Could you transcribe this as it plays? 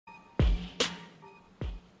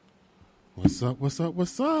What's up, what's up,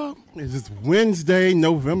 what's up? It is Wednesday,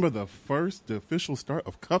 November the 1st, the official start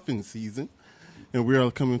of cuffing season. And we are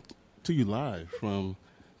coming to you live from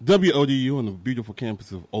WODU on the beautiful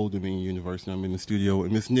campus of Old Dominion University. I'm in the studio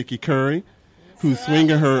with Miss Nikki Curry, who's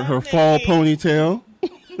swinging her fall ponytail.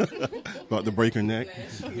 About to break her neck.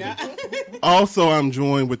 Also, I'm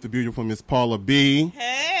joined with the beautiful Miss Paula B.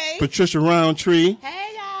 Hey. Patricia Roundtree.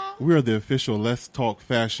 Hey, y'all. We are the official Let's Talk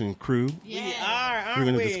Fashion crew. We are, aren't We're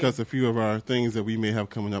going we? to discuss a few of our things that we may have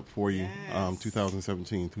coming up for you, Yes.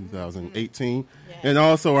 2017, 2018. And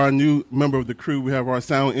also our new member of the crew, we have our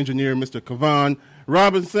sound engineer, Mr. Kavan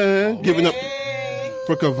Robinson. Giving up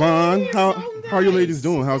for Kavan. How are you ladies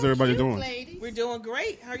doing? How's everybody doing? Ladies. We're doing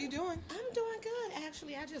great. How are you doing? I'm doing good,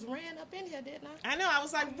 actually. I just ran up in here, didn't I? I know. I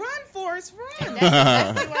was like, run, Forrest, run.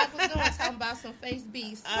 That's exactly what I was doing, talking about some face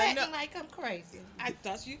beats. I know. Sweating like I'm crazy. I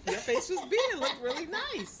thought your face was big. It looked really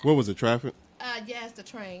nice. What was it, traffic? Yeah, it's the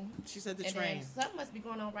train. She said the And train. then something must be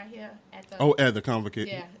going on right here at the... Oh, at the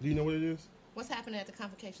convocation. Yeah. Do you know what it is? What's happening at the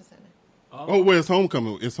Convocation Center? Oh, where's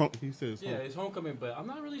homecoming? It's home. He says Yeah, it's homecoming, but I'm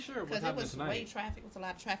not really sure what's Because it happening was tonight. way traffic. It was a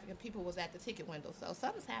lot of traffic, and people was at the ticket window. So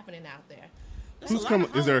something's happening out there. There's a Who's lot coming?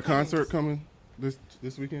 of Is there a homecomings. concert coming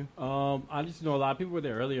this weekend? I just know a lot of people were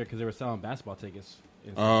there earlier because they were selling basketball tickets.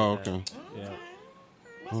 and stuff Oh, like that. okay. Yeah. Okay.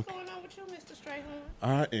 What's going on with you, Mr. Strayhorn?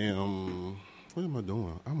 I am. What am I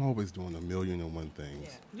doing? I'm always doing 1,000,001 things. Yeah.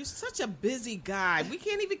 You're such a busy guy. We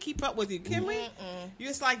can't even keep up with you, can we?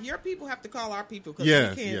 It's like your people have to call our people because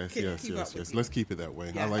Yes, we can't keep up with you. Let's keep it that way.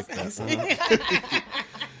 I Yes. like that.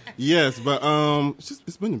 Yes, but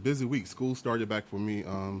it's been a busy week. School started back for me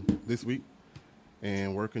this week,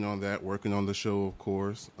 and working on that, working on the show, of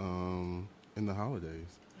course, in the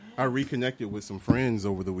holidays. I reconnected with some friends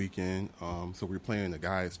over the weekend, so we're planning a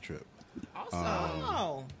guys trip Awesome.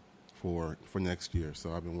 Oh, for next year.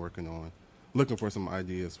 So I've been looking for some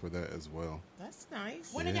ideas for that as well. that's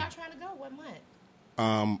nice. when are yeah. y'all trying to go? What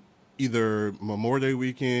month? Either Memorial Day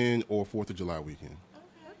weekend or 4th of July weekend.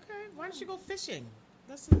 Okay, why don't you go fishing?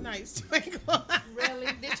 That's a nice twinkle. Really?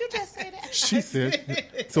 Did you just say that? She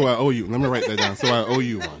said, so I owe you. Let me write that down. So I owe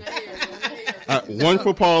you one. One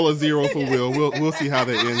for Paula, 0 for Will. We'll see how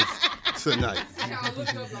that ends tonight.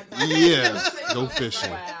 Yes, go fishing.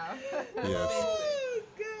 Wow. Yes. Oh,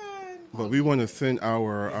 God. But we want to send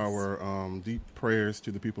our deep prayers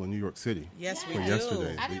to the people in New York City. Yes, we For do.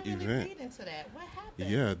 yesterday. I The didn't really event. read into that. What happened?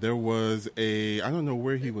 Yeah, there was I don't know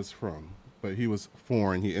where he was from, but he was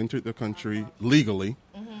foreign. He entered the country legally,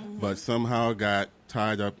 but somehow got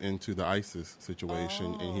tied up into the ISIS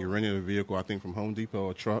situation, and he rented a vehicle, I think from Home Depot,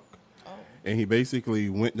 a truck, and he basically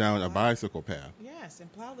went down a bicycle path, Yes,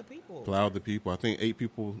 and plow the people. plowed the people. I think 8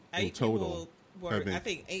 people in 8 total. people were, have been- I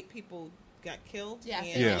think 8 people got killed Yes,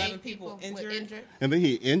 and and Yeah. 11 8 people people were injured. And then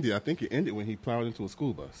he ended when he plowed into a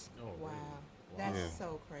school bus. Wow. That's Yeah.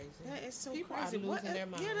 so crazy. That is so People crazy. are losing their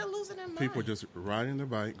mind. Yeah, they're losing their mind. People just riding their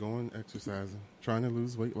bike, going exercising, trying to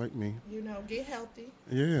lose weight like me. You know, get healthy.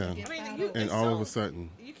 Yeah. Get I mean, plowed you- over. And It's all of so- a sudden,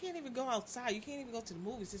 You can't even go outside. You can't even go to the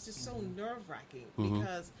movies. It's just so nerve wracking Mm-hmm.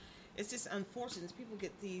 because it's just unfortunate. People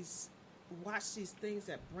get watch these things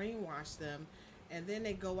that brainwash them, and then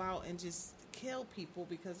they go out and just kill people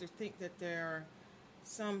because they think that they're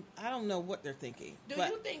I don't know what they're thinking. Do but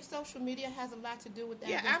you think social media has a lot to do with that?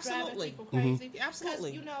 Yeah, That's driving absolutely. people crazy? Yeah,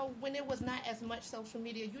 absolutely. Because, you know, when it was not as much social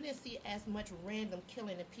media, you didn't see as much random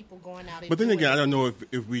killing and people going out and but then doing again, I it. don't know if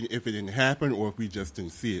it didn't happen or if we just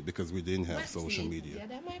didn't see it because we didn't have But social see, media. Yeah,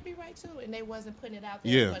 that might be right, too. And they wasn't putting it out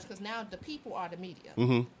there Yeah. as much because now the people are the media.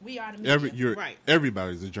 Mhm. We are the media. Right.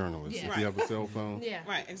 Everybody's a journalist. Yeah. If Right. you have a cell phone, Yeah.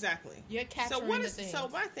 Right, exactly. You're capturing the things. So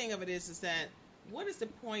my thing of it is that what is the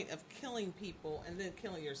point of killing people and then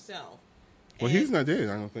killing yourself? well, And- he's not dead.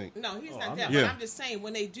 I don't think. No, he's Oh, not I'm dead. not- But Yeah. I'm just saying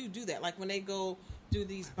when they do that, like when they go do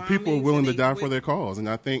these bombings, People are willing and to they die do for it- their cause, and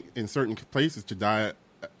I think in certain places to die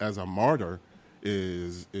as a martyr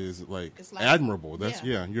is like, It's like- admirable. That's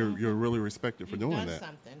yeah. you're really respected for You've doing done that.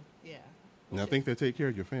 something. Yeah. And I think they take care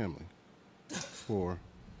of your family for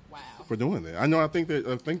Wow. doing that. I think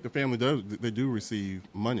the family do receive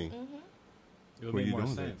money. It would What make you more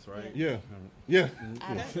doing there? sense, right? Yeah, yeah.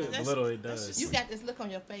 I don't- That's- Literally that's does. just- You got this look on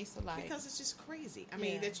your face of like, because it's just crazy. I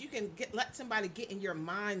mean, Yeah. that you can let somebody get in your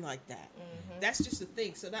mind like that. Mm-hmm. That's just the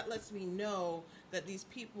thing. So that lets me know that these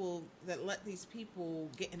people that let these people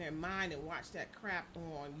get in their mind and watch that crap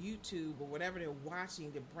on YouTube or whatever they're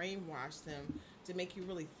watching to brainwash them to make you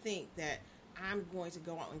really think that I'm going to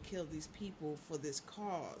go out and kill these people for this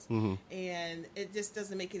cause. And it just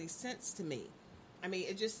doesn't make any sense to me. I mean,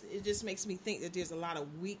 it just makes me think that there's a lot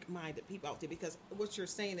of weak-minded people out there because what you're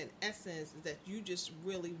saying in essence is that you just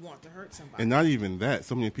really want to hurt somebody. And not even that.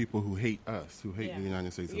 So many people who hate us, who hate Yeah. the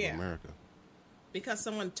United States of Yeah. America. because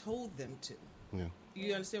someone told them to. Yeah.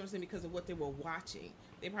 You understand what I'm saying? Because of what they were watching.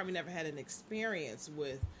 They probably never had an experience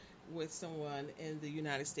with someone in the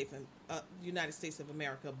United States of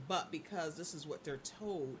America, but because this is what they're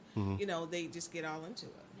told, they just get all into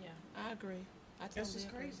it. Yeah, I agree. That's just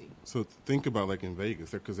agree. crazy. So think about like in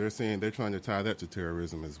Vegas, because they're saying they're trying to tie that to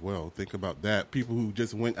terrorism as well. Think about that. People who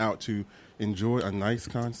just went out to enjoy a nice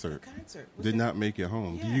concert did not make it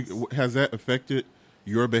home. Yes. Has that affected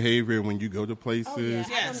your behavior when you go to places? Oh, yeah.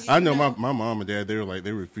 Yes. I know my mom and dad, they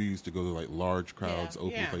refuse to go to like large crowds,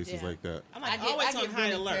 open places like that. I'm I like get always on high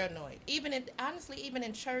really alert. paranoid. Even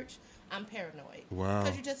in church, I'm paranoid. Wow.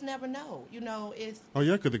 Because you just never know. It's Oh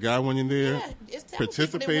yeah, because the guy went in there, it's several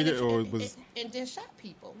participated, people that or went in was and then shot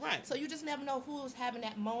people. Right. So you just never know who was having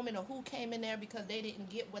that moment or who came in there because they didn't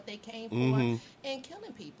get what they came for and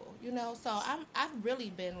killing people. So I've really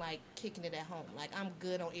been like kicking it at home. Like I'm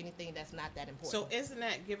good on anything that's not that important. So isn't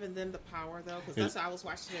that giving them the power though? Because that's why I was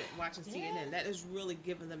watching CNN. Yeah. That is really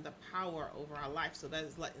giving them the power over our life. So that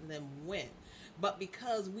is letting them win. But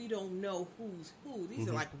because we don't know who's who, these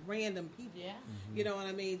are like random people. Yeah. You know what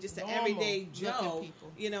I mean? Just an Normal everyday looking Joe.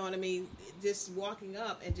 people. You know what I mean? Just walking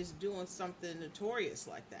up and just doing something notorious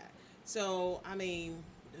like that. So I mean,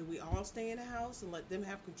 do we all stay in the house and let them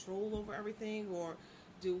have control over everything, or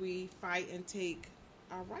do we fight and take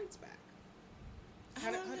our rights back?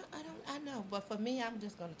 I know. But for me, I'm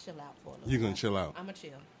just gonna chill out for a little. You're gonna while. chill out. I'm gonna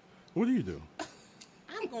chill. What do you do?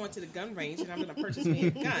 I'm going to the gun range and I'm going to purchase me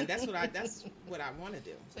a gun. That's what I want to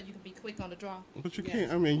do. So you can be quick on the draw. But you Yes.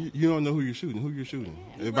 can't. I mean, you don't know who you're shooting.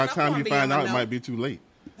 Yeah. And by the time Run you up on me, find I'ma out, it know. might be too late.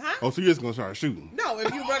 Huh? Oh, so you're just gonna start shooting. No,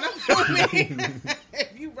 if you run up on me,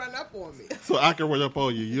 if you run up on me, So I can run up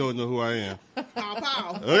on you. You don't know who I am. pow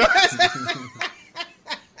pow.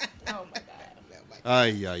 Oh my God.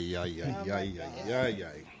 Ay, ay, ay, ay, ay, ay, ay,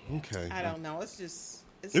 ay. Okay. I don't know. It's just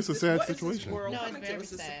It's a sad what is this situation. world No, it's coming to? very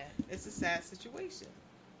It's a- sad. It's a sad situation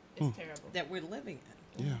It's terrible. that we're living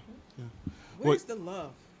in. Yeah, yeah. Where's the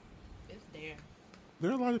love? It's there.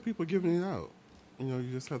 There are a lot of people giving it out. You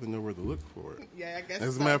just have to know where to look for it. Yeah, I guess.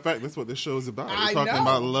 As a so. matter of fact, that's what this show is about. I We're talking know.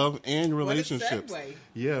 about love and What a relationships. segue.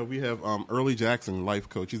 Yeah, we have Early Jackson, life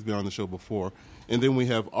coach. He's been on the show before. And then we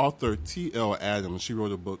have author T.L. Adams. She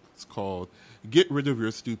wrote a book. It's called Get Rid of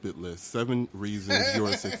Your Stupid List, 7 Reasons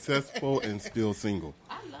You're Successful and Still Single.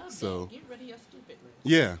 I love So- that. Get rid of your stupid list.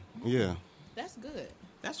 Yeah, yeah. That's good.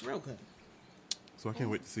 That's real good. So I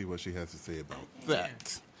can't wait to see what she has to say about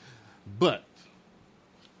that. But,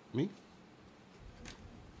 me?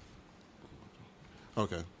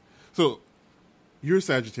 Okay. So, you're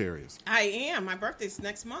Sagittarius. I am. My birthday's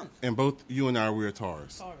next month. And both you and I, we're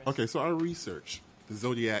Taurus. Taurus. Okay, so I researched the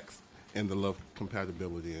zodiacs and the love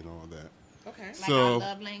compatibility and all that. Okay. Like So- our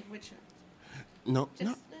love language. No,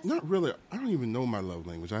 Just- not really. I don't even know my love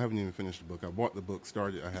language. I haven't even finished the book. I bought the book,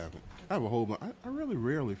 started, I haven't. I have a whole bunch. I really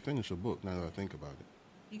rarely finish a book now that I think about it.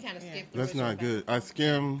 You kind of Yeah. skip. That's not good. I I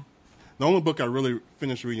skim. The only book I really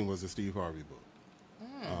finished reading was the Steve Harvey book.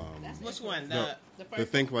 Which one? The, The the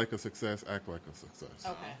first Think Like a Success, Act Like a Success.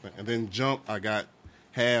 Okay. And then Jump, I got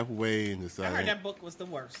halfway and I decided. heard that book was the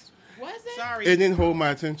worst. Was it? Sorry. It didn't hold my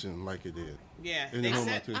attention like it did. Yeah. It didn't They hold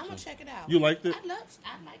my said, attention. I'm gonna check it out. You liked it? I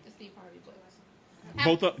like the Steve Harvey books.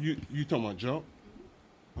 Both of you talking about Jump?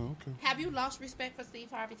 Oh, okay. Have you lost respect for Steve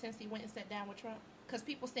Harvey since he went and sat down with Trump? Because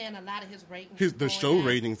people saying a lot of his ratings. The going show down.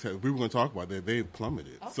 ratings we were going to talk about that. They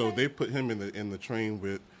plummeted. So Okay. they put him in the train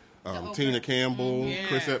with old Tina girl. Campbell, Yeah.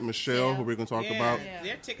 Chrisette Michelle, Yeah. who we're going to talk yeah, about. Yeah.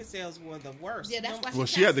 Their ticket sales were the worst. Yeah, that's why Well,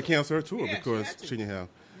 she had to canceled. cancel her tour Yeah, she because had to. she didn't have.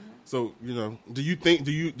 So do you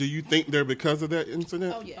think they're because of that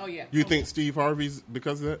incident? Oh yeah. Oh yeah. Do you think Steve Harvey's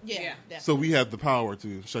because of that? Yeah. Yeah. Definitely. So we have the power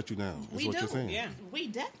to shut you down. Is We what do. you're saying? Yeah. We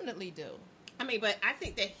definitely do. I mean, but I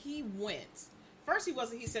think that he went. First,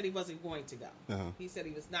 he said he wasn't going to go. Uh-huh. He said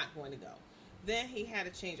he was not going to go. Then he had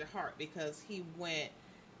a change of heart because he went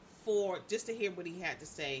for just to hear what he had to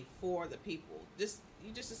say for the people, just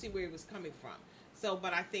to see where he was coming from. So,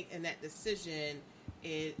 but I think in that decision,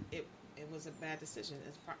 it was a bad decision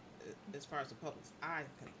as far as the public's eye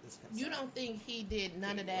is concerned. You don't think he did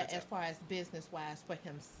none of that What's as up? far as business wise for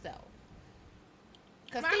himself?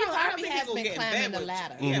 Because I Steve don't Harvey think has he's gonna been get in climbing bed the with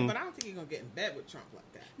ladder. Yeah, Mhm. but I don't think he's gonna get in bed with Trump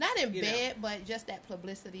like that. Not in You know. bed, but just that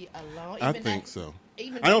publicity alone. I Even think that- so.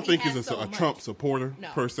 even I don't though he think he's has a so Trump much. supporter No.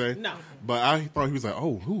 per se. No. But I thought he was like,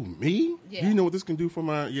 oh, who, me? Yeah. Do you know what this can do for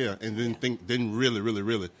my and then Yeah. didn't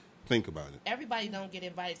really think about it. Everybody don't get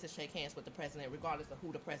invited to shake hands with the president, regardless of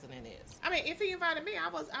who the president is. I mean, if he invited me, I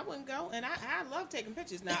wouldn't go, and I love taking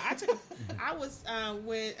pictures. Now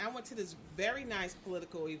I went to this very nice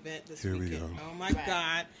political event this Here we weekend. go. Oh my Right.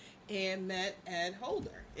 God, and met Ed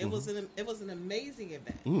Holder, It was an amazing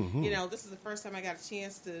event. Mm-hmm. You know, this is the first time I got a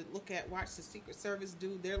chance to watch the Secret Service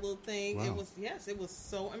do their little thing. Wow. It was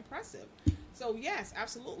so impressive. So yes,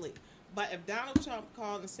 absolutely. But if Donald Trump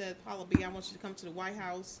called and said, Paula B, I want you to come to the White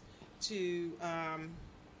House to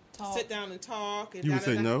sit down and talk, and You would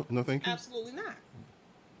say no, thank you. Absolutely not.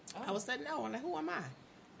 Oh. I would say no. And who am I?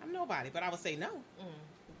 I'm nobody, but I would say no.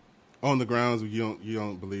 On the grounds you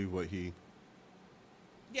don't believe what he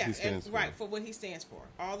stands for. Right, for what he stands for.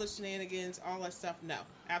 All the shenanigans, all that stuff, no.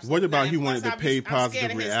 Absolutely What about not. he And wanted plus, to pay I'm scared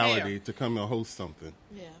Positive of his Reality hair. to come and host something?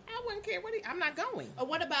 Yeah. I wouldn't care I'm not going. Or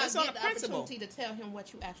what about That's on getting a the principle. opportunity to tell him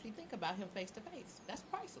what you actually think about him face to face? That's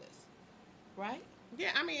priceless, right? Yeah,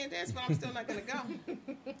 I mean, that's, but I'm still not going to go.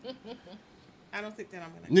 I don't think that I'm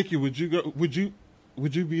going to. Nikki, would you go?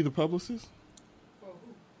 Would you be the publicist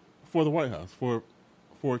for the White House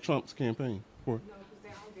for Trump's campaign? For No, because they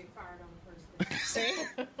all get fired on the first day. See?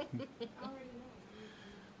 I already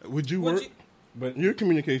know. would you Would work? you- But Your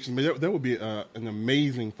communications, but that would be an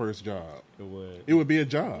amazing first job. it would. It would be a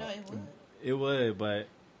job. No, it would. It would, but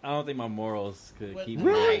I don't think my morals could What- keep what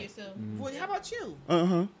me. about Really? you, Sue? Well, how about you?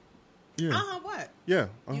 Yeah. What? Yeah.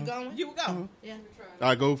 You uh-huh. going? You would go. Yeah.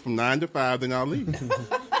 I go from 9 to 5, then I'll leave.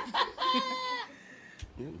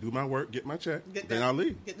 Yeah, do my work, get my check, then I'll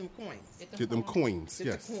leave. Get them coins. Get them coins. Get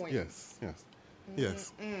the Yes, coins. yes,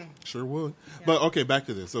 yes, yes. Sure would. But okay, back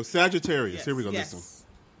to this. So Sagittarius. Yes, Here we go. yes. Listen,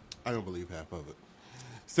 I don't believe half of it.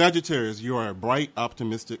 Sagittarius, you are bright,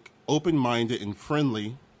 optimistic, open-minded, and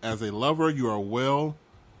friendly. As a lover, you are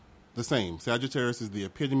the same. Sagittarius is the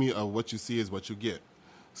epitome of what you see is what you get.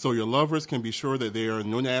 So your lovers can be sure that there are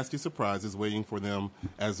no nasty surprises waiting for them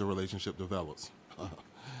as the relationship develops.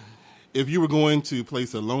 If you were going to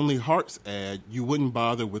place a Lonely Hearts ad, you wouldn't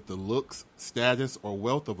bother with the looks, status, or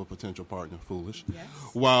wealth of a potential partner. Foolish. Yes.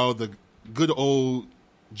 While the good old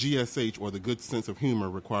GSH, or the good sense of humor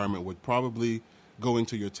requirement, would probably go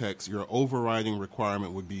into your text, your overriding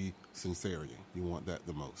requirement would be sincerity. You want that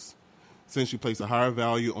the most. Since you place a higher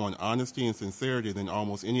value on honesty and sincerity than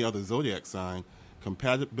almost any other zodiac sign,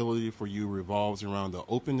 compatibility for you revolves around the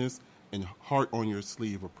openness and heart on your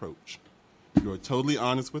sleeve approach. You are totally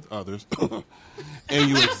honest with others, and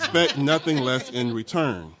you expect nothing less in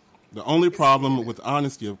return. The only problem with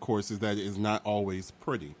honesty, of course, is that it is not always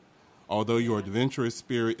pretty. Although your adventurous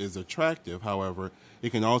spirit is attractive, however, it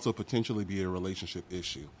can also potentially be a relationship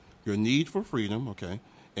issue. Your need for freedom,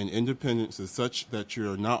 and independence is such that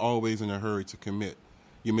you're not always in a hurry to commit.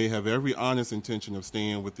 You may have every honest intention of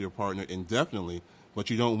staying with your partner indefinitely, but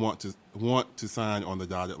you don't want to sign on the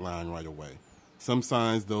dotted line right away. Some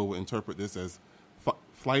signs, though, will interpret this as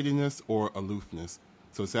flightiness or aloofness.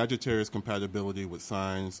 So Sagittarius compatibility with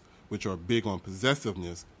signs which are big on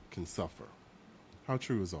possessiveness can suffer. How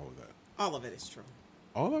true is all of that? All of it is true.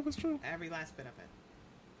 All of it's true? Every last bit of it.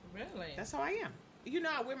 Really? That's how I am. You know,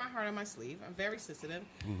 I wear my heart on my sleeve. I'm very sensitive.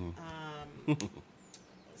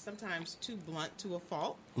 Sometimes too blunt to a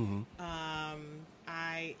fault.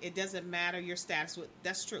 It doesn't matter your status.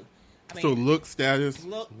 That's true. I mean, So look, status,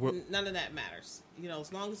 none of that matters. You know,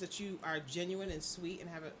 as long as that you are genuine and sweet and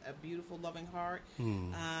have a beautiful, loving heart,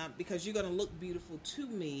 because you're going to look beautiful to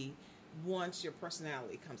me once your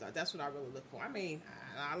personality comes out. That's what I really look for. I mean,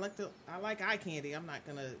 I like eye candy. I'm not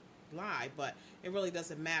going to lie, but it really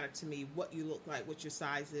doesn't matter to me what you look like, what your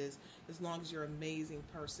size is, as long as you're an amazing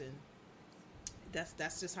person.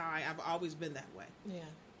 That's just how I've always been that way. Yeah.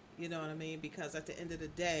 You know what I mean? Because at the end of the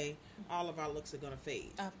day, all of our looks are going to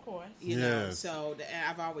fade. Of course. You know, Yes. so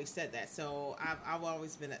I've always said that. So I've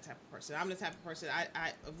always been that type of person. I'm the type of person.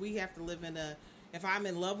 If we have to live if I'm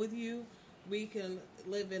in love with you, we can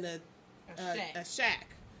live in a shack,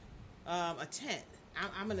 a tent.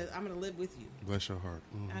 I'm gonna live with you. bless your heart.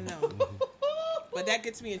 I know, but that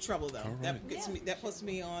gets me in trouble though. right. That puts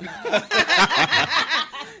me on.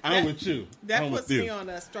 I'm with you. That I'm puts with you. me on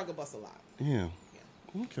a struggle bus a lot. Yeah.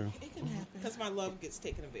 Okay. It can happen. Because my love gets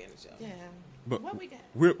taken advantage of. Yeah. But What we got?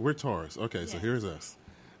 we're Taurus. Okay, so Yeah. here's us.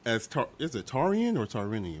 Is it Taurian or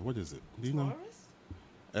Taurinian? What is it? Do you know? Taurus?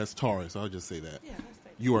 As Taurus, I'll just say that. Yeah, let's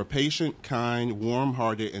take You are patient, kind,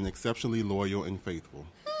 warm-hearted, and exceptionally loyal and faithful.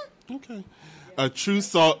 Okay. A true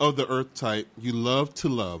salt of the earth type. You love to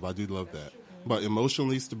love. I do love that. But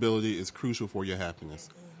emotionally, stability is crucial for your happiness.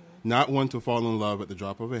 Not one to fall in love at the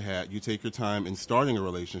drop of a hat. You take your time in starting a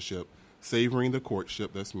relationship, savoring the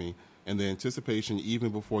courtship, that's me, and the anticipation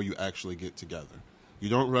even before you actually get together. You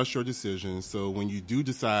don't rush your decisions, so when you do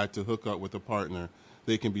decide to hook up with a partner,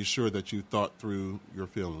 they can be sure that you thought through your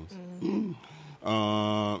feelings.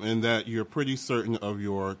 And that you're pretty certain of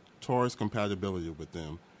your Taurus compatibility with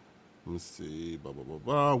them. Let me see. Blah, blah, blah,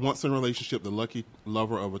 blah. Once in a relationship, the lucky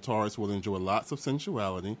lover of a Taurus will enjoy lots of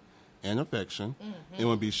sensuality and affection and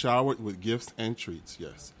will be showered with gifts and treats.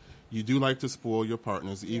 Yes. You do like to spoil your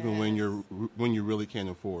partners even when you really can't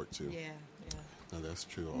afford to. Yeah. No, that's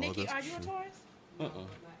true. Nikki, that's are you a true. Taurus? My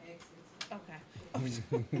exes.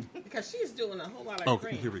 Okay. Because she's doing a whole lot of Okay,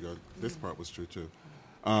 cream. here we go. This part was true, too.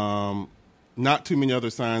 Not too many other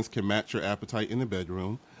signs can match your appetite in the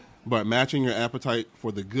bedroom, but matching your appetite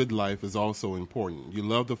for the good life is also important. You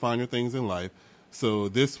love the finer things in life, so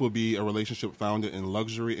this will be a relationship founded in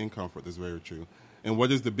luxury and comfort. That's very true. And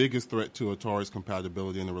what is the biggest threat to a Taurus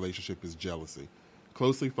compatibility in a relationship is jealousy.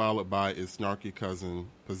 Closely followed by its snarky cousin,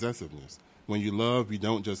 possessiveness. When you love, you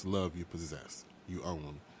don't just love, you possess. You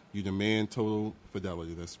own. You demand total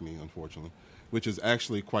fidelity. That's me, unfortunately. Which is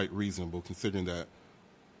actually quite reasonable considering that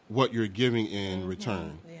what you're giving in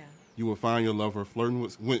return. Yeah. You will find your lover flirting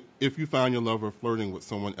if you find your lover flirting with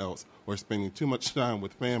someone else or spending too much time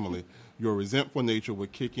with family, your resentful nature will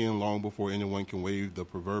kick in long before anyone can wave the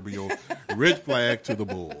proverbial red flag to the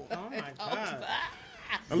bull. Oh my God.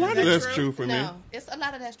 A lot of that's true for me. No, it's a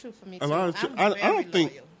lot of that's true for me too. A lot of I'm I very don't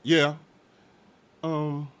think. loyal. Yeah.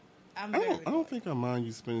 I'm I very don't loyal. think I mind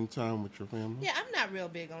you spending time with your family. Yeah, I'm not real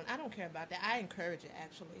big on. I don't care about that. I encourage it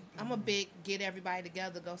actually. I'm a big get everybody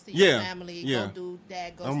together, go see Yeah, your family, yeah. go do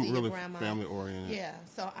that, go I'm see really your grandma. family oriented. Yeah,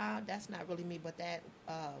 so that's not really me. But that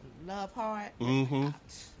love heart,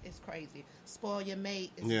 it's crazy. Spoil your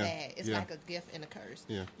mate is Yeah, bad. It's yeah. like a gift and a curse.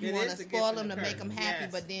 Yeah. You It want is to a gift spoil and them a to make curse. them happy,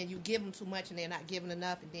 Yes. but then you give them too much and they're not giving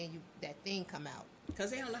enough, and then that thing come out.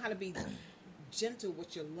 Because they don't know how to be gentle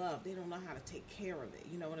with your love. They don't know how to take care of it.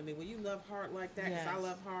 You know what I mean? When you love hard like that, because I Yes.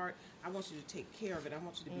 love hard, I want you to take care of it. I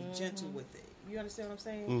want you to be gentle with it. You understand what I'm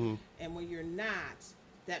saying? Mm-hmm. And when you're not,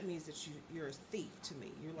 that means that you're a thief to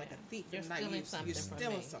me. You're like a thief. You're and not stealing you're something from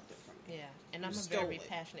stealing me. something from me. Yeah, and You I'm a stole very it.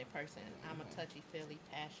 passionate person. I'm a touchy-feely,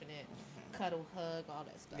 passionate, cuddle, hug, all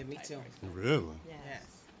that stuff. Yeah, me type too. person. Really? Yes. Yes.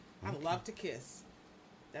 I love to kiss.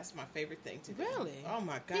 That's my favorite thing to do. Really? Oh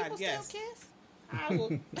my God, People yes. still kiss? I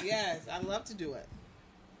will. Yes, I love to do it.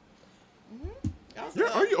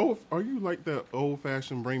 Are you like the old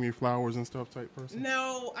fashioned bring me flowers and stuff type person?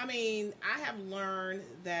 No, I mean, I have learned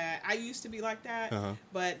that I used to be like that,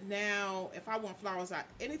 but now if I want flowers,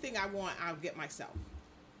 anything I want, I'll get myself.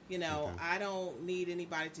 You know, Okay. I don't need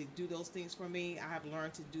anybody to do those things for me. I have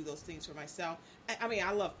learned to do those things for myself. I mean,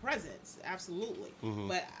 I love presents, absolutely,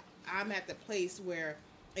 but I'm at the place where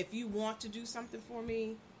if you want to do something for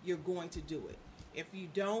me, you're going to do it. If you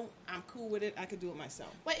don't, I'm cool with it. I could do it myself.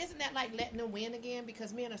 But isn't that like letting them win again?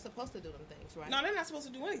 Because men are supposed to do them things, right? No, they're not supposed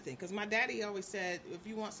to do anything. Because my daddy always said, if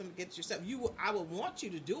you want something to get yourself, I would want you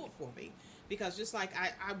to do it for me. Because just like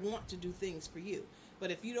I want to do things for you.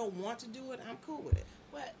 But if you don't want to do it, I'm cool with it.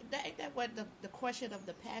 Well, ain't that what the question of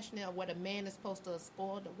the passionate of what a man is supposed to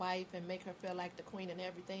spoil the wife and make her feel like the queen and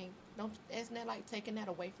everything? Isn't that like taking that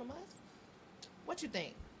away from us? What you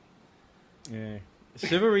think? Yeah.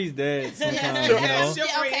 Chivalry's dead sometimes, Yeah. you Yeah, know?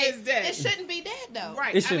 chivalry is dead. It shouldn't be dead though.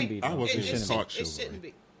 Right. It shouldn't be. I wasn't It even taught shouldn't chivalry.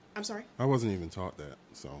 be. I'm sorry? I wasn't even taught that.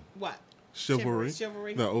 So What? chivalry,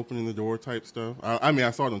 Chivalry. the opening the door type stuff. I mean,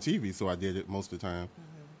 I saw it on TV, so I did it most of the time.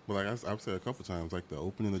 But like I've said a couple times, like the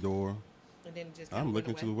opening the door. And then it just I'm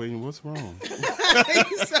looking to the waiting. What's wrong?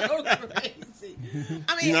 He's so crazy.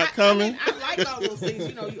 I mean, You not coming? I like all those things.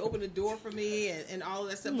 You know, you open the door for me and all of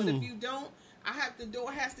that stuff. But if you don't, the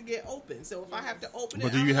door has to get open. So if I have to open it,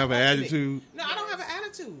 But do I'm you gonna have an open it. attitude? No, I don't have an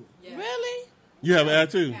attitude. Yes. Really? You have an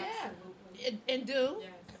attitude. Absolutely. And do.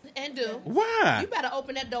 Yes. And do. Why? You better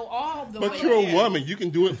open that door all the way. But you're a in. woman. You can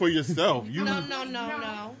do it for yourself. You.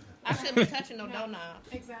 No. I shouldn't be touching no doorknob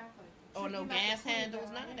Exactly. or no You're not gas the queen handles,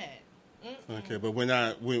 of none of that. Okay, but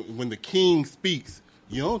when the king speaks,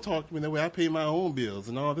 you don't talk to me that way. I pay my own bills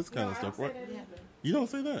and all this kind of stuff, right? Yeah. You don't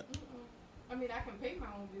say that. I mean, I can pay my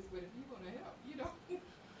own bills, but if you're going to help, you know.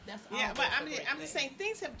 That's Yeah, always but a I'm great just thing. saying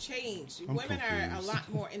things have changed. I'm Women are a confused.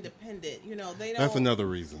 lot more independent. You know, they don't. That's another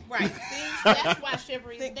reason. Right. Things. That's why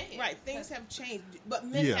chivalry is dead. Right. Things have changed, but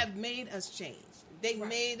men Yeah. have made us change. They Right.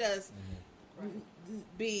 made us Right.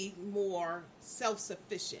 be more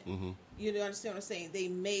self-sufficient. Mm-hmm. You understand what I'm saying? They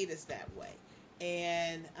made us that way.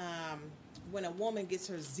 And when a woman gets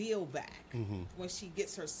her zeal back, Mm-hmm. when she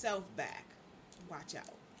gets herself back, watch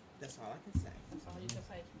out. That's all I can say. That's all you can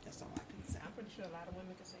say. That's all I can say. I'm pretty sure a lot of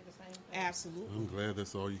women can say the same thing. Absolutely. I'm glad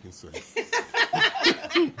that's all you can say.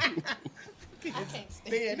 I can't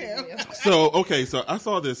stand him. So I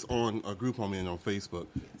saw this on a group I'm in on Facebook.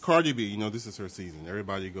 Cardi B, this is her season.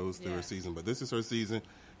 Everybody goes through her Yeah. season, but this is her season.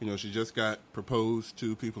 She just got proposed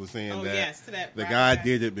to. People are saying Oh, that yes, to that the rapper guy guy.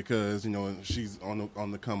 did it because she's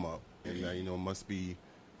on the come up, and must be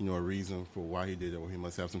a reason for why he did it, or he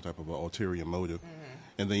must have some type of an ulterior motive.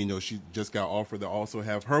 And then, she just got offered to also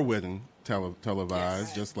have her wedding televised,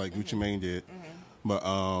 Yes. just like Gucci Mane did. But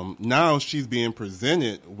now she's being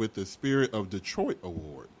presented with the Spirit of Detroit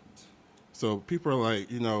Award. So people are like,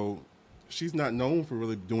 she's not known for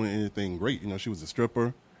really doing anything great. She was a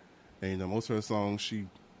stripper, and most of her songs, she,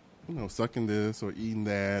 sucking this or eating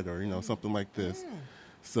that, or something like this.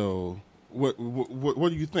 So, what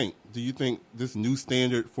do you think? Do you think this new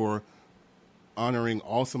standard for honoring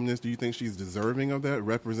awesomeness? Do you think she's deserving of that,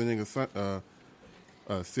 representing a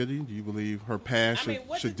city? Do you believe her past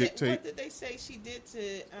should dictate? What did they say she did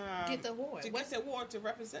to Get the award. To get the award to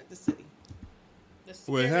represent the city? The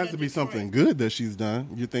Well, it spirit has of to be Detroit. something good that she's done.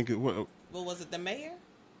 You think it? Well, was it the mayor?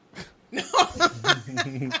 No.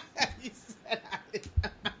 You said I did.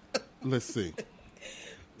 Let's see.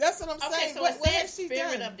 That's what I'm Okay, saying. so What it says has she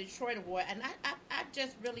Spirit done? of Detroit Award, and I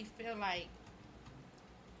just really feel like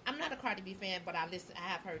I'm not a Cardi B fan, but I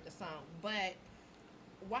have heard the song. But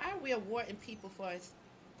why are we awarding people for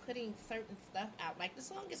putting certain stuff out? Like, the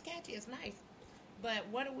song is catchy, it's nice, but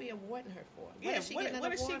what are we awarding her for? Yeah, is she what getting an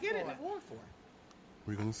did she award get an for? award for?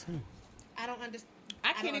 We're gonna see. I don't understand.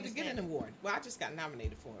 I can't don't even get an understand. award. Well, I just got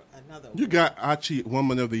nominated for another award. You got Achi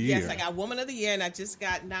Woman of the Year. Yes, I got Woman of the Year, and I just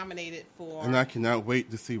got nominated for. And I cannot wait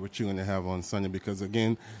to see what you're going to have on Sunday, because,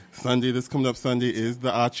 again, this coming up Sunday is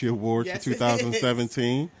the Achi Award Yes, for it is.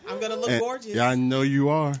 2017. I'm going to look And- gorgeous. Yeah, I know you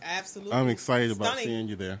are. Absolutely. I'm excited about Stunning. seeing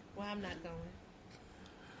you there. Well, I'm not going.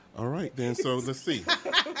 All right, then. So let's see.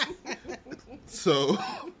 So,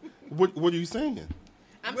 what are you saying?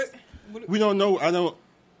 What- We don't know. I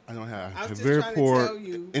don't have I was a just very trying to poor tell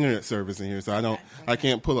you. internet service in here, so I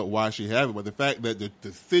can't pull up why she has it. But the fact that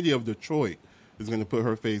the city of Detroit is going to put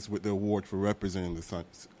her face with the award for representing the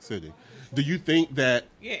city. Do you think that?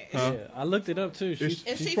 Yeah. Huh? Yeah, I looked it up too. Is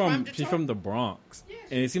She's she from from she's from Detroit? the Bronx,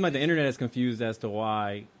 and it seemed like the internet is confused as to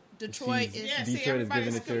why Detroit she's- is. Yeah, Detroit see, is everybody's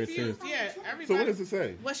giving it to her, too. confused. Yeah, everybody. So what does it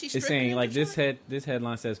say? Was she It's stripping saying in like Detroit? this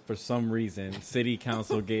headline says, for some reason City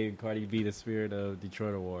Council gave Cardi B the Spirit of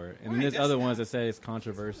Detroit Award, and then Right, there's that's other not- ones that say it's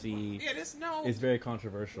controversy. Yeah, there's no. It's very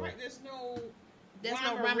controversial. Right, there's no. There's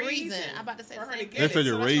rhyme no or rhyme or reason. I'm about to say for the her to same get thing. They said so it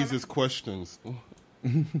that's what raises questions.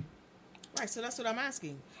 Right, so that's what I'm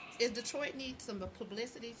asking. Is Detroit need some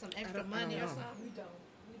publicity, some extra I money don't or know. something? We don't.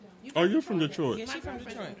 Oh, you're from Detroit. Yeah, My she from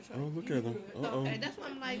girlfriend's Detroit. Oh, look at them. Okay, that's why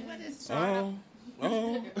I'm like, what is? Oh.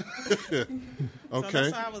 So Okay.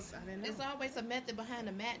 that's why I didn't know. It's always a method behind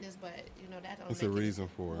the madness, but that don't. That's a make it- reason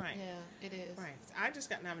for it. Right. Yeah, it is. Right. So I just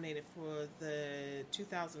got nominated for the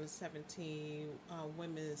 2017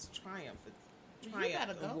 Women's Triumph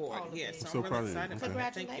gotta go, Award. all of Yeah, it. so So I'm really proud of you. excited about it. Thank you.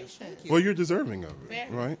 Congratulations. Thank you. Well, you're deserving of it, Very.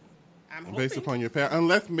 right? I'm Based hoping. upon your past,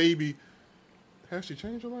 unless maybe has she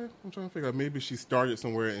changed her life? I'm trying to figure out. Maybe she started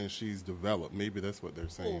somewhere and she's developed. Maybe that's what they're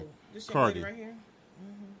saying. Ooh, this young Cardi, lady right here.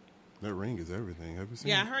 that ring is everything. Have you seen?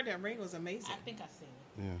 Yeah, I it? heard that ring was amazing. I think I've seen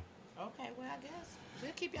it. Yeah. Okay, well, I guess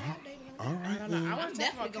we'll keep y'all updated on All that. right. I don't know. then. I I'm want to talk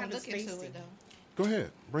definitely about gonna Kevin look into Spacey. it though. Go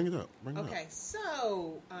ahead. Bring it up. Bring it Okay, up.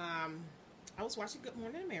 so I was watching Good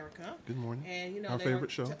Morning America. Good morning. And Our they were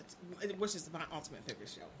favorite show. which is my ultimate favorite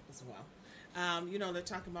show as well. They're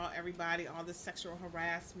talking about everybody, all this sexual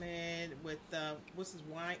harassment with what's his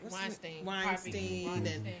Weinstein. Weinstein, Harvey and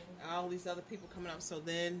Weinstein. all these other people coming up. So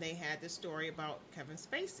then they had this story about Kevin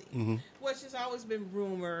Spacey, Mm-hmm. which has always been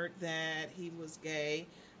rumored that he was gay,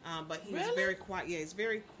 but he was Really? very quiet. Yeah, he's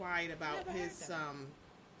very quiet about Never heard his that.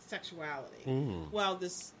 sexuality. Mhm. Well,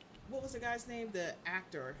 what was the guy's name? The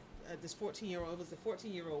actor. This 14-year-old, it was a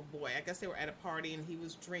 14-year-old boy. I guess they were at a party and he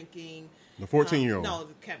was drinking. The 14-year-old. No,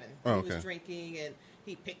 Kevin. Oh, He was okay. drinking and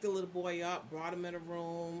he picked the little boy up, brought him in a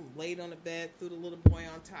room, laid on the bed, threw the little boy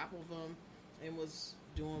on top of him, and was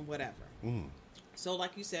doing whatever. Mm. So,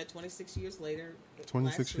 like you said, 26 years later.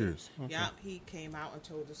 26 last week, years. Okay. Yeah, he came out and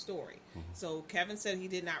told the story. So, Kevin said he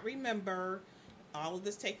did not remember all of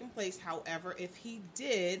this taking place. However, if he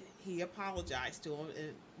did, he apologized to him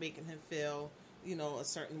and making him feel, a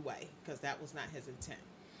certain way, because that was not his intent.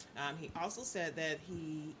 He also said that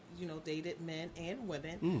he, dated men and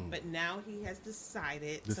women, but now he has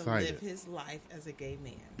decided to live his life as a gay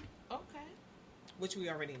man, Okay. which we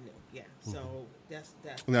already knew. Yeah, so that's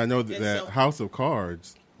that. And I know that, And that so- House of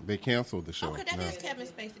Cards, they canceled the show. Okay, that now. is Kevin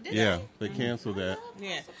Spacey. Didn't Yeah, they? they canceled that.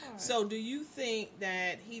 Yeah. House of Cards. So, do you think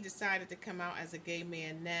that he decided to come out as a gay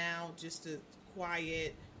man now, just to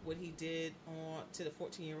quiet what he did to the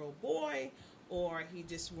 14-year-old boy, or he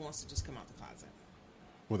just wants to just come out the closet?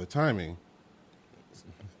 Well, the timing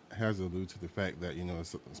has alluded to the fact that,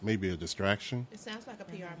 it's maybe a distraction. It sounds like a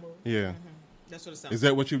PR move. Yeah. That's what it sounds. Is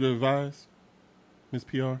that what you would advise, Miss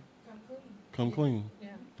PR? Come clean. Come clean. Yeah.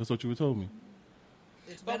 That's what you would told me.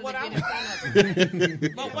 It's But better what to I get in front of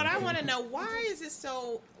it. But what I want to know, why is it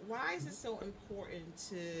so important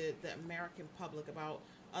to the American public about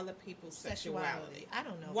other people's sexuality? I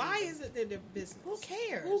don't know. Why either. is it their business? Who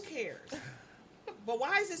cares? Who cares? But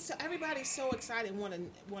why is it so, everybody's so excited want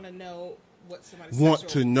to know what somebody's Want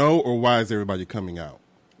sexual? to know, or why is everybody coming out?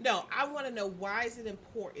 No, I want to know, why is it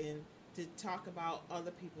important to talk about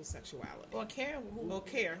other people's sexuality Or care who? or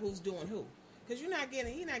care who's doing who? Because he's not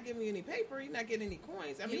giving you any paper, you're not getting any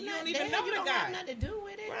coins. I mean, you not don't even there, know you the don't guy, have nothing to do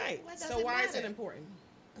with it. right? What does So why is it matter? important?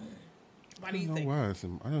 Why I do you don't know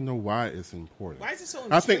think? why I don't know why it's important. Why is it so?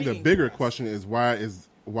 I think the intriguing bigger to us? question is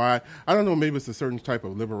why I don't know, maybe it's a certain type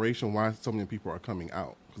of liberation why so many people are coming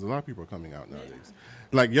out, because a lot of people are coming out nowadays.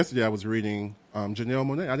 Like yesterday I was reading Janelle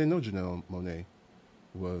Monáe. I didn't know Janelle Monáe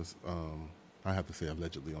was I have to say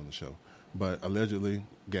allegedly on the show, but allegedly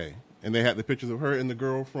gay. And they had the pictures of her and the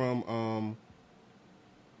girl from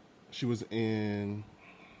she was in,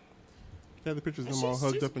 they had the pictures of them all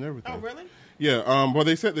hugged up and everything. Oh, really? Yeah, well,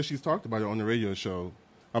 they said that she's talked about it on the radio show,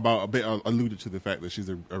 about a bit, alluded to the fact that she's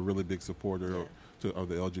a really big supporter of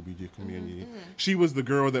the LGBT community. Mm-hmm. She was the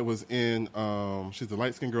girl that was in, she's the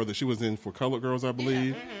light-skinned girl that she was in for Colored Girls, I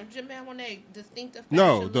believe. Yeah, Janelle Monáe, distinctive.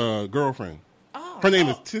 No, fashion the look. girlfriend. Oh, Her name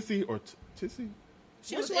is Tissy, or Tissy?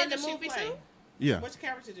 She Which was one in the did she movie play? too. Yeah. Which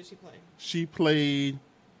character did she play? She played,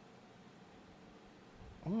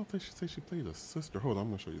 I don't know if they should say she played a sister. Hold on, I'm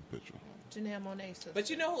going to show you the picture. Janelle Monáe. Sister. But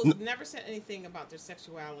you know who's never said anything about their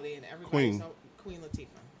sexuality, and everybody's Queen. Queen Latifah.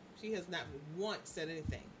 She has not once said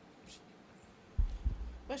anything.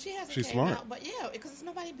 But she hasn't She's came smart. out. But yeah, because it's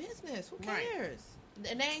nobody's business. Who Right. cares? And they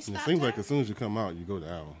ain't And it stopped seems her. like as soon as you come out, you go to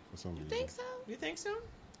Al for some reason. Think so? You think so?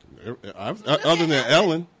 Other than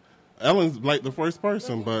Ellen. Ellen's like the first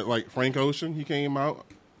person, but like Frank Ocean, he came out.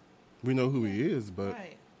 We know who he is, but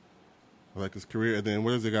Right. like his career. And then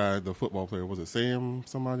where's the guy, the football player? Was it Sam?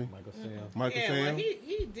 Somebody? Michael Sam. Michael Yeah, Sam. well,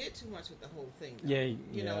 he did too much with the whole thing. Though. Yeah, you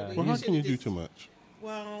yeah. know. Well, how he can you should've do just- too much?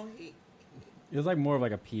 Well, he It was like more of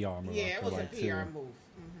like a PR move. yeah, I it feel was like, a PR move.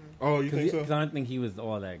 Oh, you think Because so? I don't think he was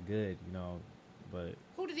all that good, you know. But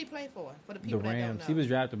Who did he play for? For the the people that don't Rams, know. he was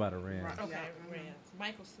drafted by the Rams. Right. Okay, Yeah. Rams.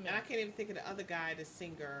 Michael Smith. And I can't even think of the other guy, the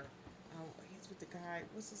singer. He's with the guy.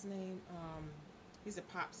 What's his name? He's a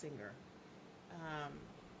pop singer. God,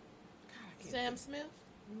 I can't Sam think. Smith.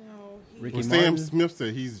 No, he. Ricky Well, Martin? Sam Smith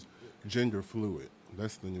said he's gender fluid.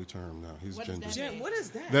 That's the new term now. He's What does gender. that Jim, what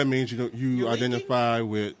is that? That means you You're identify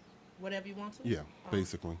with, Whatever you want to. yeah, Oh.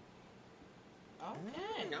 basically.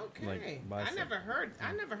 Okay. Okay. Like I bisexual. never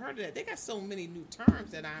heard of that. They got so many new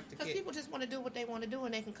terms that I have to Because get. people just want to do what they want to do,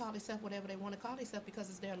 and they can call themselves whatever they want to call themselves because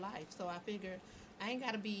it's their life. So I figure I ain't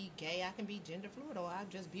got to be gay. I can be gender fluid, or I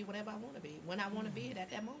just be whatever I want to be when I want to be it at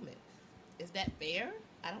that moment. Is that fair?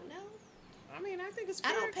 I don't know. I mean, I think it's.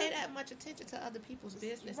 I fair don't pay 'cause that much attention to other people's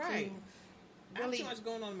business. Right. I To have really, too much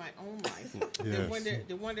going on in my own life. Yes.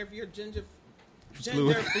 They wonder if you're gender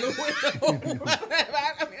Fluid. fluid or whatever.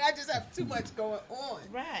 I mean, I just have too much going on.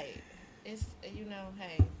 right? It's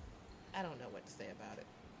hey, I don't know what to say about it.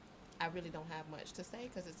 I really don't have much to say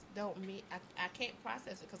because it's don't mean I can't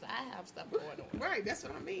process it because I have stuff going on. Right, that's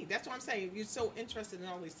what I mean. That's what I'm saying. You're so interested in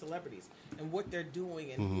all these celebrities and what they're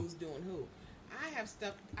doing and who's doing who. I have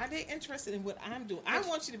stuff. Are they interested in what I'm doing? I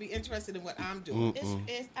want you to be interested in what I'm doing.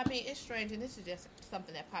 It's strange, and this is just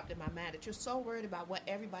something that popped in my mind that you're so worried about what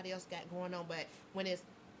everybody else got going on, but when it's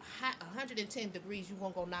hot, 110 degrees, you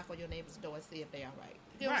won't go knock on your neighbor's door and see if they're all right.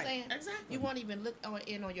 You know what I'm Right, saying? exactly. You won't even look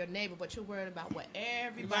in on your neighbor, but you're worried about what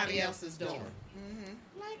everybody else is doing.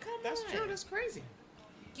 Like, come That's on. true. That's crazy.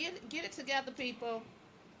 Get it together, people.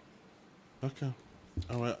 Okay.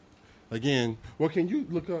 All right. Again, well, can you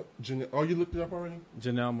look up Janelle? Oh, you looked it up already?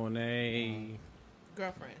 Janelle Monáe.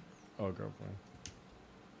 Girlfriend. Oh, girlfriend.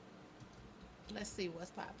 Let's see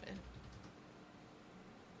what's popping.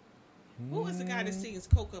 Who is the guy that sings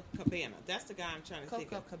Coca Cabana? That's the guy I'm trying to think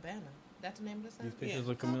Coco of. Cabana. That's the name of the song? These pictures Yeah.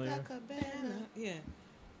 look familiar. Coco Cabana. Yeah.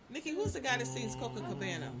 Nikki, who's the guy that sings Coca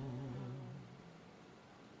Cabana?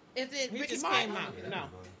 Is it He Ricky just Martin? came out. No.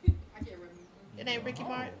 I can't remember. It ain't Ricky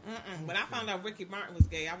Martin? When I found out Ricky Martin was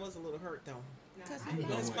gay, I was a little hurt though. Because He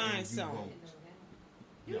was fine, so.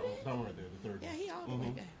 Yeah, that one right there, the third yeah, he all the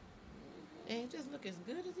way gay. And he just look as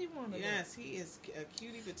good as he wanted to Yes, he is a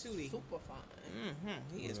cutie patootie. Super fine.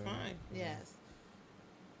 He is fine. Yes.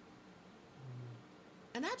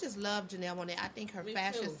 And I just love Janelle Monáe. I think her Me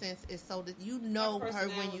fashion too. sense is so that you know her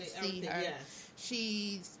when you personality, see everything, her. yes.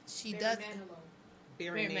 She Barry does. Manilow.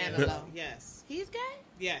 Barry Barry Manilow. Manilow. Yes. He's gay.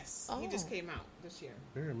 Yes. He just Oh. came out this year.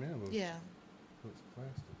 Barry Manilow Yeah. looks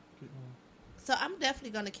plastic. Keep going. So I'm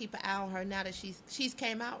definitely gonna keep an eye on her now that she's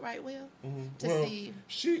came out, right, Will? To Well, see.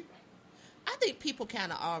 she. I think people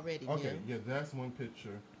kind of already Okay, do. yeah, that's one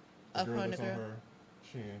picture. Of her and that's the on girl? her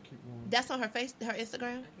chin. Keep going. That's on her face, her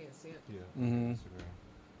Instagram. I can't see it. Yeah, Mhm. Instagram.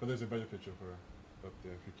 But there's a better picture of her up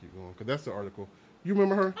there if you keep going. Because that's the article. You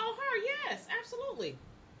remember her? Oh, her, yes, absolutely.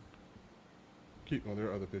 Keep going. There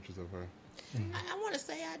are other pictures of her. I want to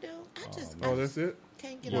say I do. I just Oh, I that's it?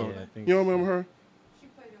 can't get Well, over Yeah, I it. think You don't remember her? She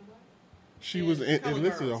played in what? She Yeah, was in, it Color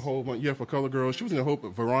listed a Girls. whole bunch. Yeah, for Color Girls. She was in a whole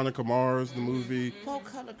Veronica Mars, the movie. Four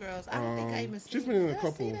Color Girls. I don't think I even she's seen been in a Did I see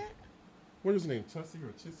couple. that? What is her name? Tussie or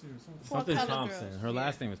Tissy or something? Four something Color Thompson. Girls. Her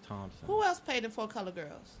last name is Thompson. Who else played in Four Color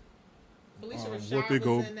Girls? Felicia Whoopi Rashad was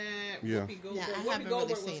Gold- in that. yeah. Whoopi Goldberg. Yeah, I Whoopi haven't Goldberg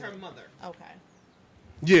really was seen her it. mother. Okay.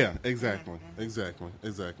 Yeah, exactly. Exactly.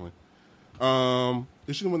 Is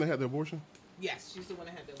she the one that had the abortion? Yes, she's the one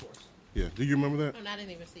that had the abortion. Yeah. Do you remember that? And I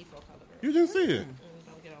didn't even see Four Color Girls. You didn't see it.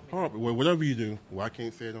 Don't get on me. All right, well, whatever you do, well, I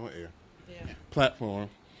can't say it on air. Yeah. Platform.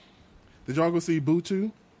 Did y'all go see Boo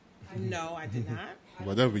 2? No, I did not.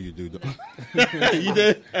 Whatever you do. Though. You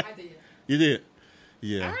did? I did. You did? I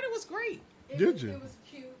Yeah. heard it was great. Did you? It was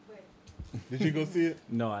cute, but Did you go see it?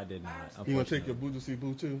 No, I did not. You gonna take unfortunately. your Boo to see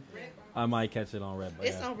Boo 2? red I might catch it on Red. But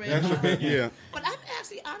It's yeah. on Red. That's your Bone. big, yeah. But I'm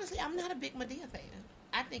actually, honestly, I'm not a big Medea fan.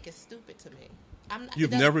 I think it's stupid to me. I'm not,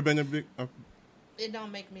 You've it never been a big. It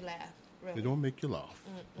don't make me laugh. Really. It don't make you laugh.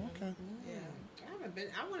 Okay. Yeah, I haven't been.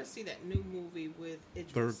 I want to see that new movie with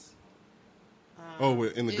Idris. Third. Oh,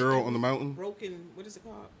 and the girl on the mountain? Broken. What is it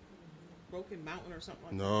called? Broken Mountain or something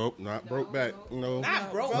like Nope, not Brokeback. No. Not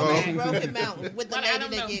No, Broke Broken, Man. Broken Mountain with the But I lady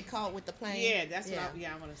don't that know. get caught with the that. plane. Yeah, that's yeah. what.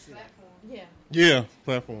 I want to see that platform. Yeah. Yeah,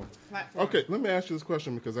 platform. platform. Okay, let me ask you this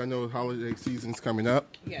question because I know holiday season's coming up.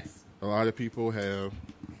 Yes. A lot of people have,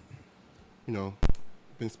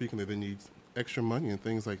 been speaking that they need extra money and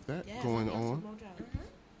things like that Yes, going I want some on. more jobs.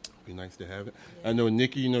 Be nice to have it. I know,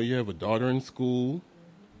 Nikki, you have a daughter in school.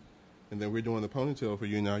 And then we're doing the ponytail for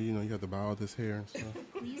you now. You have to buy all this hair and stuff.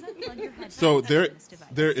 Please unplug your headphones So from there this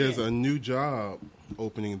device. is a new job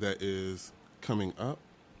opening that is coming up,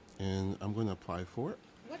 and I'm going to apply for it.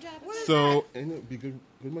 What job What is is So, and it'll be good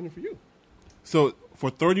money for you. So,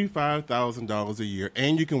 for $35,000 a year,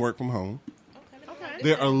 and you can work from home, that? Okay.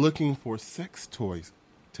 they are looking for sex toys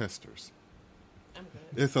testers. I'm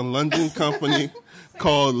good. It's a London company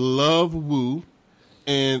called Love Woo,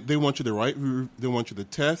 and they want you to they want you to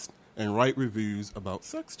test and write reviews about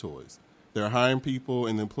sex toys. They're hiring people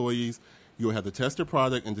and employees. You'll have to test the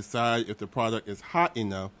product and decide if the product is hot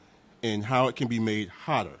enough and how it can be made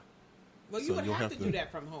hotter. Well, you So would you'll have have to to- do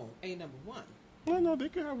that from home. A number one. No, they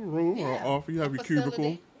can have a room or Yeah. offer. You have A your facility.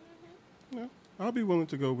 cubicle. Yeah, I'll be willing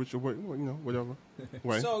to go with your way, whatever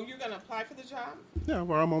way. So you're gonna apply for the job? Yeah,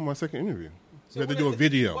 well, I'm on my second interview. So You have to what do is a it?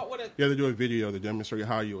 video. What would it- You have to do a video to demonstrate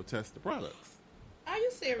how you will test the products. Are you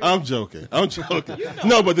serious? I'm joking.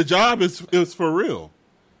 No, but the job is for real.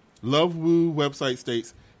 Love Woo website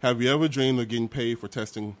states, have you ever dreamed of getting paid for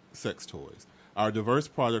testing sex toys? Our diverse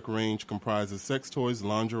product range comprises sex toys,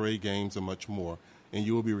 lingerie, games, and much more. And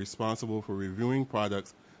you will be responsible for reviewing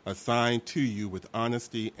products assigned to you with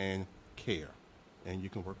honesty and care. And you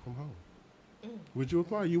can work from home. Would you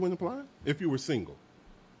apply? You wouldn't apply? If you were single.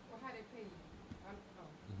 Well, how they pay you?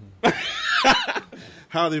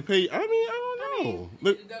 How they pay? I don't know.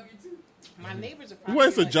 Look, The W-2. My neighbors are probably well,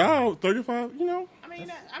 it's a like, job, 35,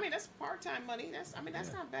 that's part-time money. That's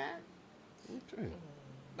not bad. Okay.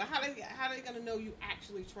 But how they gonna know you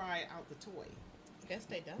actually tried out the toy? Guess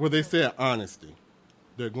they don't. Well, they said honesty.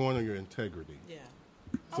 They're going on your integrity. Yeah.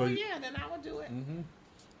 So oh you- yeah, then I would do it.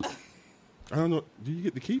 I don't know. Do you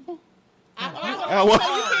get to keep them? I well-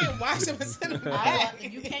 you can't wash them and send them back.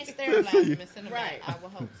 You can't sterilize them and send them Right. back. I will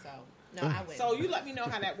hope so. No, I will. So you let me know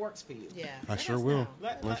how that works for you. yeah. I Let sure us will. know.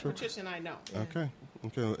 Let sure. Patricia and I know. Okay.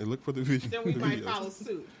 And look for the video. Then we the might videos. follow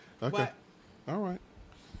suit. Okay. But All right.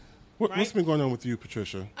 What's Right? been going on with you,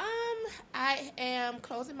 Patricia? I am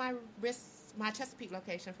closing my Chesapeake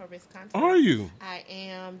location for Risk Content. Are you? I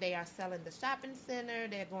am. They are selling the shopping center.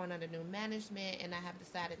 They're going under new management, and I have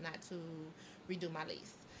decided not to redo my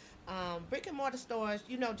lease. Brick and mortar stores,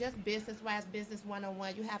 just business-wise, business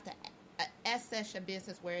one-on-one, you have to assess your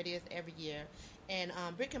business where it is every year. And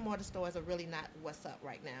brick and mortar stores are really not what's up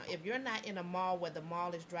right now. If you're not in a mall where the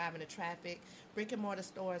mall is driving the traffic, brick and mortar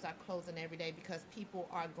stores are closing every day because people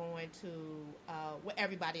are going to where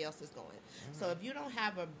everybody else is going. So if you don't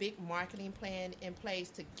have a big marketing plan in place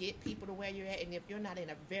to get people to where you're at, and if you're not in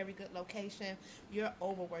a very good location, you're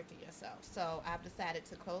overworking yourself. So I've decided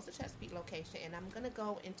to close the Chesapeake location, and I'm going to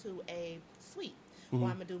go into a suite or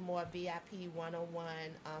I'm gonna do more VIP one-on-one,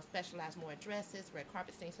 specialize more dresses, red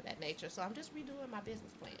carpet, things of that nature. So I'm just redoing my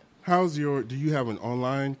business plan. Do you have an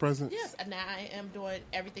online presence? Yes, and now I am doing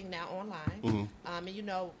everything now online. And you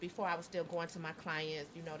know, before I was still going to my clients,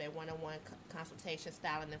 you know, their one-on-one consultation,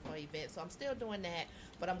 styling them for events. So I'm still doing that,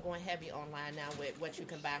 but I'm going heavy online now with what you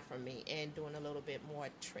can buy from me and doing a little bit more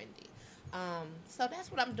trendy. So that's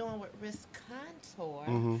what I'm doing with Risk Contour.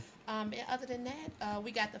 And other than that,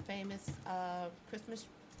 we got the famous Christmas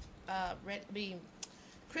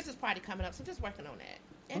Christmas party coming up, so just working on that.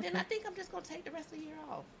 And then I think I'm just going to take the rest of the year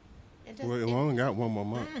off. And just, Well, we only got one more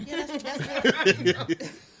month. Yeah, that's good.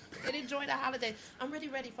 And enjoy the holidays. I'm really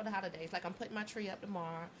ready for the holidays. Like, I'm putting my tree up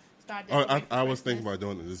tomorrow. Start I was thinking about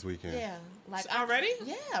doing it this weekend. Yeah. Like Already?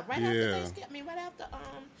 Yeah, right after Thanksgiving. I mean, right after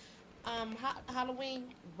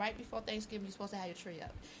Halloween, right before Thanksgiving, you're supposed to have your tree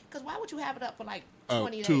up. Because why would you have it up for like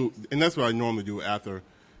 20 days? And that's what I normally do after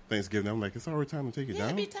Thanksgiving. I'm like, it's already time to take it down. Yeah,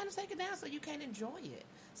 it'd be time to take it down so you can't enjoy it.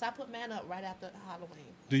 So I put mine up right after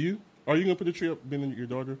Halloween. Do you? Are you going to put the tree up, being your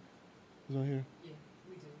daughter is on here? Yeah,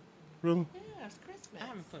 we do. Really? Yeah, it's Christmas. I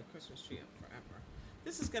haven't put a Christmas tree up forever.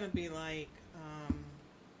 This is going to be like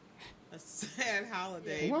a sad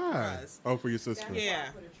holiday for Why? us. Oh, for your sister. That's why I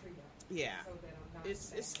Yeah. put a tree up, Yeah. so that I'm not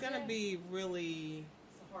It's sad. going to be really...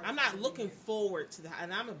 It's a hard I'm time not to looking do. forward to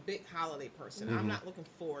and I'm a big holiday person. I'm not looking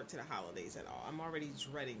forward to the holidays at all. I'm already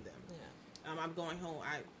dreading them. Yeah. I'm going home.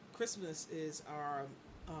 Christmas is our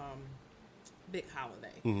big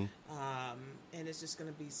holiday, and it's just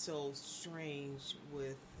going to be so strange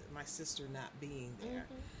with my sister not being there.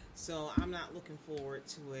 So I'm not looking forward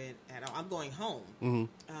to it at all. I'm going home,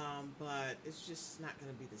 but it's just not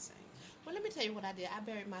going to be the same. Well, let me tell you what I did. I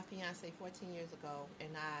buried my fiance 14 years ago, and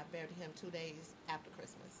I buried him 2 days after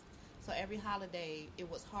Christmas. So every holiday, it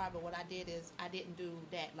was hard, but what I did is I didn't do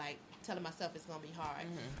that, like, telling myself it's going to be hard.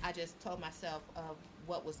 I just told myself of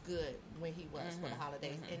what was good when he was for the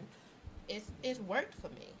holidays, and it's worked for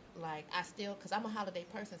me. Like, I still, because I'm a holiday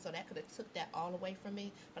person, so that could have took that all away from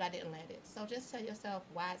me, but I didn't let it. So just tell yourself,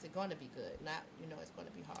 why is it going to be good? Not, it's going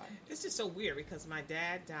to be hard. It's just so weird because my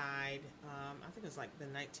dad died, I think it was like the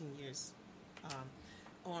 19 years,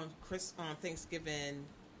 on Thanksgiving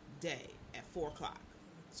Day at 4 o'clock.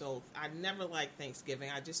 So I never liked Thanksgiving.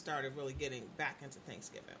 I just started really getting back into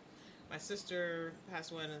Thanksgiving. My sister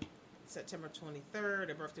passed away on September 23rd.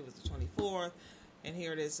 Her birthday was the 24th. And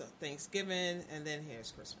here it is, Thanksgiving, and then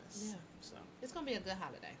here's Christmas. Yeah. So, It's going to be a good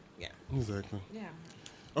holiday. yeah. Exactly. Yeah.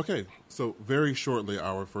 Okay, so very shortly,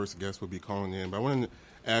 our first guest will be calling in. But I wanted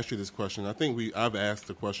to ask you this question. I think I've asked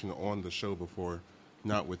the question on the show before,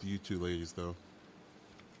 not with you two ladies, though.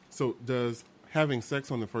 So does having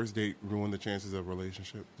sex on the first date ruin the chances of a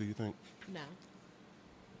relationship, do you think? No.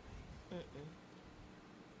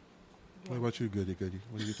 What about you, Goody?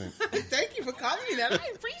 What do you think? Thank you for calling me that.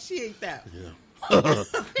 I appreciate that. Yeah.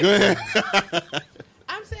 Go ahead.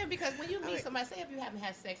 I'm saying because when you meet somebody, say if you haven't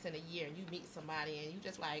had sex in a year and you meet somebody and you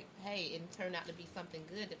just like, hey, and it turned out to be something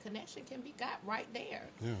good, the connection can be got right there.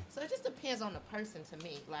 Yeah. So it just depends on the person to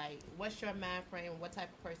me. Like, what's your mind frame? What type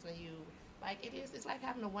of person are you? Like, it's like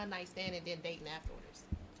having a one-night stand and then dating afterwards.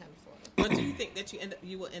 Kind of, sort of. But do you think that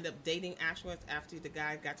you will end up dating afterwards after the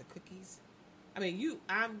guy got the cookies? I mean,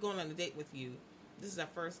 I'm going on a date with you. This is our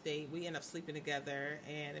first date. We end up sleeping together,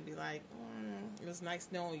 and it'd be like, it was nice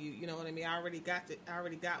knowing you. You know what I mean? I already got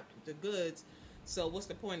the goods. So what's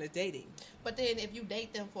the point of dating? But then if you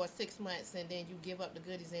date them for 6 months and then you give up the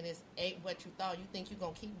goodies and it ain't what you thought, you think you're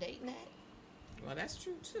gonna keep dating that? Well, that's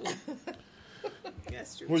true too.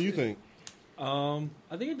 That's true. What do you too. think?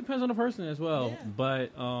 I think it depends on the person as well. Yeah.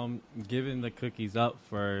 But giving the cookies up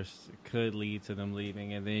first could lead to them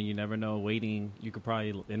leaving, and then you never know. Waiting, you could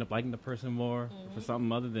probably end up liking the person more for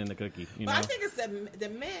something other than the cookie. You But know, I think it's the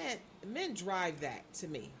men drive that to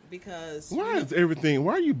me because Why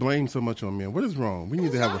are you blame so much on men? What is wrong? We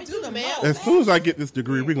need to have I do the man. most. as soon as I get this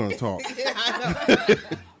degree, we're going to talk. Yeah, I know.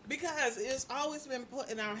 Because it's always been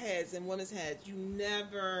put in our heads, in women's heads, you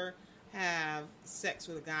never have sex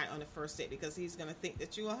with a guy on the first date because he's going to think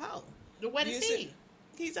that you're a hoe. What is he?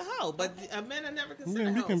 He's a hoe, but men are never considered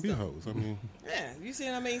Yeah, we hoes. can be though. hoes. I mean, Yeah, you see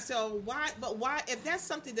what I mean? So why, if that's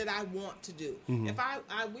something that I want to do, if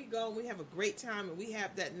we go and we have a great time and we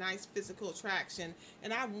have that nice physical attraction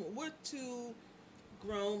and we're two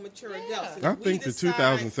grown, mature adults. and I we think the decide-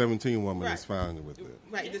 2017 woman Right. is fine with it.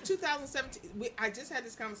 Right, the 2017, I just had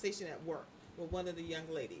this conversation at work with one of the young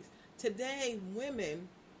ladies. Today, women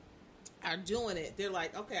are doing it. They're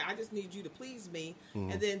like, okay, I just need you to please me,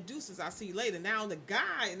 and then deuces, I'll see you later. Now the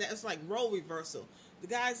guy, and that's like role reversal. The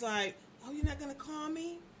guy's like, oh, you're not gonna call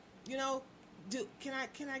me? You know, can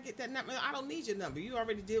I get that number? I don't need your number. You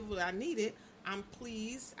already did what I needed. I'm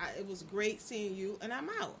pleased. It was great seeing you, and I'm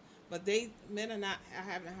out. But men are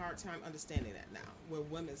having a hard time understanding that now, where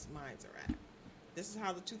women's minds are at. This is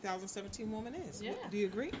how the 2017 woman is. Yeah. Do you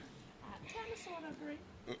agree? I kind of sort of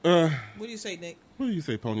agree. What do you say, Nick? What do you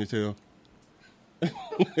say, Ponytail? I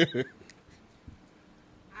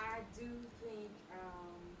do think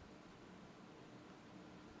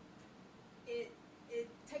it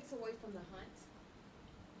takes away from the hunt.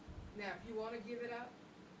 Now, if you want to give it up,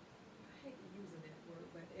 I hate using that word,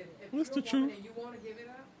 but if What's you're the a woman truth? and you want to give it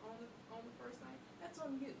up on the first night, that's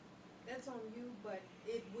on you. That's on you, but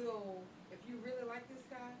it will. If you really like this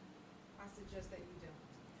guy, I suggest that you don't.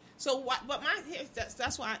 So what? But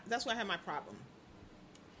that's why I have my problem.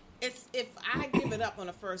 It's if I give it up on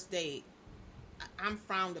a first date, I'm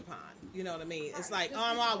frowned upon. You know what I mean? It's Right, like, just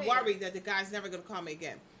I'm be all prepared. worried that the guy's never going to call me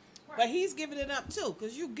again. Right. But he's giving it up too,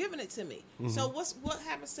 because you've given it to me. So what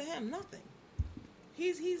happens to him? Nothing.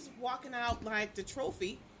 He's walking out like the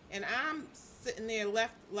trophy, and I'm sitting there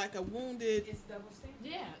left like a wounded. It's double standard.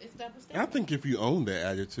 Yeah, it's double I standard. think if you own that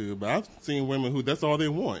attitude, but I've seen women who that's all they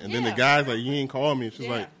want, and then the Yeah. guy's like, "You ain't call me." And she's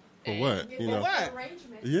Yeah. like, "For And what?" If You that's know? What? the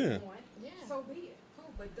arrangement Yeah. you want, Yeah. so be it.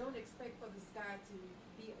 Cool, but don't expect for this guy to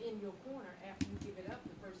be in your corner after you give it up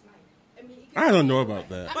the first night. I mean, it can I don't go know either about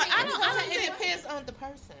way. that. But I don't It think- depends on the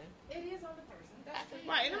person. It is on the person. That's true.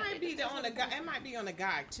 Right, it might be on the guy. It might be on the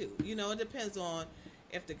guy too. You know, it depends on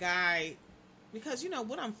if the guy, because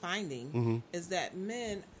what I'm finding is that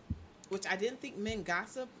men, which I didn't think men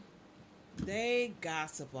gossip, they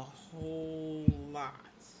gossip a whole lot,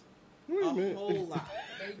 Wait a minute. whole lot.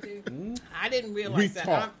 They do. I didn't realize We that.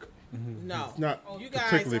 talk. No, It's not you guys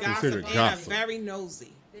particularly gossip considered and gossip. are very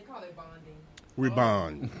nosy. They call it bonding. We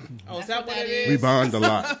bond. Oh, is That's that what what that it is. We is? bond a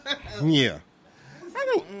lot. Yeah. I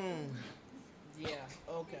don't. Yeah.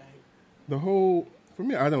 Okay. The whole for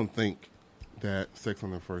me, I don't think that sex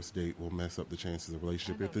on the first date will mess up the chances of a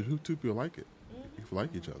relationship if the two people like it, if you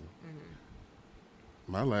like each other.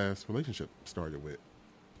 My last relationship started with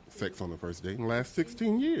sex on the first date in the last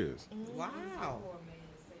 16 years. Wow. For a man to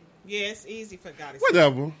say that. Yeah, it's easy for God to say.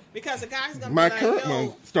 Whatever. Because the guy's gonna My be like, current yo,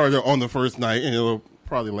 one started on the first night, and it'll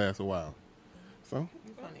probably last a while. So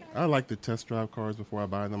you funny. I like to test drive cars before I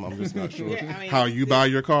buy them. I'm just not sure Yeah, I mean, how you buy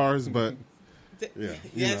your cars, but yeah,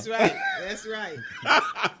 you That's know. right. That's right.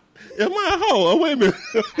 Am I a hoe? Oh, wait a minute.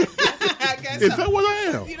 I guess Is so. that what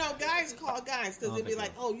I am? Guys call guys because they'll be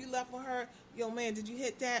like, "Oh, you left with her? Yo, man, did you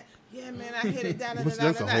hit that? Yeah, man, I hit it." But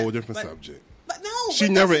that's a whole different subject. But no, She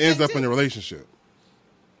but never that's the ends thing, up in too. a relationship.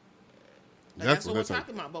 That's what we're that's like.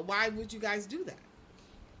 talking about. But why would you guys do that?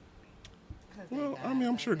 Well, I mean,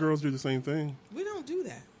 I'm sure girls do the same thing. We don't do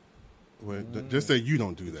that. Well, just say you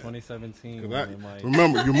don't do that. 2017. 'Cause I- when it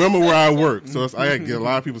might- remember where I work, so I get a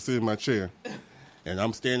lot of people sitting in my chair, and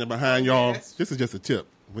I'm standing behind y'all. Yes. This is just a tip.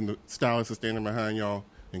 When the stylist is standing behind y'all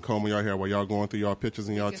and combing y'all hair while y'all going through y'all pictures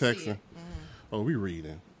and y'all can see texting. it. Oh, we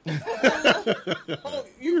reading. Oh,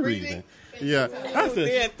 you We reading? Yeah. I Oh,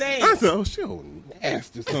 dear said, thing. oh, she'll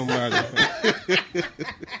ask to somebody.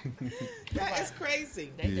 That is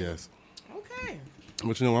crazy. Yes. Okay.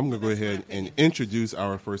 But I'm going to go That's my ahead opinion. and introduce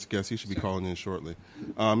our first guest. He should be calling in shortly.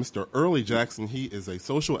 Mr. Early Jackson, he is a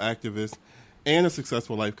social activist and a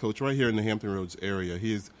successful life coach right here in the Hampton Roads area.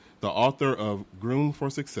 He is the author of Groomed for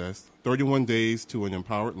Success, 31 Days to an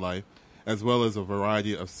Empowered Life, as well as a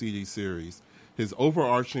variety of CD series. His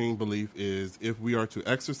overarching belief is if we are to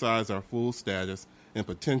exercise our full status and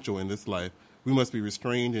potential in this life, we must be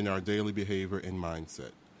restrained in our daily behavior and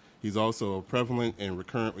mindset. He's also a prevalent and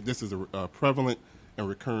recurrent, this is a prevalent and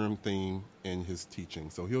recurring theme in his teaching.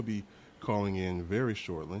 So he'll be calling in very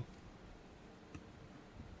shortly.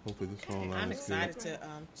 Hopefully this phone line I'm is good. excited to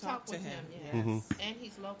talk to with him. Yeah. Yes. And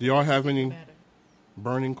he's local. Do y'all have Even any- better.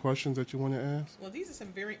 Burning questions that you want to ask? Well, these are some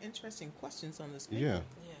very interesting questions on this paper. Yeah,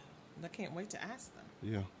 Yeah. And I can't wait to ask them.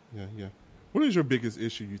 yeah. What is your biggest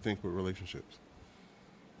issue you think with relationships?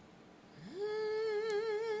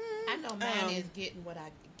 I know mine is getting what I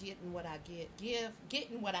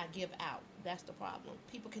give out. That's the problem.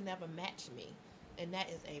 People can never match me, and that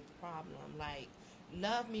is a problem. Like,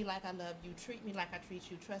 love me like I love you, treat me like I treat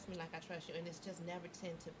you, trust me like I trust you, and it's just never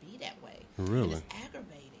tend to be that way. Really? And it's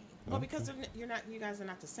aggravating. Well, because you guys are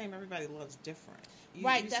not the same. Everybody loves different.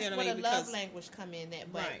 Right, see that's what I where mean? the love Because- language come in.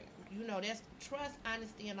 That, but Right. there's trust,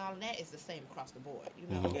 honesty, and all of that is the same across the board. You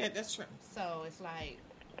know, Yeah, that's true. so it's like,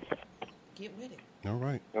 get with it. All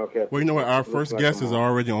right. Okay. Well, you know what? Our Looks first like guest I'm is on.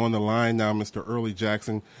 already on the line now, Mr. Early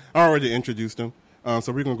Jackson. I already introduced him.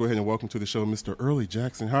 So we're going to go ahead and welcome to the show Mr. Early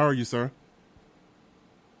Jackson. How are you, sir?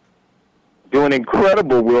 Doing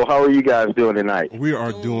incredible, Will. How are you guys doing tonight? We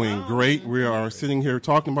are Doing doing well. great. We are sitting here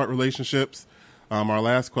talking about relationships. Our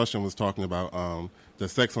last question was talking about the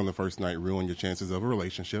sex on the first night ruin your chances of a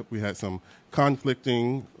relationship. We had some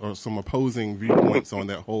conflicting or some opposing viewpoints on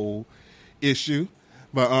that whole issue.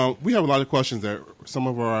 But we have a lot of questions that some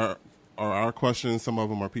of are our questions. Some of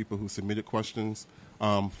them are people who submitted questions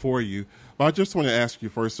for you. But I just want to ask you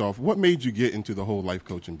first off, what made you get into the whole life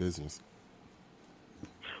coaching business?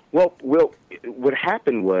 Well, what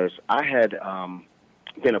happened was I had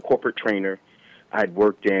been a corporate trainer. I had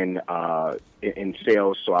worked in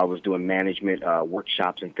sales, so I was doing management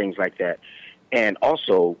workshops and things like that. And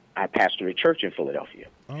also, I pastored a church in Philadelphia.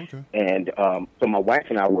 Oh, okay. And so my wife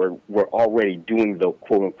and I were already doing the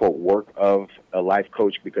quote-unquote work of a life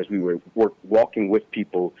coach because we were walking with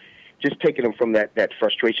people, just taking them from that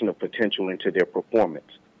frustration of potential into their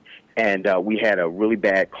performance. And we had a really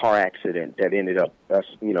bad car accident that ended up us,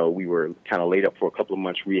 we were kind of laid up for a couple of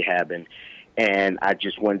months rehabbing. And I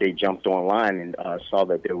just one day jumped online and saw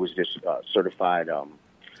that there was this certified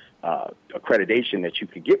accreditation that you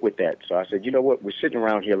could get with that. So I said, you know what, we're sitting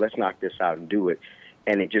around here, let's knock this out and do it.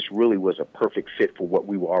 And it just really was a perfect fit for what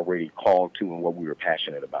we were already called to and what we were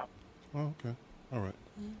passionate about. Oh, okay. All right.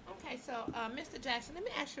 Okay, so Mr. Jackson, let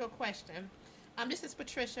me ask you a question. This is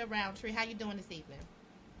Patricia Roundtree. How you doing this evening?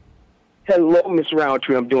 Hello, Miss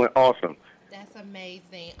Roundtree. I'm doing awesome. That's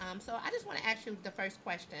amazing. So I just want to ask you the first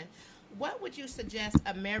question. What would you suggest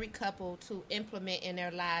a married couple to implement in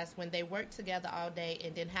their lives when they work together all day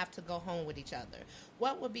and then have to go home with each other?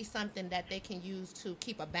 What would be something that they can use to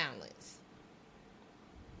keep a balance?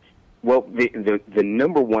 Well, the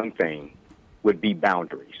number one thing would be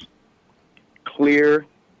boundaries. Clear,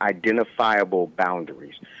 identifiable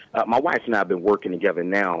boundaries. My wife and I have been working together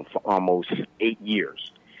now for almost 8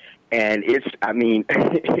 years. And it's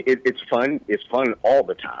fun. It's fun all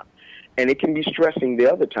the time. And it can be stressing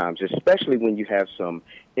the other times, especially when you have some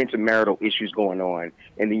intermarital issues going on,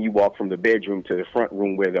 and then you walk from the bedroom to the front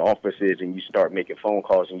room where the office is, and you start making phone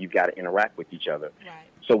calls, and you've got to interact with each other. Right.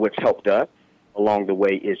 So what's helped us along the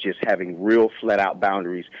way is just having real flat-out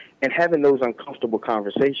boundaries and having those uncomfortable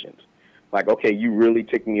conversations. Like, okay, you really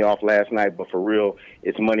ticked me off last night, but for real,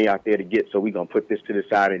 it's money out there to get, so we're going to put this to the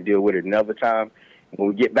side and deal with it another time. When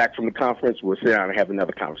we get back from the conference, we'll sit down and have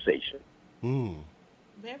another conversation.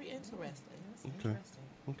 Very interesting. That's Okay. interesting.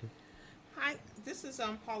 Okay. Hi, this is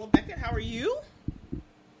Paula Beckett. How are you?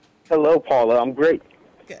 Hello, Paula. I'm great.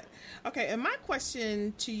 Good. Okay, and my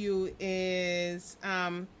question to you is,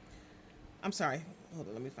 I'm sorry. Hold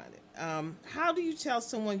on, let me find it. How do you tell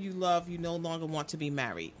someone you love you no longer want to be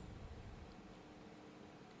married?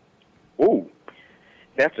 Ooh,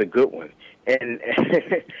 that's a good one. And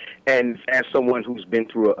and as someone who's been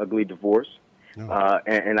through an ugly divorce,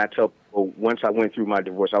 and I tell people, once I went through my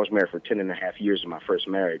divorce, I was married for 10.5 years in my first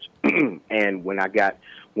marriage. And when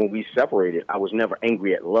we separated, I was never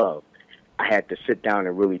angry at love. I had to sit down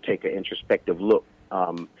and really take an introspective look.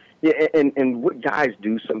 And what guys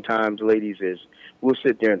do sometimes, ladies, is we'll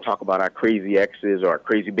sit there and talk about our crazy exes or our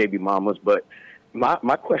crazy baby mamas. But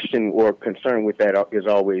my question or concern with that is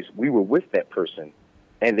always, we were with that person,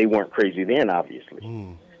 and they weren't crazy then,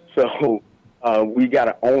 obviously. So we got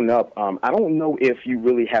to own up. I don't know if you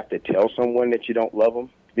really have to tell someone that you don't love them,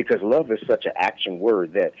 because love is such an action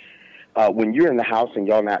word that when you're in the house and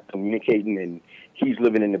y'all not communicating and he's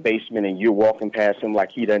living in the basement and you're walking past him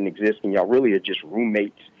like he doesn't exist and y'all really are just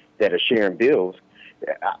roommates that are sharing bills,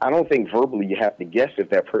 I don't think verbally you have to guess if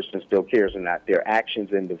that person still cares or not. Their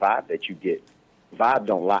actions and the vibe that you get, vibe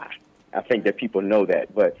don't lie. I think that people know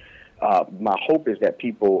that. But my hope is that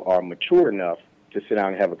people are mature enough to sit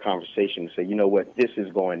down and have a conversation and say, you know what, this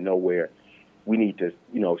is going nowhere. We need to,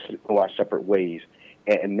 go our separate ways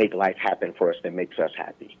and make life happen for us that makes us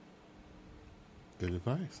happy. Good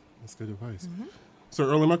advice. That's good advice. So,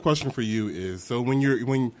 Earl, my question for you is: so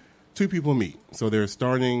when two people meet, so they're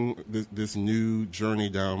starting this new journey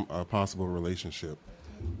down a possible relationship,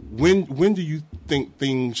 when do you think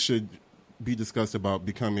things should be discussed about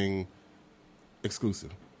becoming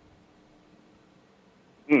exclusive?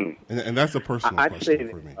 And that's a personal question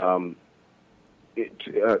for me.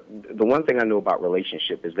 The one thing I know about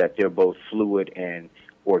relationship is that they're both fluid and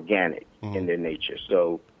organic in their nature.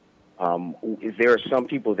 So there are some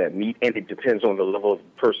people that meet, and it depends on the level of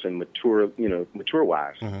the person,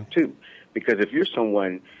 mature-wise, too. Because if you're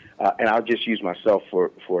someone, and I'll just use myself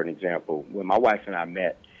for an example. When my wife and I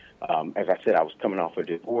met, as I said, I was coming off a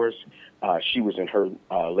divorce. She was in her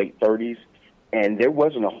late 30s. And there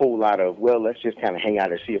wasn't a whole lot of, well, let's just kind of hang out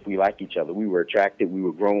and see if we like each other. We were attracted. We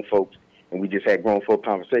were grown folks. And we just had grown folk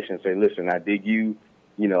conversations. Say, listen, I dig you.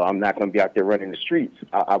 I'm not going to be out there running the streets.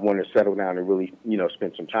 I want to settle down and really,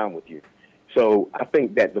 spend some time with you. So I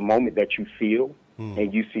think that the moment that you feel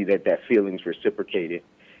and you see that feeling's reciprocated,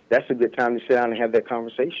 that's a good time to sit down and have that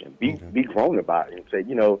conversation. Be grown about it and say,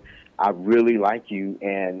 I really like you,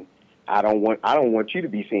 and I don't want you to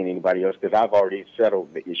be seeing anybody else because I've already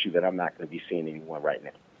settled the issue that I'm not going to be seeing anyone right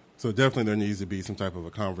now. So definitely there needs to be some type of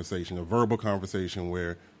a conversation, a verbal conversation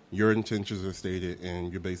where your intentions are stated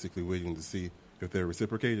and you're basically waiting to see if they're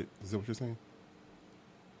reciprocated. Is that what you're saying?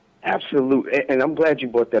 Absolutely. And I'm glad you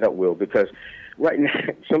brought that up, Will, because right now,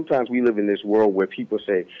 sometimes we live in this world where people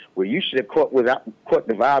say, well, you should have caught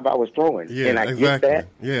the vibe I was throwing. Yeah, and I exactly. get that.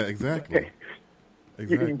 Yeah, exactly.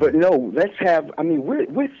 Exactly. But no,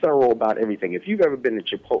 we're thorough about everything. If you've ever been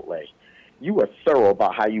to Chipotle, you are thorough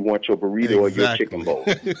about how you want your burrito or your chicken bowl.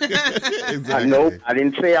 Exactly. I know. I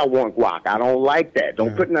didn't say I want guac. I don't like that.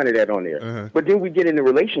 Don't put none of that on there. But then we get into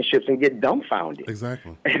relationships and get dumbfounded.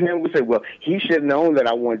 Exactly. And then we say, well, he should have known that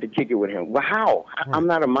I wanted to kick it with him. Well, how? Right. I'm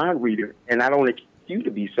not a mind reader, and I don't expect you to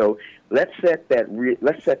be. So let's set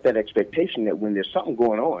that expectation that when there's something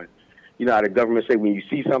going on, how the government say when you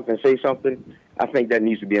see something, say something. I think that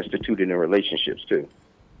needs to be instituted in relationships too.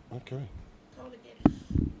 Okay.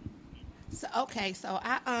 So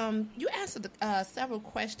you answered several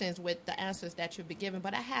questions with the answers that you've been given,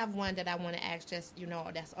 but I have one that I want to ask. Just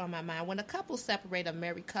that's on my mind. When a couple separate, a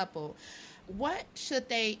married couple, what should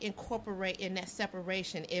they incorporate in that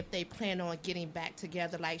separation if they plan on getting back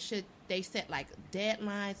together? Like, should they set like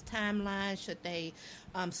deadlines, timelines? Should they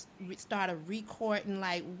start a recording?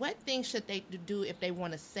 Like, what things should they do if they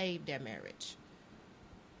want to save their marriage?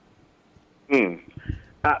 And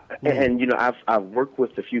I've worked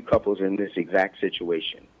with a few couples in this exact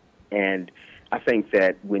situation, and I think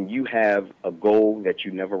that when you have a goal that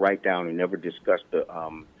you never write down and never discuss the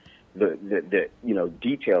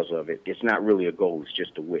details of it, it's not really a goal; it's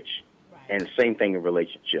just a wish. Right. And same thing in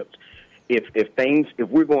relationships. If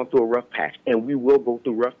we're going through a rough patch, and we will go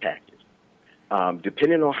through rough patches,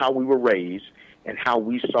 depending on how we were raised and how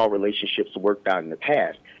we saw relationships worked out in the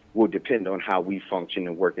past, will depend on how we function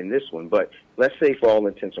and work in this one. But let's say for all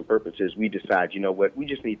intents and purposes, we decide, we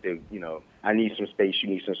just need to, I need some space, you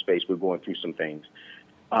need some space, we're going through some things.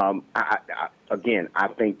 I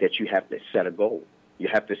think that you have to set a goal. You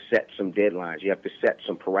have to set some deadlines. You have to set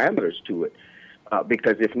some parameters to it.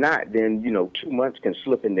 Because if not, then, 2 months can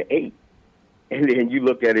slip into 8. And then you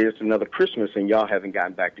look at it, it's another Christmas and y'all haven't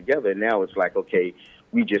gotten back together. And now it's like, okay,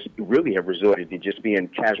 we just really have resorted to just being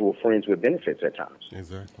casual friends with benefits at times.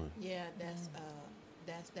 Exactly. Yeah, that's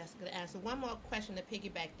a good answer. One more question to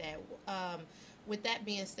piggyback that. With that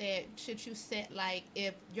being said, should you set, like,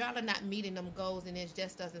 if y'all are not meeting them goals and it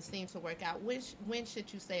just doesn't seem to work out, when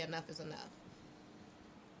should you say enough is enough?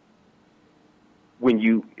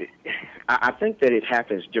 I think that it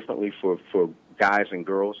happens differently for guys and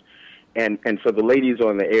girls. And for the ladies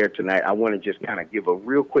on the air tonight, I want to just kind of give a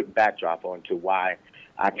real quick backdrop onto why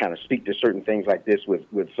I kind of speak to certain things like this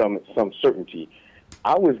with some certainty.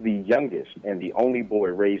 I was the youngest and the only boy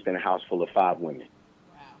raised in a house full of 5 women.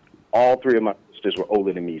 Wow. All 3 of my sisters were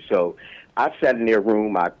older than me. So I sat in their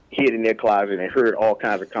room, I hid in their closet and heard all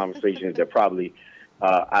kinds of conversations that probably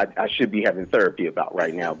I should be having therapy about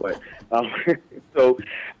right now. But so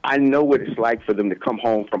I know what it's like for them to come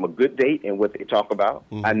home from a good date and what they talk about.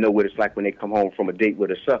 Mm-hmm. I know what it's like when they come home from a date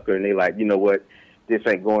with a sucker and they like, you know what, this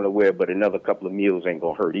ain't going nowhere, but another couple of meals ain't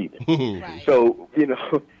going to hurt either. Right. So,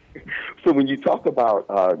 so when you talk about,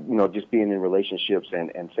 just being in relationships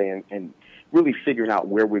and saying, and really figuring out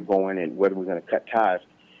where we're going and whether we're going to cut ties,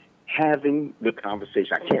 having the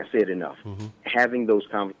conversation, I can't say it enough, having those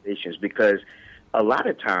conversations, because a lot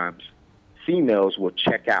of times females will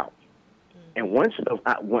check out. And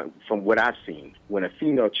from what I've seen, when a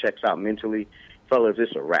female checks out mentally, fellas,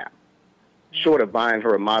 it's a wrap. Short of buying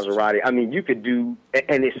her a Maserati, I mean, you could do,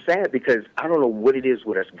 and it's sad because I don't know what it is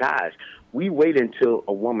with us guys. We wait until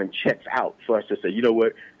a woman checks out for us to say, you know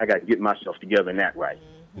what, I got to get myself together and act right.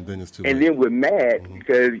 And then it's too late. Then we're mad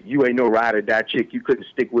because you ain't no ride or die chick. You couldn't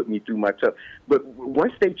stick with me through my tough. But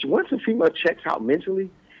once a female checks out mentally,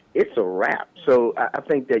 it's a wrap. So I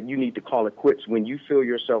think that you need to call it quits when you feel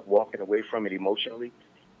yourself walking away from it emotionally.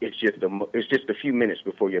 It's just a few minutes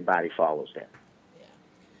before your body follows that.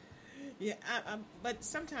 Yeah, but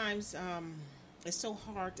sometimes it's so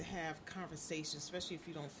hard to have conversations, especially if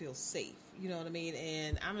you don't feel safe. You know what I mean?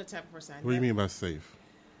 And I'm the type of person. What do you mean by safe?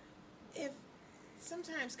 If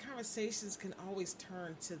sometimes conversations can always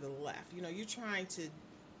turn to the left. You're trying to,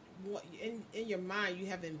 in your mind, you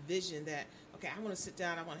have envisioned that, okay, I want to sit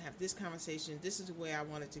down, I want to have this conversation, this is the way I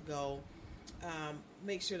want it to go.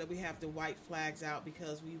 Make sure that we have the white flags out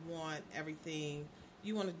because we want everything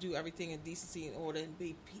you want to do everything in decency and order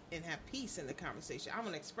and and have peace in the conversation. I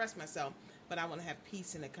want to express myself, but I want to have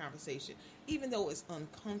peace in the conversation, even though it's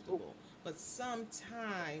uncomfortable. But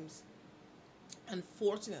sometimes,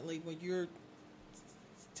 unfortunately, when you're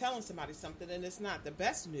telling somebody something and it's not the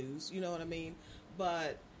best news, you know what I mean,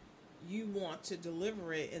 but you want to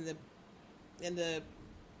deliver it in the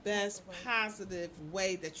best positive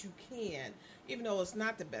way that you can, even though it's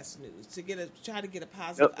not the best news, to try to get a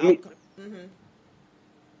positive outcome.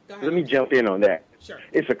 Go ahead. Let me jump in on that. Sure.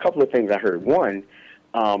 It's a couple of things I heard. One,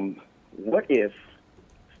 what if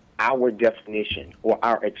our definition or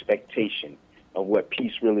our expectation of what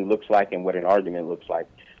peace really looks like and what an argument looks like,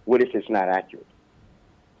 what if it's not accurate?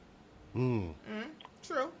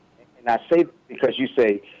 True. And I say because you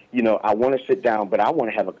say, I want to sit down, but I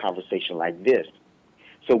want to have a conversation like this.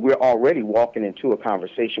 So we're already walking into a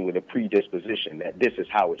conversation with a predisposition that this is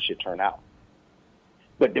how it should turn out.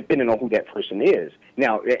 But depending on who that person is.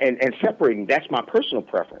 Now, and separating, that's my personal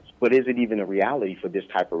preference. But is it even a reality for this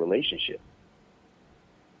type of relationship?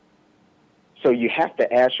 So you have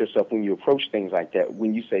to ask yourself when you approach things like that,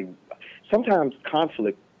 when you say, sometimes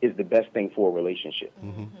conflict is the best thing for a relationship.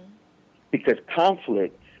 Because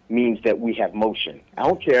conflict means that we have motion. I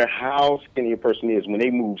don't care how skinny a person is, when they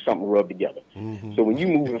move, something rub together. So when you're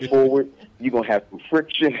moving forward, you're going to have some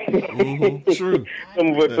friction. True. Some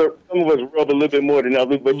of us rub a little bit more than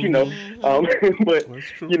others, but but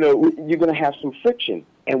you're going to have some friction.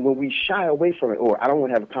 And when we shy away from it, or I don't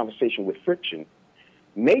want to have a conversation with friction,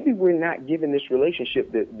 maybe we're not giving this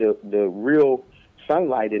relationship the real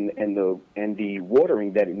sunlight and the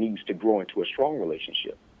watering that it needs to grow into a strong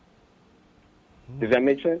relationship. Does that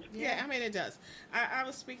make sense? Yeah, I mean, it does. I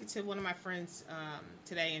was speaking to one of my friends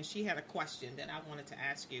today, and she had a question that I wanted to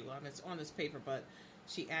ask you. It's on this paper, but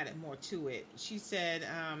she added more to it. She said,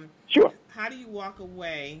 Sure. How do you walk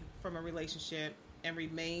away from a relationship and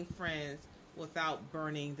remain friends without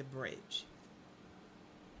burning the bridge?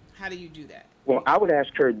 How do you do that? Well, I would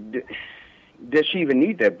ask her, does she even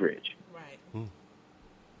need that bridge? Right.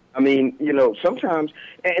 I mean, sometimes,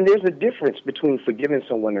 and there's a difference between forgiving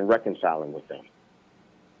someone and reconciling with them.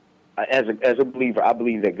 As a believer, I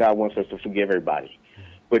believe that God wants us to forgive everybody.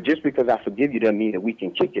 But just because I forgive you doesn't mean that we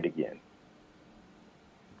can kick it again.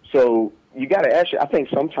 So you got to ask, I think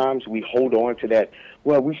sometimes we hold on to that,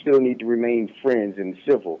 well, we still need to remain friends and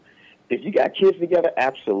civil. If you got kids together,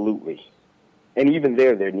 absolutely. And even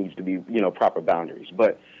there needs to be, proper boundaries.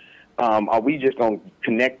 But are we just going to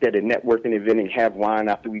connect at a networking event and have wine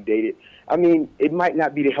after we dated? I mean, it might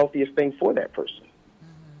not be the healthiest thing for that person.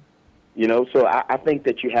 So I think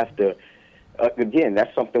that you have to, again,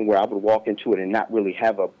 that's something where I would walk into it and not really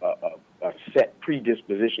have a set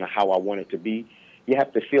predisposition of how I want it to be. You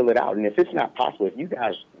have to feel it out. And if it's not possible, if you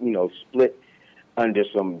guys, split under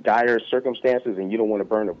some dire circumstances and you don't want to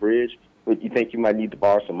burn a bridge, but you think you might need to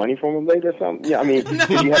borrow some money from them later or something? Yeah, I mean,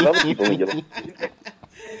 you have other people in your life.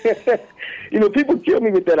 People kill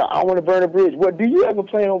me with that. I want to burn a bridge. Well, do you ever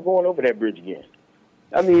plan on going over that bridge again?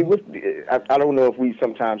 I mean, I don't know if we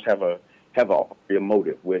sometimes have a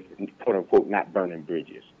motive with, quote unquote, not burning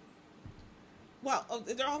bridges. Well,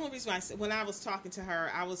 the only reason why I said, when I was talking to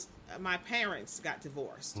her, my parents got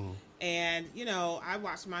divorced, and I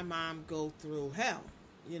watched my mom go through hell.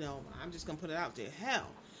 I'm just gonna put it out there, hell.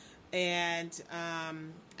 And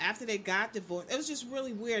after they got divorced, it was just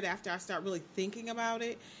really weird. After I started really thinking about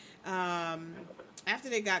it, after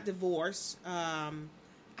they got divorced,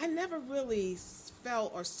 I never really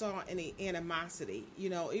felt or saw any animosity.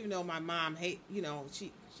 Even though my mom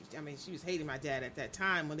she was hating my dad at that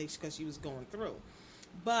time because she was going through.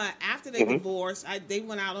 But after they divorced, they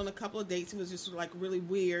went out on a couple of dates. It was just like really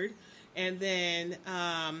weird, and then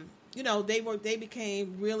they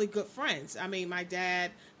became really good friends. I mean, my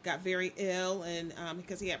dad got very ill, and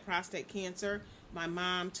because he had prostate cancer, my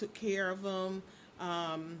mom took care of him.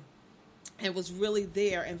 And was really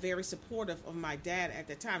there and very supportive of my dad at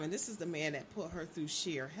the time. And this is the man that put her through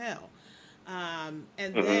sheer hell.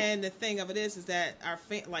 Then the thing of it is that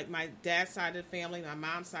like my dad's side of the family, my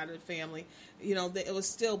mom's side of the family, it was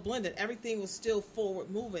still blended. Everything was still forward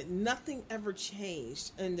moving. Nothing ever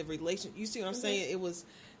changed in the relationship. You see what I'm saying? It was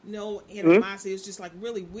no animosity. It was just like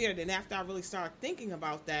really weird. And after I really started thinking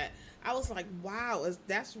about that, I was like, wow,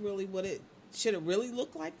 that's really what should it really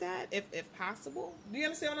look like that if possible? Do you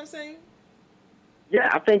understand what I'm saying? Yeah,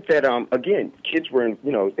 I think that, again, kids were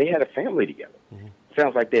they had a family together.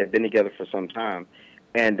 Sounds like they had been together for some time.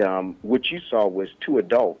 And what you saw was two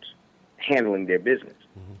adults handling their business.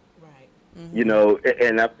 Right.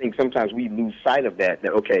 And I think sometimes we lose sight of that,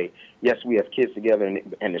 okay, yes, we have kids together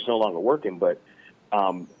and it's no longer working, but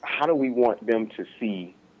how do we want them to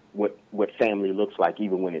see what family looks like,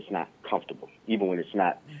 even when it's not comfortable, even when it's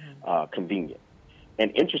not convenient.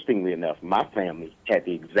 And interestingly enough, my family had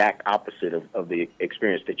the exact opposite of the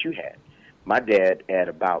experience that you had. My dad, at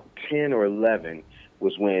about 10 or 11,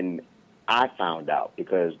 was when I found out,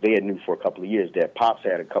 because they had knew for a couple of years that Pops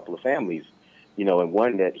had a couple of families, you know, and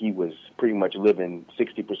one that he was pretty much living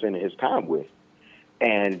 60% of his time with.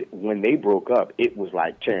 And when they broke up, it was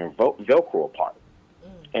like tearing Velcro apart.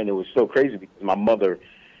 And it was so crazy because my mother,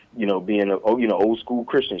 you know, being old school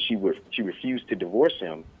Christian, she refused to divorce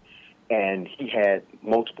him, and he had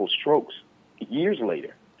multiple strokes years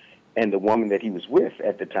later. And the woman that he was with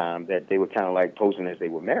at the time, that they were kind of like posing as they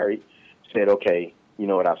were married, said, "Okay, you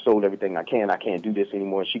know what? I've sold everything I can. I can't do this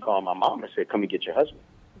anymore." And she called my mom and said, "Come and get your husband."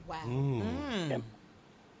 Wow.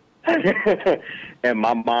 And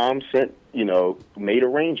my mom made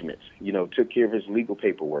arrangements, you know, took care of his legal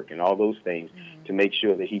paperwork and all those things to make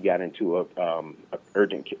sure that he got into a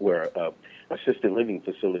assisted living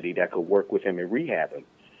facility that could work with him and rehab him.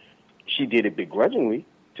 She did it begrudgingly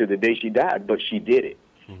to the day she died, but she did it.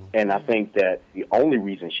 And I think that the only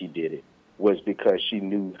reason she did it was because she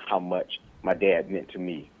knew how much my dad meant to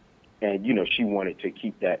me. And, you know, she wanted to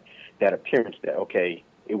keep that appearance that, okay,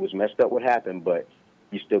 it was messed up what happened, but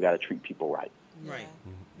you still got to treat people right. Right.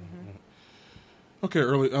 Okay,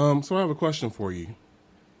 Early. So I have a question for you.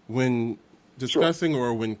 When discussing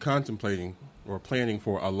or when contemplating or planning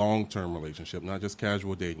for a long-term relationship, not just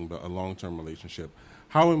casual dating, but a long-term relationship,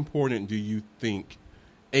 how important do you think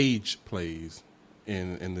age plays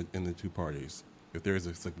in the two parties? If there is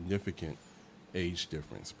a significant age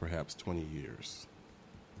difference, perhaps 20 years.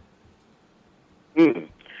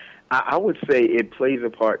 I would say it plays a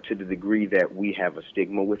part to the degree that we have a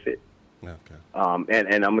stigma with it. Okay.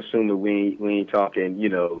 And I'm assuming we ain't talking, you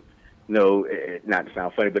know, not to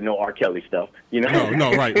sound funny, but no R. Kelly stuff, you know?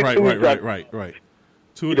 No, right.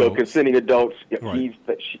 Two you adults. know, consenting adults. Right.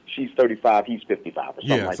 She's 35, he's 55,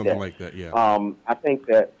 or something like that. Yeah. I think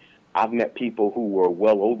that I've met people who were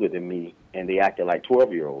well older than me, and they acted like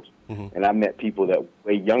 12-year-olds. And I met people that were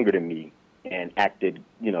way younger than me and acted,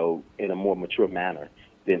 you know, in a more mature manner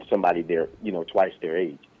than somebody their, you know, twice their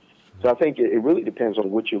age. So I think it really depends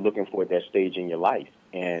on what you're looking for at that stage in your life.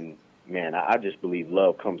 And, man, I just believe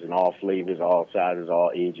love comes in all flavors, all sizes,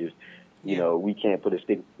 all ages. You know, we can't put a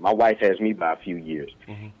stick. My wife has me by a few years,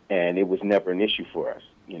 and it was never an issue for us,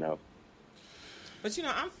 you know. But, you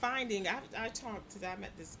know, I'm finding, I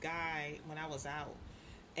met this guy when I was out,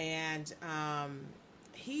 and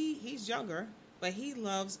he's younger, but he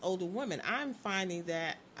loves older women. I'm finding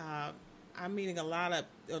that I'm meeting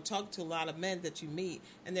talking to a lot of men that you meet,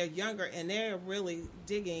 and they're younger, and they're really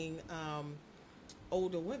digging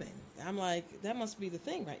older women. I'm like, that must be the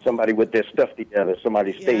thing right now. Somebody with their stuff together,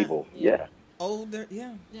 somebody stable. Yeah. Older,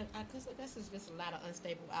 yeah. Yeah, because this is just a lot of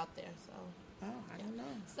unstable out there, so. Oh, I don't know.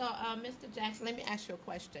 So, Mr. Jackson, let me ask you a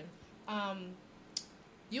question.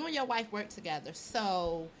 You and your wife work together,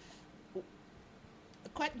 so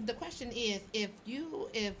the question is, if you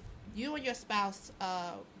and your spouse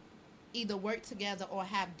either work together or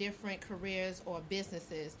have different careers or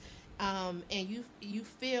businesses, and you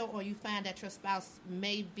feel or you find that your spouse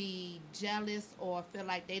may be jealous or feel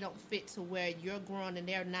like they don't fit to where you're growing and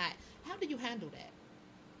they're not, how do you handle that?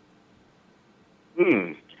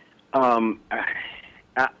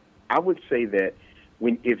 I would say that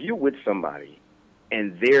if you're with somebody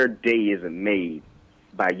and their day isn't made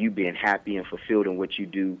by you being happy and fulfilled in what you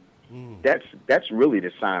do, that's really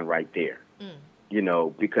the sign right there. You know,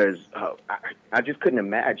 because I just couldn't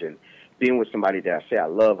imagine being with somebody that I say I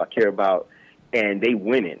love, I care about, and they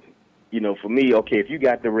winning. You know, for me, okay, if you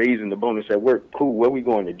got the raise and the bonus at work, cool, where we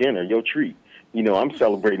going to dinner? Your treat. You know, I'm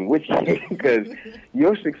celebrating with you because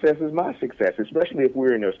your success is my success, especially if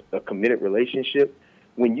we're in a committed relationship.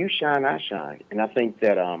 When you shine, I shine. And I think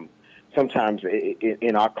that sometimes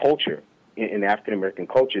in our culture, in African-American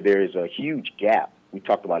culture, there is a huge gap. We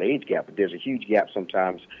talked about age gap, but there's a huge gap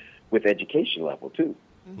sometimes with education level, too.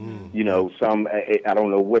 You know, I don't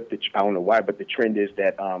know I don't know why, but the trend is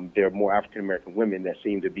that there are more African-American women that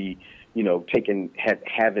seem to be, you know,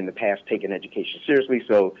 have in the past taken education seriously.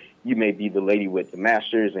 So you may be the lady with the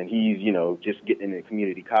master's and he's, you know, just getting into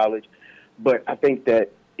community college. But I think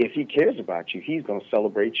that if he cares about you, he's going to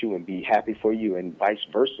celebrate you and be happy for you, and vice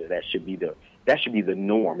versa. That should be the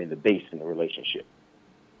norm and the base in the relationship.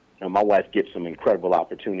 Now, my wife gets some incredible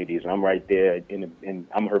opportunities. I'm right there, and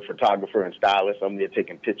I'm her photographer and stylist. I'm there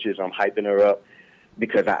taking pictures. I'm hyping her up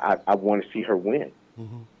because I want to see her win.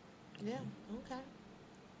 Yeah, okay.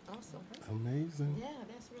 Awesome. Amazing. Yeah,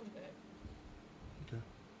 that's really good. Okay.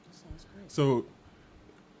 That sounds great. So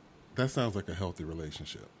That sounds like a healthy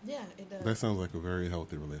relationship. Yeah, it does. That sounds like a very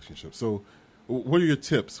healthy relationship. So, what are your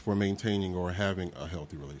tips for maintaining or having a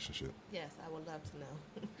healthy relationship? Yes, I would love to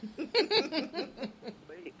know.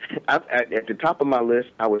 At the top of my list,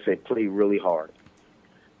 I would say play really hard.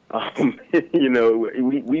 You know,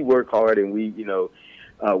 we work hard, and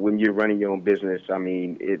when you're running your own business, I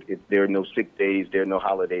mean, there are no sick days, there are no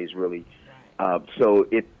holidays really. So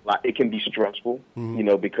it can be stressful, you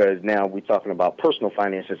know, because now we're talking about personal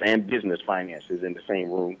finances and business finances in the same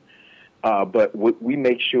room. But we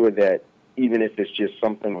make sure that even if it's just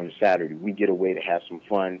something on Saturday, we get away to have some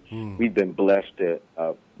fun. We've been blessed to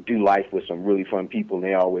do life with some really fun people, and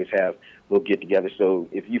they always have little get-together. So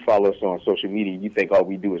if you follow us on social media, you think all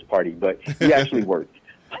we do is party, but we actually work.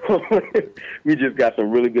 We just got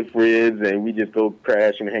some really good friends, and we just go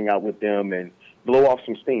crash and hang out with them and blow off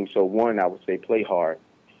some steam. So one, I would say play hard.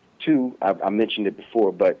 Two, I mentioned it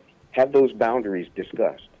before, but have those boundaries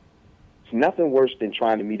discussed. It's nothing worse than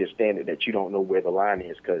trying to meet a standard that you don't know where the line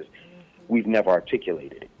is because we've never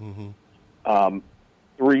articulated it.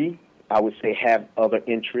 Three, I would say have other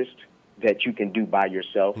interests that you can do by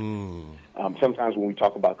yourself. Sometimes when we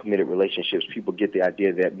talk about committed relationships, people get the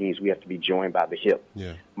idea that means we have to be joined by the hip.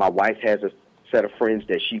 Yeah. My wife has a set of friends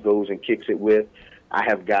that she goes and kicks it with. I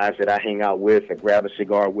have guys that I hang out with and grab a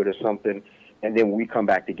cigar with or something. And then when we come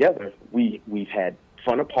back together, we've had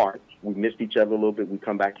fun apart. We missed each other a little bit. We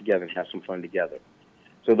come back together and have some fun together.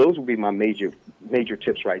 So those would be my major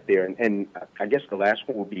tips right there. And I guess the last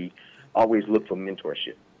one would be always look for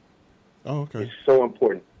mentorship. Oh, okay. It's so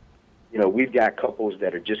important. You know, we've got couples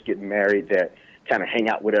that are just getting married that kind of hang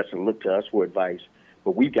out with us and look to us for advice.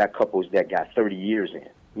 But we've got couples that got 30 years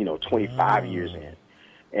in, 25 years in.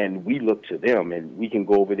 And we look to them, and we can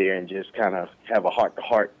go over there and just kind of have a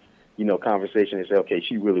heart-to-heart, conversation and say, okay,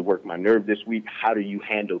 she really worked my nerve this week. How do you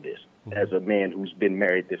handle this as a man who's been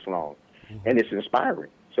married this long? And it's inspiring.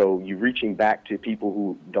 So you're reaching back to people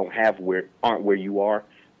who aren't where you are,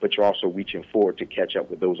 but you're also reaching forward to catch up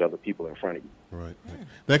with those other people in front of you. Right.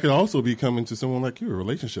 That could also be coming to someone like you, a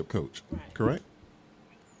relationship coach, correct?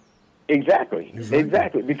 Exactly.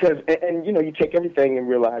 Because, and you take everything and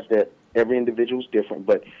realize that every individual is different,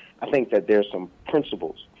 but I think that there's some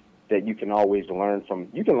principles that you can always learn from.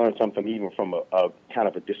 You can learn something even from a kind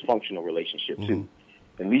of a dysfunctional relationship, too.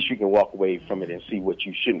 At least you can walk away from it and see what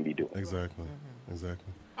you shouldn't be doing. Exactly.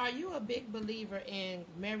 Are you a big believer in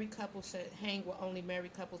married couples should hang with only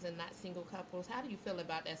married couples and not single couples? How do you feel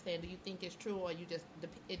about that stand? Do you think it's true, or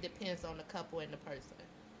it depends on the couple and the person?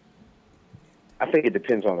 I think it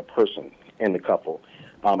depends on the person and the couple.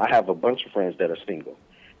 I have a bunch of friends that are single.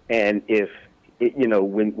 And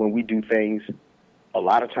when we do things, a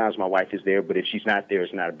lot of times my wife is there, but if she's not there,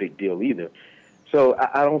 it's not a big deal either. So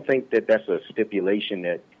I don't think that that's a stipulation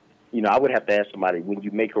that, I would have to ask somebody, when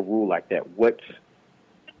you make a rule like that,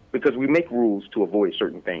 because we make rules to avoid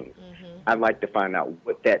certain things. I'd like to find out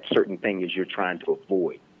what that certain thing is you're trying to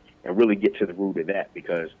avoid and really get to the root of that,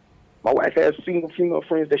 because my wife has single female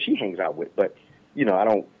friends that she hangs out with, but I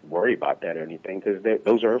don't worry about that or anything because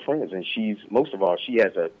those are her friends, and most of all, she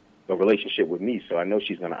has a relationship with me, so I know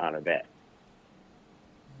she's going to honor that.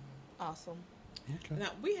 Awesome. Okay. Now,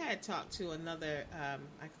 we had talked to another,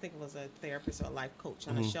 I think it was a therapist or a life coach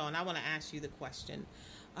on the show, and I want to ask you the question.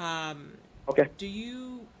 Okay. Do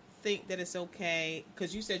you think that it's okay,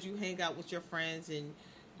 because you said you hang out with your friends and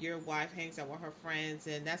your wife hangs out with her friends,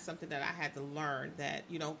 and that's something that I had to learn, that,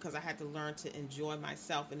 because I had to learn to enjoy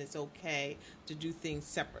myself, and it's okay to do things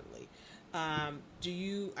separately. Are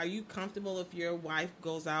you comfortable if your wife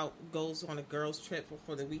goes on a girls trip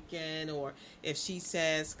for the weekend, or if she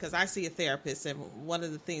says, because I see a therapist, and one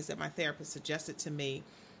of the things that my therapist suggested to me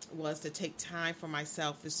was to take time for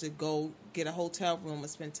myself, is to go get a hotel room and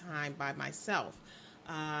spend time by myself.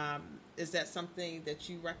 Is that something that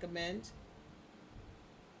you recommend?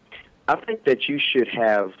 I think that you should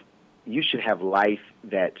have life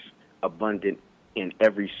that's abundant in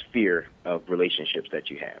every sphere of relationships that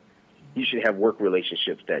you have. You should have work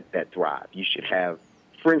relationships that thrive. You should have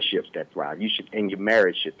friendships that thrive. And your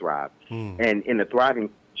marriage should thrive. And in a thriving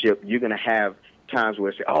relationship, you're going to have times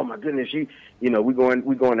where say, "Oh my goodness, we're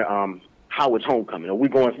going to Howard's homecoming, or we're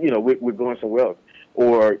going, we're going somewhere else,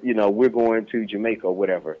 or we're going to Jamaica or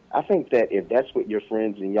whatever." I think that if that's what your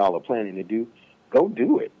friends and y'all are planning to do, go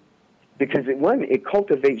do it. Because it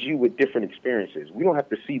cultivates you with different experiences. We don't have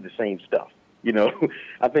to see the same stuff.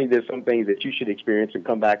 I think there's some things that you should experience and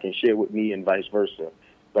come back and share with me, and vice versa.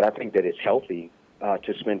 But I think that it's healthy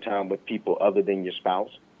to spend time with people other than your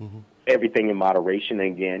spouse. Everything in moderation.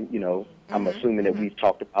 Again, I'm assuming that we've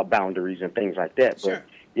talked about boundaries and things like that. Sure. But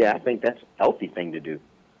yeah, I think that's a healthy thing to do.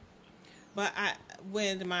 But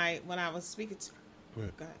when I was speaking to, Go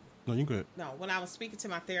ahead. go ahead. No, you good. No, when I was speaking to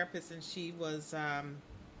my therapist, and she was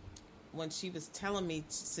when she was telling me,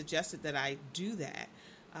 suggested that I do that,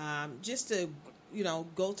 just to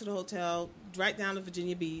go to the hotel right down to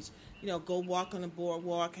Virginia Beach, go walk on the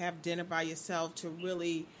boardwalk, have dinner by yourself, to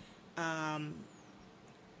really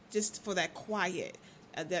just for that quiet.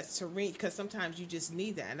 That serene, because sometimes you just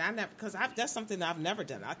need that, and that's something that I've never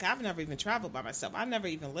done. Like, I've never even traveled by myself. I never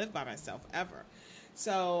even lived by myself ever.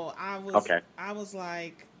 So I was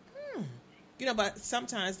like, but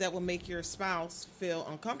sometimes that will make your spouse feel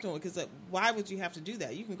uncomfortable, because why would you have to do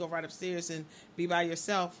that? You can go right upstairs and be by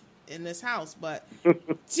yourself in this house. But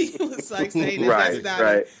she was like saying that that's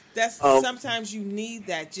not that's sometimes you need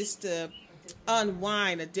that just to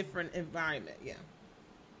unwind a different environment. Yeah.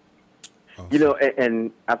 And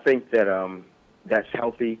I think that that's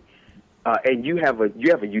healthy. And you have a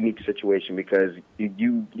unique situation, because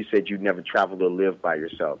you said you never traveled or lived by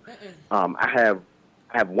yourself. I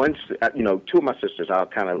have one, two of my sisters. I'll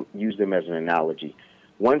kind of use them as an analogy.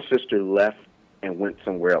 One sister left and went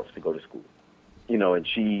somewhere else to go to school, and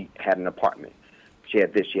she had an apartment. She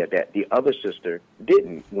had this, she had that. The other sister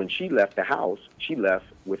didn't. When she left the house, she left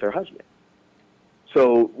with her husband.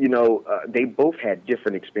 So, they both had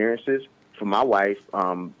different experiences. For my wife,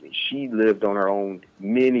 she lived on her own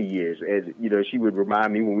many years. As she would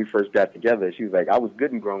remind me when we first got together, she was like, "I was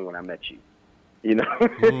good and grown when I met you."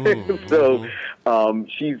 So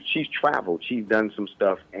she's traveled, she's done some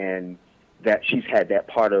stuff, and that she's had that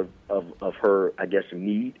part of her, I guess,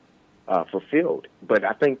 need fulfilled. But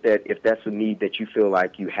I think that if that's a need that you feel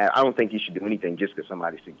like you have, I don't think you should do anything just because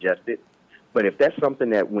somebody suggested. But if that's something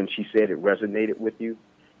that when she said it resonated with you,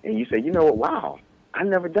 and you say, wow, I've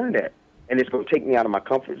never done that, and it's going to take me out of my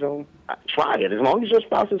comfort zone, try it. As long as your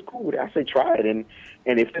spouse is cool with it, I say try it. And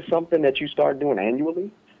if it's something that you start doing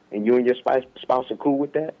annually, and you and your spouse are cool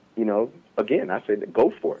with that, again, I say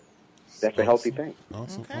go for it. That's a healthy thing.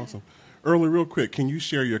 Awesome, awesome. Early, real quick, can you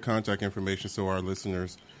share your contact information so our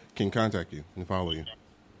listeners can contact you and follow you?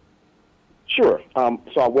 Sure. So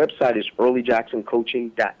our website is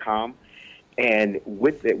earlyjacksoncoaching.com. And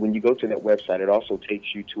with it, when you go to that website, it also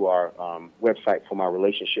takes you to our website for my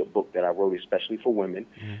relationship book that I wrote especially for women,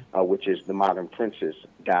 which is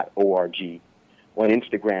themodernprincess.org. On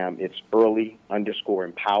Instagram, it's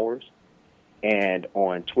early_empowers. And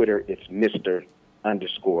on Twitter, it's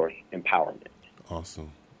Mr_empowerment.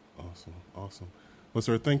 Awesome. Well,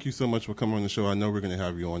 sir, thank you so much for coming on the show. I know we're going to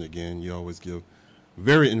have you on again. You always give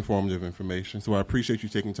very informative information. So I appreciate you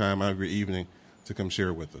taking time out of your evening to come share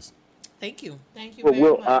it with us. Thank you. Thank you Well,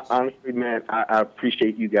 very much. honestly, man, I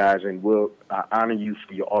appreciate you guys, and we'll honor you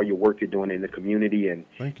for all your work you're doing in the community. And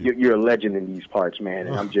thank you. You're a legend in these parts, man.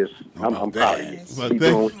 And I'm proud of you. Keep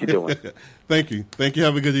doing what you're doing. Thank you.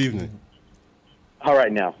 Have a good evening. All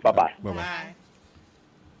right, now. Bye-bye. Bye-bye.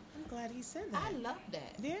 I'm glad he said that. I love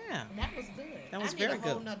that. Yeah. That was good. That was I very need a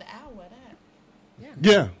whole good. nother hour of that.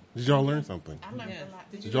 Yeah. Did y'all learn something? I learned Yes. a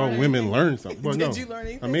lot. Did Did y'all women learn something? Well, Did no. you learn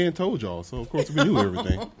anything? A man told y'all, so of course we knew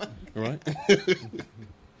everything. Right?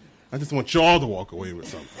 I just want y'all to walk away with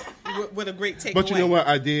something. With a great takeaway. But you know what?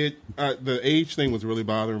 I did. The age thing was really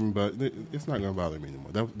bothering me, but it's not going to bother me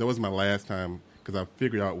anymore. That was my last time, because I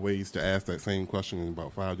figured out ways to ask that same question in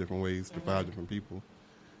about 5 different ways to 5 different people,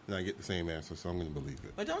 and I get the same answer, so I'm going to believe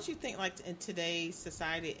it. But don't you think, like, in today's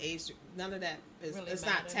society, age, none of that is Really it's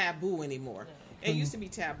not matters. taboo anymore. It used to be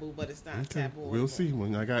taboo, but it's not Okay. taboo We'll anymore. see.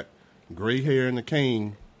 When I got gray hair and a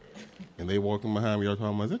cane, and they walking behind me, y'all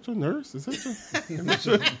talking about, is that your nurse? Is that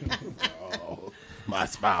your... Oh, my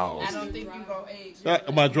spouse. I don't think you go age.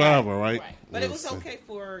 My driver, right? Right. But it was Yes. okay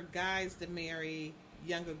for guys to marry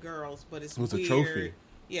younger girls, but it's It was a weird. trophy.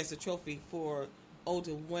 Yeah, it's a trophy for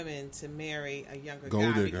older women to marry a younger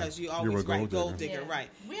Gold guy digger. because you You're always a gold gold digger. digger, Yeah. right?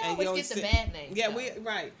 We And you always get the say- bad names. Yeah, though. we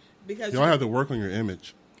right because Y'all have to work on your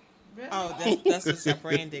image. Really? oh that's just our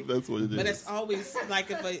branding. That's what it is. But it's always like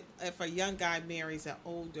if a young guy marries an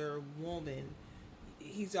older woman,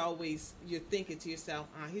 he's always you're thinking to yourself,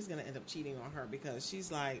 he's gonna end up cheating on her because she's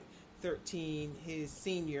like 13, his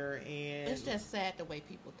senior, and It's just sad the way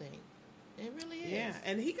people think. It really is. yeah,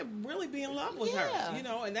 and he could really be in love with Yeah.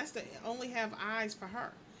 her, and that's the only have eyes for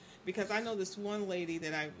her. Because I know this one lady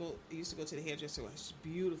that used to go to the hairdresser. She's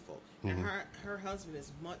beautiful, and her husband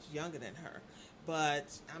is much younger than her.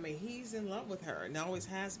 But I mean, he's in love with her, and always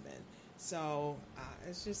has been. So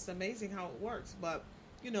it's just amazing how it works. But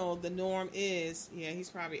the norm is, he's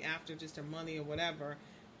probably after just her money or whatever.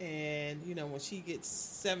 And when she gets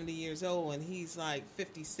 70 years old and he's like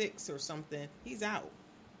 56 or something, he's out.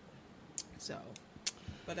 So,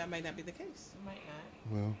 but that might not be the case. You might not.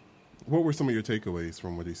 Well, what were some of your takeaways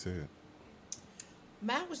from what he said?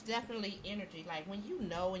 Mine was definitely energy. Like when you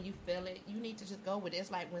know and you feel it, you need to just go with it. It's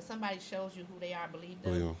like when somebody shows you who they are, believe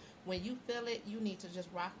them. Oh, yeah. When you feel it, you need to just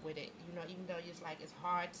rock with it. You know, even though it's like it's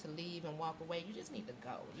hard to leave and walk away, you just need to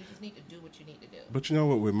go. You just need to do what you need to do. But you know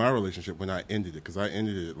what? With my relationship, when I ended it, because I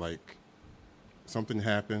ended it like something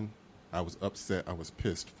happened, I was upset, I was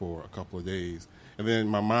pissed for a couple of days, and then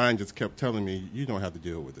my mind just kept telling me, "You don't have to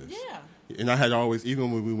deal with this." Yeah. And I had always,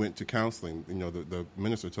 even when we went to counseling, you know, the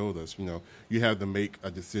minister told us, you know, you have to make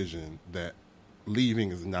a decision that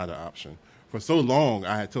leaving is not an option. For so long,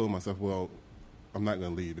 I had told myself, well, I'm not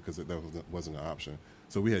going to leave because that wasn't an option.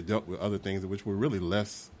 So we had dealt with other things which were really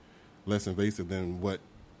less invasive than what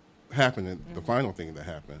happened, the final thing that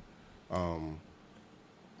happened.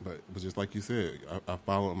 But it was just like you said, I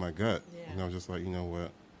followed my gut. Yeah. And I was just like, you know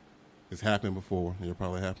what, it's happened before, it'll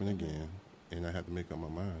probably happen again. And I had to make up my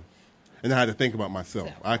mind. And I had to think about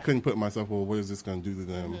myself. I couldn't put myself, well, what is this going to do to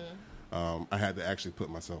them? I had to actually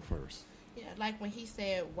put myself first. Yeah, like when he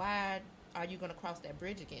said, why are you going to cross that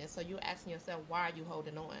bridge again? So you're asking yourself, why are you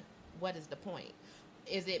holding on? What is the point?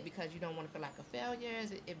 Is it because you don't want to feel like a failure?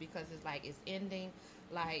 Is it because it's like it's ending?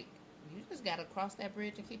 Like, you just got to cross that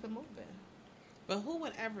bridge and keep it moving. But who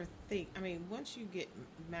would ever think, I mean, once you get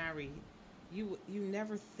married, you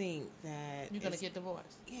never think that You're going to get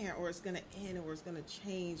divorced. Yeah, or it's going to end, or it's going to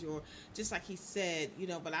change, or just like he said, you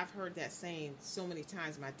know, but I've heard that saying so many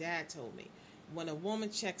times. My dad told me, when a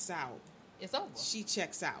woman checks out, it's over. She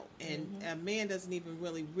checks out. And a man doesn't even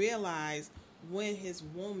really realize when his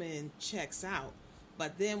woman checks out.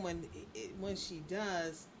 But then when she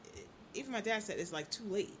does, even my dad said it's like too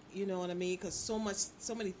late. You know what I mean? Because so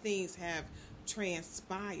many things have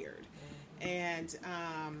transpired. And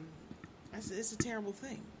it's a terrible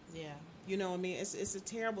thing. Yeah. You know what I mean? It's a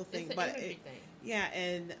terrible thing. It's an energy thing. Yeah,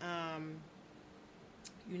 and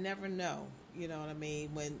you never know. You know what I mean?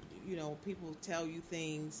 When, you know, people tell you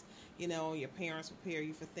things, you know, your parents prepare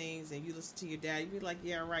you for things, and you listen to your dad, you be like,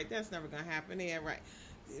 yeah, right, that's never going to happen. Yeah, right.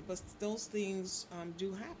 But those things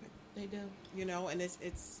do happen. They do. You know, and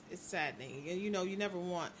it's saddening. And, you know, you never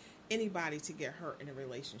want anybody to get hurt in a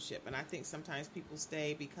relationship. And I think sometimes people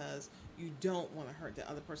stay because you don't want to hurt the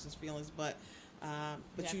other person's feelings, but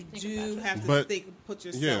you do have to put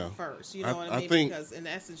yourself first. You know what I mean? Because in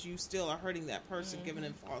essence, you still are hurting that person, giving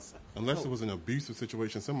them false hope. Unless it was an abusive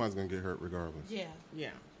situation, somebody's going to get hurt regardless. Yeah.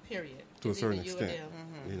 Yeah. Period. To a certain extent.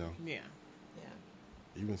 You know. Yeah.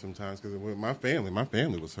 Yeah. Even sometimes, because with my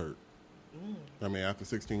family was hurt. I mean, after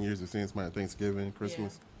 16 years of seeing somebody Thanksgiving,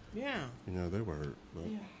 Christmas, yeah, you know, they were hurt. But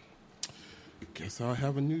guess I'll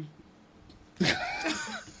have a new.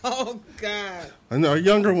 Oh God! I know, a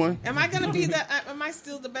younger one. Am I gonna be that? Am I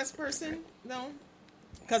still the best person? No,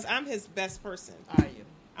 because I'm his best person. Are you?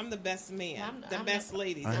 I'm the best man, the best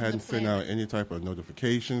lady. I hadn't sent out any type of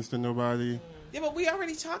notifications to nobody. Yeah, but we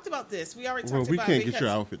already talked about this. We already talked about it. Well, we can't get your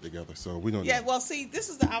outfit together, so we don't know. Yeah, well, see, this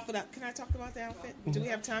is the outfit. Can I talk about the outfit? Do we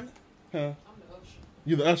have time? Huh?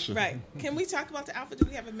 You're the usher. Right. Can we talk about the outfit? Do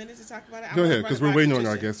we have a minute to talk about it? Go ahead, because we're waiting on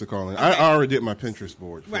our guests to call in. Okay. I already did my Pinterest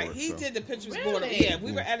board for it. He did the Pinterest board. Yeah,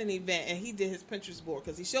 we were at an event, and he did his Pinterest board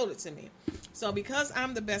because he showed it to me. So because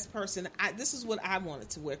I'm the best person, this is what I wanted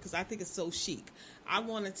to wear because I think it's so chic. I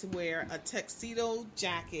wanted to wear a tuxedo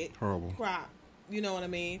jacket. Horrible. Crop. You know what I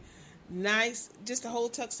mean? Nice, just a whole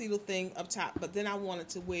tuxedo thing up top. But then I wanted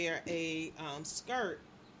to wear a skirt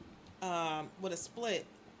with a split.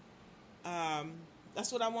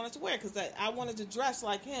 That's what I wanted to wear because I wanted to dress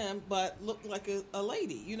like him, but look like a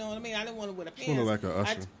lady. You know what I mean? I didn't want to wear the pants. Like a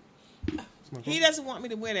usher. He doesn't want me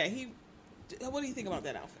to wear that. What do you think about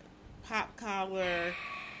that outfit? Pop collar.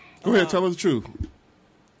 Go ahead, tell us the truth.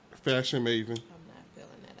 Fashion maven. I'm not feeling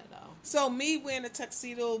that at all. So me wearing a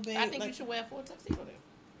tuxedo, I think you should wear a full tuxedo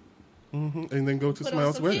then. And then go to somebody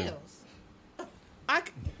else's wedding.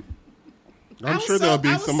 I'm sure there'll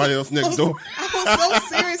be somebody else next door. I was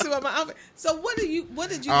so serious about my outfit. So what did you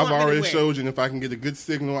want me to wear? I've already showed you, and if I can get a good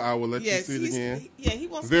signal, I will let you see it again. Yeah, he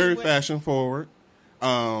wants very fashion forward.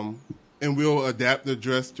 And we'll adapt the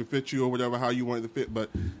dress to fit you or whatever, how you want it to fit.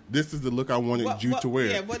 But this is the look I wanted you to wear.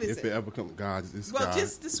 Yeah, what is if it ever comes. God, this guy. Well,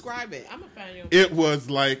 just describe it. I'm going to find you. It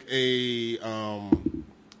was like a,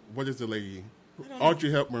 what is the lady?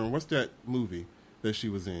 Audrey Hepburn. What's that movie that she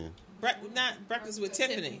was in? Not Breakfast with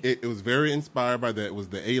Tiffany. It was very inspired by that. It was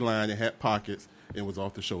the A-line. It had pockets. It was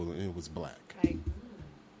off the shoulder, and it was black.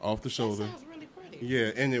 Off the shoulder. That sounds really pretty.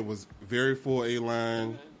 Yeah, and it was very full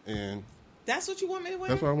A-line, and that's what you want me to wear?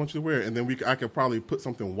 That's what I want you to wear. And then I could probably put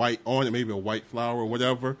something white on it, maybe a white flower or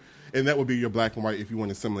whatever, and that would be your black and white if you want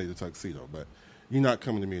to simulate the tuxedo. But You're not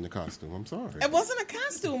coming to me in a costume. I'm sorry. It wasn't a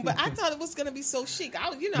costume, but I thought it was going to be so chic.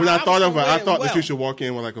 When I thought of it, I thought that you should walk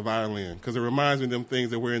in with like a violin because it reminds me of them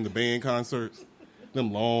things that wear in the band concerts.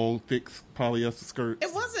 Them long, thick polyester skirts.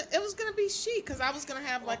 It wasn't. It was going to be chic because I was going to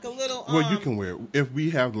have like a little. Well, you can wear it. If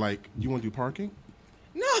we have like, you want to do parking?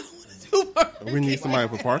 No, I don't want to do parking. We need somebody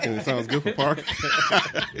for parking. It sounds good for parking.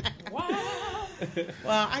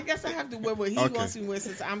 Well, I guess I have to wear what he wants me to wear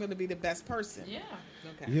since I'm going to be the best person. Yeah.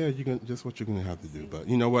 Okay. Yeah, just what you're going to have to do. But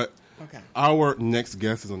you know what? Okay. Our next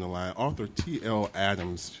guest is on the line, author T.L.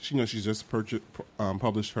 Adams. She's just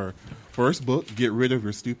published her first book, Get Rid of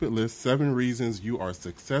Your Stupid List, 7 Reasons You Are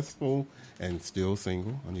Successful and Still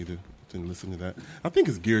Single. I need to listen to that. I think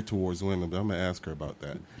it's geared towards women, but I'm going to ask her about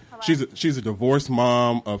that. Hello. She's a divorced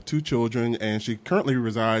mom of 2 children, and she currently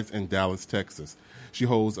resides in Dallas, Texas. She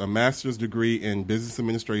holds a master's degree in business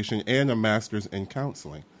administration and a master's in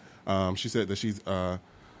counseling. She said that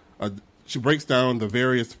she breaks down the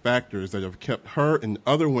various factors that have kept her and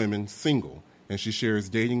other women single, and she shares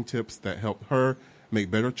dating tips that help her make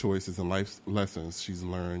better choices and life lessons she's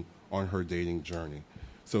learned on her dating journey.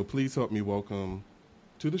 So please help me welcome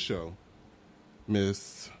to the show,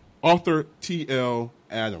 Miss Author T.L.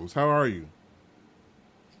 Adams. How are you?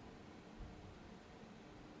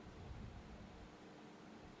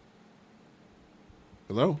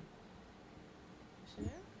 Hello? Sure.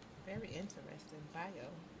 Very interesting bio.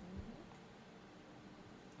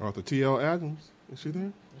 Author T.L. Adams. Is she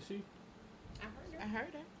there? Is she? I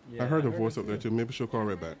heard her. Yeah, I heard her voice up there, too. Maybe she'll call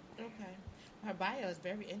right back. Okay. Her bio is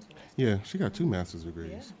very interesting. Yeah, she got 2 master's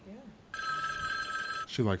degrees. Yeah.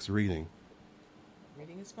 She likes reading.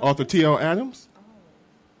 Reading is fun. Author T.L. Adams?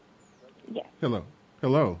 Yes. Hello.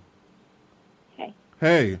 Hello. Hey.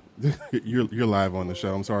 Hey. You're live on the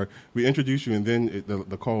show. I'm sorry. We introduced you, and then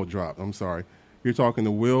the call dropped. I'm sorry. You're talking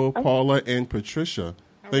to Will, Paula, and Patricia.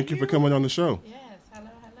 Thank you for coming on the show. Yes. Hello.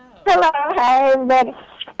 Hello. Hi, everybody.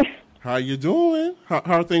 How you doing? How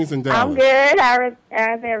are things in Dallas? I'm good.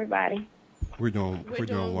 How's everybody? We're doing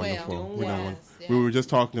doing wonderful. well. We're doing Yes, wonderful. yes. We were just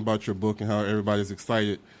talking about your book and how everybody's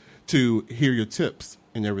excited to hear your tips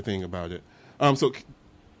and everything about it. So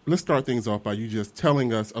let's start things off by you just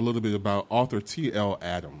telling us a little bit about author T.L.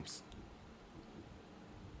 Adams.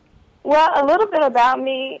 Well, a little bit about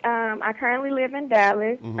me. I currently live in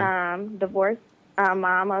Dallas. Mm-hmm. Divorced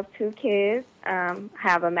mom of 2 kids.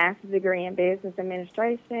 Have a master's degree in business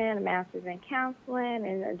administration, a master's in counseling,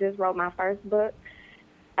 and I just wrote my first book.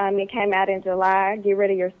 It came out in July. Get Rid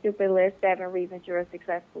of Your Stupid List, 7 Reasons You're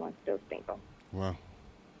Successful and Still Single. Wow.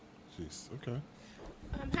 Jeez. Okay.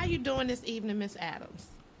 How you doing this evening, Miss Adams?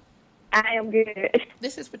 I am good.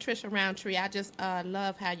 This is Patricia Roundtree. I just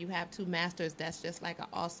love how you have 2 masters. That's just like an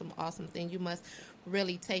awesome, awesome thing. You must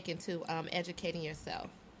really take into educating yourself.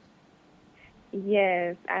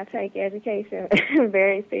 Yes, I take education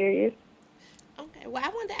very serious. Okay. Well, I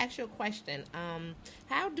wanted to ask you a question.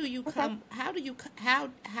 How did you come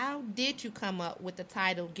up with the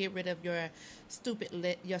title "Get Rid of Your Stupid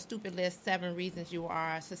List: 7 Reasons You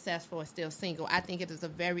Are Successful and Still Single"? I think it is a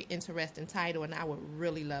very interesting title, and I would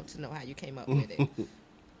really love to know how you came up with it.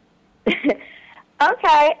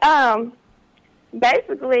 Okay.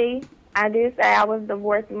 Basically, I did say I was a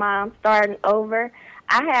divorced mom starting over.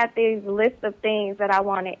 I had these list of things that I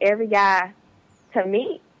wanted every guy to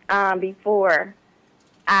meet before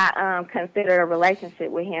I considered a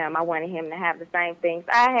relationship with him. I wanted him to have the same things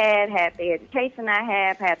I had the education I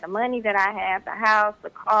have, had the money that I have, the house, the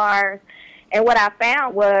cars. And what I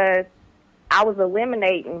found was I was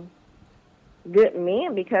eliminating good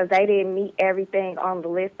men because they didn't meet everything on the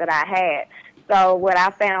list that I had. So what I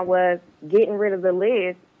found was getting rid of the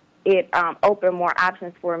list, it opened more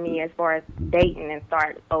options for me as far as dating and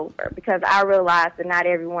starting over, because I realized that not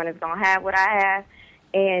everyone is going to have what I have.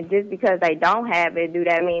 And just because they don't have it, do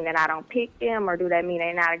that mean that I don't pick them, or do that mean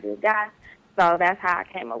they're not a good guy? So that's how I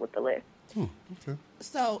came up with the list. Okay.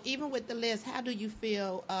 So even with the list, how do you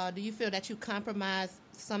feel? Do you feel that you compromise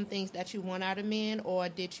some things that you want out of men, or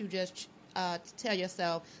did you just tell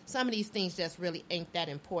yourself some of these things just really ain't that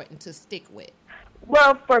important to stick with?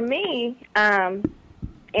 Well, for me,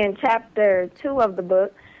 in chapter 2 of the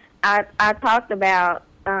book, I talked about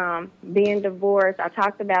being divorced. I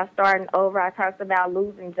talked about starting over. I talked about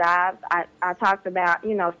losing jobs. I talked about,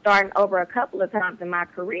 starting over a couple of times in my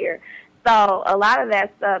career. So a lot of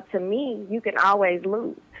that stuff, to me, you can always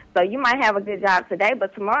lose. So you might have a good job today,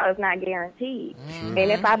 but tomorrow is not guaranteed. Mm-hmm.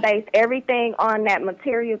 And if I base everything on that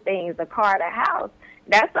material things, the car, the house,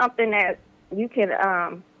 that's something that you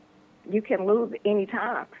can lose any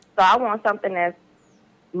time. So I want something that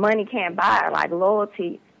money can't buy, like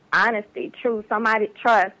loyalty, honesty, truth, somebody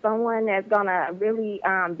trust, someone that's going to really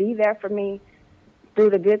be there for me through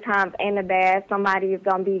the good times and the bad. Somebody is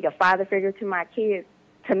going to be a father figure to my kids.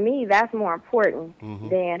 To me, that's more important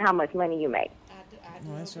than how much money you make.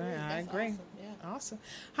 Well, that's right. I agree. Awesome. Yeah. Awesome.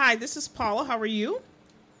 Hi, this is Paula. How are you?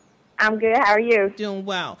 I'm good. How are you? Doing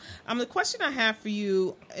well. The question I have for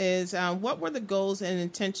you is, what were the goals and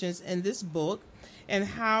intentions in this book, and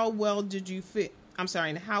how well did you feel? I'm sorry.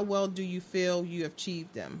 And how well do you feel you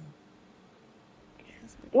achieved them?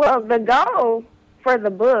 Well, the goal for the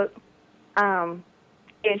book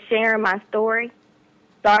is sharing my story,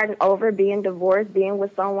 starting over, being divorced, being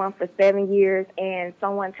with someone for 7 years, and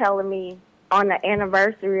someone telling me on the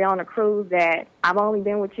anniversary on a cruise that I've only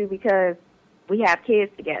been with you because we have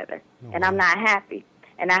kids together, and I'm not happy,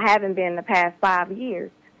 and I haven't been the past 5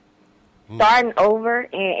 years. Starting over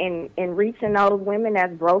and reaching those women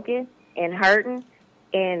that's broken and hurting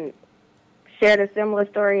and shared a similar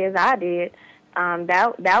story as I did,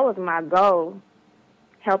 that was my goal,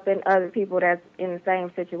 helping other people that's in the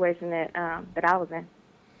same situation that I was in.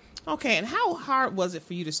 Okay, and how hard was it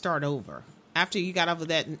for you to start over after you got over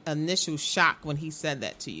that initial shock when he said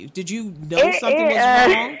that to you? Did you know something was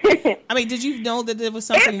wrong? I mean, did you know that there was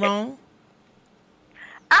something wrong?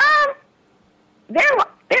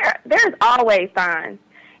 There's always signs,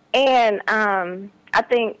 and I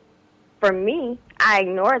think for me, I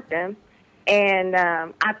ignored them. And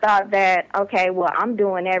I thought that, okay, well, I'm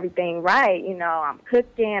doing everything right. You know, I'm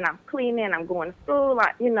cooking, I'm cleaning, I'm going to school.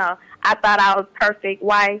 I thought I was a perfect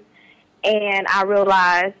wife. And I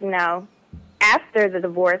realized, after the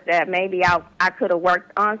divorce that maybe I could have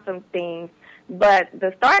worked on some things. But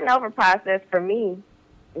the starting over process for me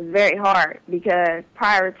was very hard because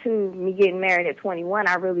prior to me getting married at 21,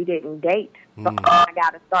 I really didn't date. So I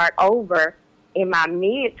got to start over in my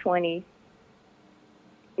mid-20s.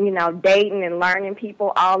 Dating and learning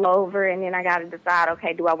people all over, and then I got to decide,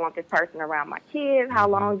 okay, do I want this person around my kids? How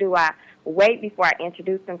long do I wait before I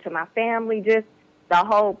introduce them to my family? Just the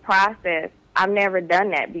whole process. I've never done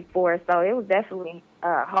that before, so it was definitely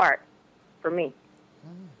hard for me.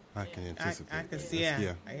 I can anticipate. I can see,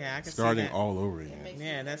 yeah, I can starting see that. all over again.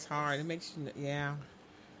 Yeah, that's hard. It makes you,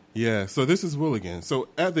 Yeah, so this is Will again. So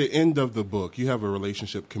at the end of the book, you have a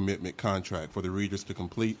relationship commitment contract for the readers to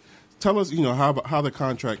complete. Tell us, how the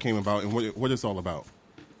contract came about and what it's all about.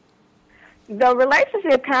 The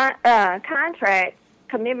relationship contract,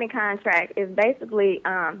 commitment contract, is basically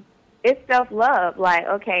it's self-love. Like,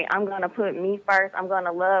 okay, I'm going to put me first. I'm going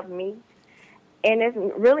to love me. And it's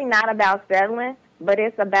really not about settling, but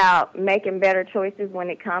it's about making better choices when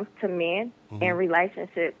it comes to men and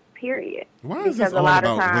relationships, period. Why is this all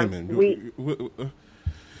about women?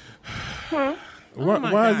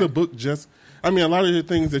 Why is the book just... I mean, a lot of the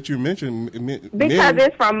things that you mentioned... Because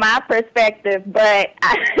it's from my perspective, but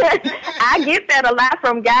I get that a lot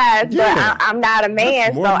from guys, but I'm not a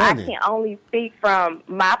man, so I can only speak from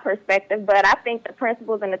my perspective. But I think the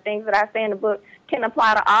principles and the things that I say in the book can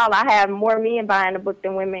apply to all. I have more men buying the book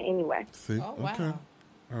than women anyway. See? Oh, wow. Okay.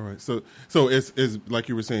 All right. So it's like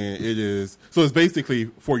you were saying, it is... So it's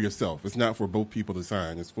basically for yourself. It's not for both people to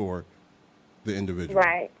sign. It's for the individual.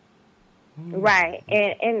 Right. Right.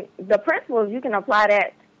 And the principles, you can apply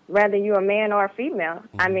that whether you're a man or a female.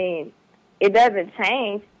 I mean, it doesn't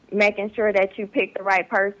change making sure that you pick the right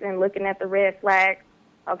person, looking at the red flags,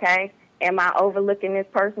 okay? Am I overlooking this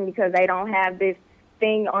person because they don't have this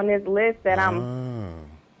thing on this list that I'm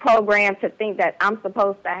programmed to think that I'm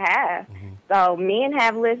supposed to have? So men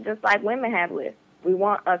have lists just like women have lists. We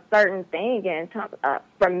want a certain thing. And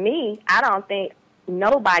for me, I don't think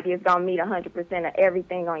nobody is going to meet 100% of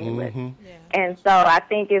everything on your list. Yeah. And so I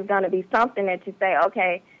think it's going to be something that you say,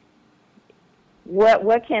 okay,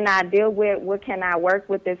 what can I deal with? What can I work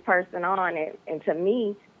with this person on? And to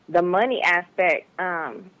me, the money aspect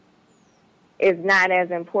is not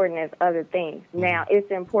as important as other things. Now,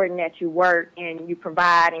 it's important that you work and you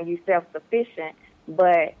provide and you self-sufficient,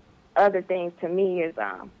 but other things to me is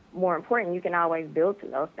more important. You can always build to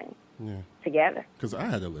those things. Yeah. Together. Because I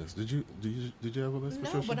had a list. Did you have a list? No,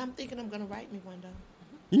 Patricia? but I'm thinking I'm going to write me one day.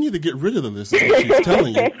 You need to get rid of the list. Is what she's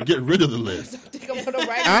telling you. Get rid of the list. I think I'm going to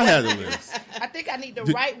write. I had a list. I think I need to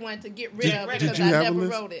write one to get rid of because you I have never a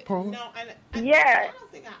list, wrote it. Paula? No, I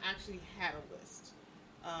don't think I actually had a list.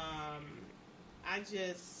 I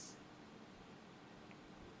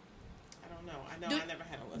don't know. I never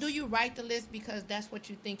had a list. Do you write the list because that's what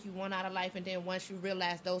you think you want out of life, and then once you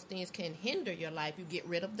realize those things can hinder your life, you get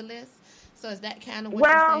rid of the list? So is that kind of what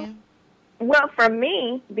you're saying? Well, for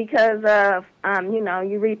me, because of,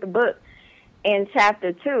 you read the book, in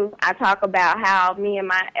chapter 2, I talk about how me and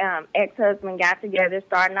my ex-husband got together,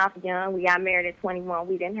 starting off young. We got married at 21.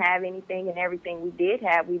 We didn't have anything, and everything we did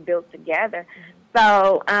have, we built together.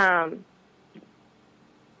 So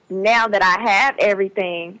now that I have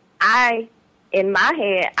everything, in my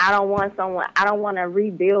head, I don't want to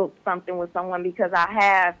rebuild something with someone because I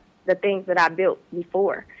have the things that I built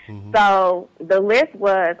before. Mm-hmm. So the list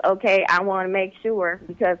was, okay, I want to make sure,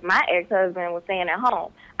 because my ex-husband was staying at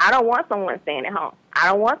home. I don't want someone staying at home. I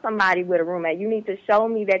don't want somebody with a roommate. You need to show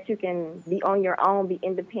me that you can be on your own, be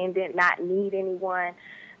independent, not need anyone,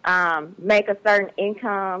 make a certain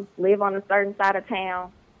income, live on a certain side of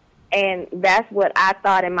town. And that's what I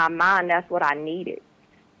thought in my mind, that's what I needed.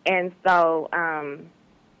 And so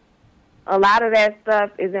a lot of that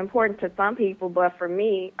stuff is important to some people, but for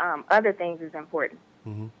me, other things is important.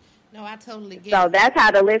 Mm-hmm. No, I totally get it. So that's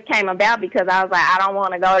how the list came about, because I was like, I don't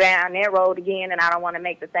want to go down that road again, and I don't want to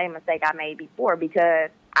make the same mistake I made before, because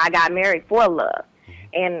I got married for love.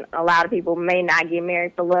 And a lot of people may not get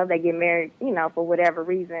married for love. They get married, for whatever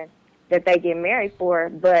reason that they get married for.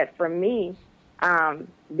 But for me,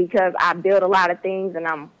 because I built a lot of things and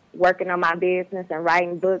I'm working on my business and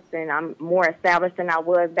writing books and I'm more established than I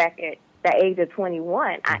was back at the age of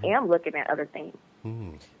 21, I am looking at other things.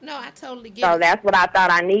 Mm-hmm. No, I totally get So it. that's what I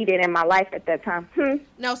thought I needed in my life at that time.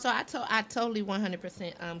 No, so I totally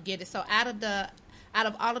 100% get it. So out of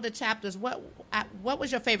all of the chapters, what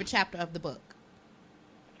was your favorite chapter of the book?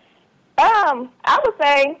 I would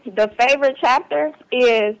say the favorite chapter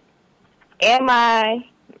is, am I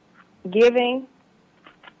giving?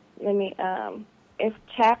 It's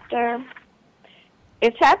chapter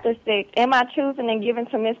 6. Am I choosing and giving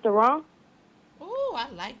to Mr. Wrong? Oh, I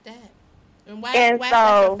like that. And why And is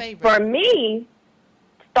that your so favorite? for me,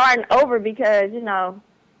 starting over, because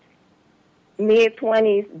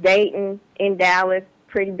mid-20s, dating in Dallas,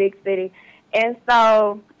 pretty big city, and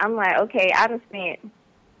so I'm like, okay, I done spent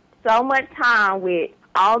so much time with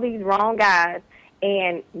all these wrong guys,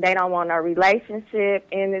 and they don't want a relationship,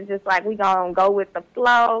 and it's just like we gonna go with the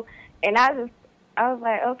flow. And I was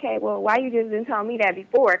like, okay, well, why you just didn't tell me that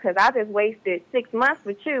before? Because I just wasted 6 months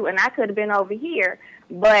with you, and I could have been over here.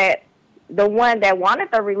 But the one that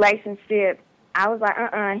wanted the relationship, I was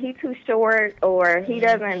like, he too short, or he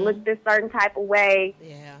doesn't look this certain type of way.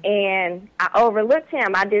 Yeah. And I overlooked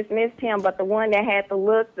him. I dismissed him. But the one that had the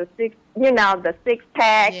look, the six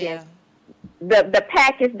pack, Yeah. and the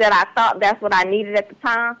package that I thought that's what I needed at the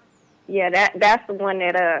time, that's the one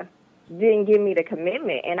that didn't give me the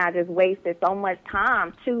commitment, and I just wasted so much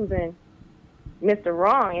time choosing Mr.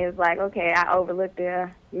 Wrong. It's like, okay, I overlooked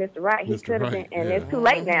Mr. Right. He Mr. could have Right, been, and yeah. it's too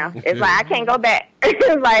late now. It's like I can't go back.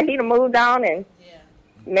 It's like he'd have moved on and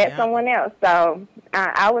met someone else. So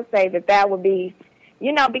I would say that would be,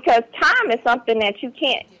 because time is something that you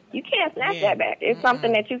can't snatch that back. It's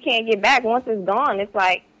something that you can't get back. Once it's gone, it's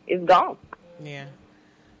like it's gone. Yeah.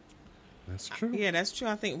 That's true. Yeah, that's true.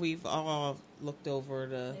 I think we've all looked over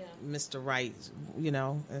the Mr. Right,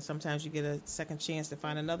 and sometimes you get a second chance to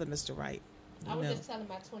find another Mr. Right. I was just telling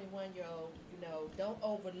my 21-year-old, don't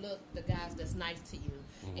overlook the guys that's nice to you,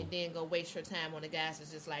 and then go waste your time on the guys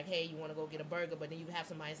that's just like, hey, you want to go get a burger, but then you have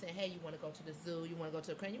somebody saying, hey, you want to go to the zoo, you want to go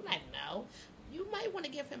to a crane. You're like, no. You might want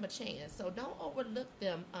to give him a chance. So don't overlook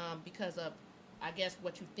them because of, I guess,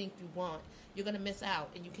 what you think you want. You're going to miss out,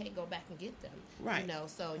 and you can't go back and get them. Right.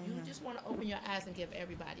 So you just want to open your eyes and give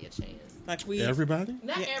everybody a chance. Like everybody?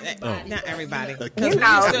 Not everybody. Not but, everybody.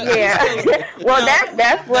 Well,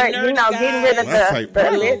 that's what, getting rid of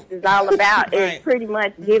the list is all about. Right. Is pretty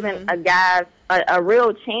much giving a guy a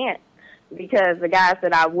real chance, because the guys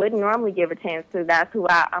that I wouldn't normally give a chance to, that's who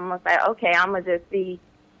I'm going to say, okay, I'm going to just see,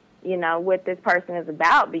 what this person is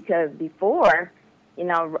about, because before,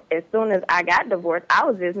 as soon as I got divorced, I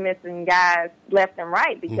was just missing guys left and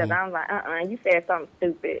right, because I was like, you said something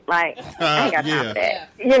stupid. Like, I ain't got time for that.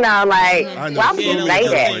 Why would you say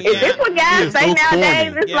that? Like Is this what guys say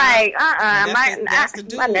nowadays? Corny. It's like,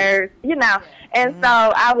 my nerves, And so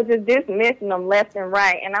I was just dismissing them left and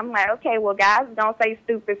right. And I'm like, okay, well, guys don't say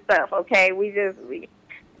stupid stuff, okay? We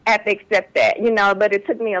have to accept that, But it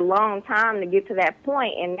took me a long time to get to that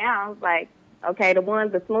point. And now I was like, okay, the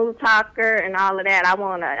one's a smooth talker and all of that. I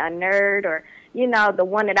want a nerd, or, the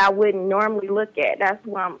one that I wouldn't normally look at. That's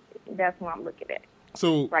what I'm looking at.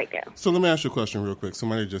 So right now. So let me ask you a question real quick.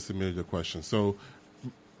 Somebody just submitted a question. So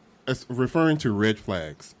as referring to red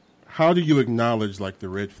flags, how do you acknowledge the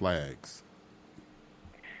red flags?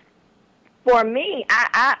 For me,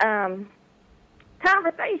 I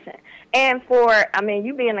conversation. And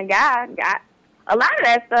you being a guy, a lot of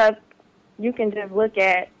that stuff you can just look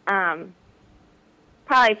at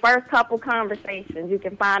probably first couple conversations. You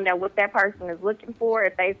can find out what that person is looking for.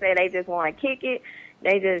 If they say they just want to kick it,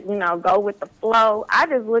 they just, go with the flow. I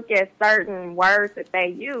just look at certain words that they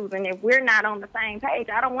use, and if we're not on the same page,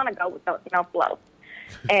 I don't want to go with the flow.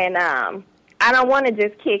 And I don't want to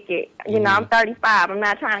just kick it. You know, I'm 35. I'm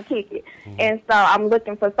not trying to kick it. And so I'm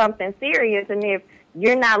looking for something serious. And if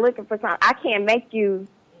you're not looking for something, I can't make you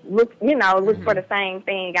look for the same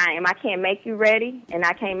thing I am. I can't make you ready, and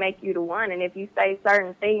I can't make you the one. And if you say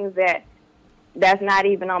certain things that's not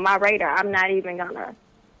even on my radar, I'm not even going to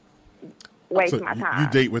waste my time. You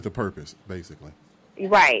date with a purpose, basically.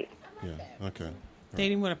 Right. Yeah, okay.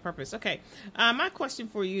 Dating with a purpose. Okay. My question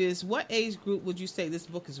for you is, what age group would you say this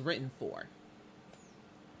book is written for?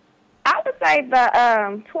 I would say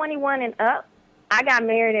the 21 and up. I got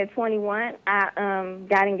married at 21. I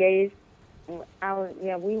got engaged.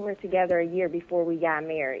 We were together a year before we got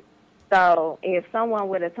married. So if someone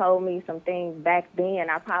would have told me some things back then,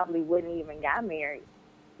 I probably wouldn't even got married,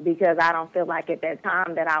 because I don't feel like at that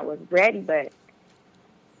time that I was ready. But,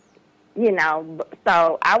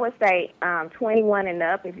 so I would say 21 and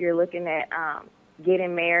up if you're looking at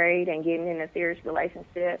getting married and getting in a serious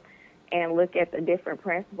relationship, and look at the different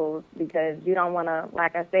principles, because you don't want to,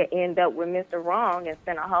 like I said, end up with Mr. Wrong and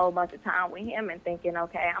spend a whole bunch of time with him and thinking,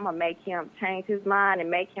 okay, I'm going to make him change his mind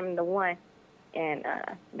and make him the one. And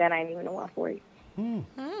that ain't even the one for you.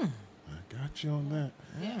 I got you on that.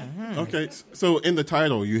 Yeah. Okay, so in the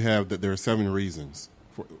title you have that there are 7 reasons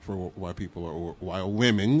for why people are, or why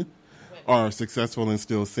women are successful and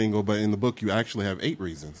still single, but in the book you actually have 8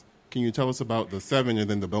 reasons. Can you tell us about the 7 and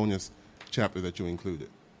then the bonus chapter that you included?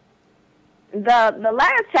 The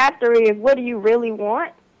last chapter is, what do you really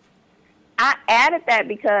want? I added that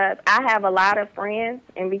because I have a lot of friends,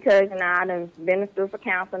 and because, I've been through for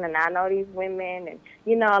counseling, and I know these women, and,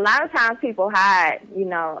 a lot of times people hide,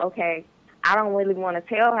 okay, I don't really want to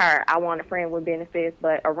tell her I want a friend with benefits,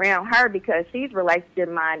 but around her, because she's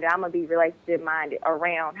relationship-minded, I'm going to be relationship-minded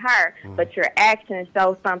around her, but your actions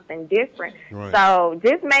show something different. Right. So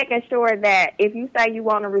just making sure that if you say you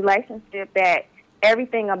want a relationship, that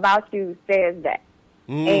everything about you says that.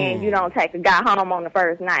 And you don't take a guy home on the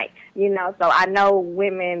first night. So I know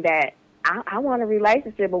women that I want a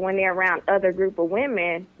relationship, but when they're around other group of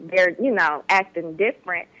women, they're, acting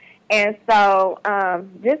different. And so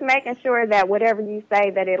just making sure that whatever you say,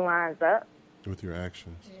 that it lines up with your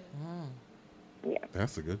actions. Yeah.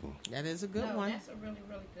 That's a good one. That is a good one. That's a really,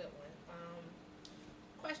 really good one.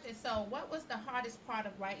 Question, so what was the hardest part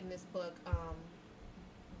of writing this book?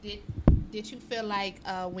 Did you feel like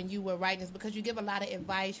when you were writing this, because you give a lot of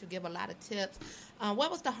advice, you give a lot of tips, what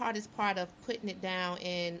was the hardest part of putting it down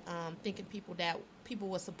and thinking people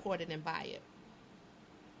will support it and buy it?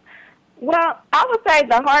 Well, I would say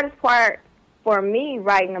the hardest part for me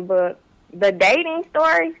writing a book, the dating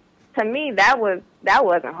story, to me that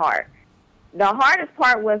wasn't hard. The hardest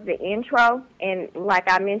part was the intro, and like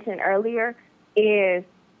I mentioned earlier, is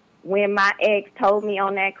when my ex told me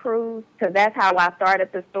on that cruise, because that's how I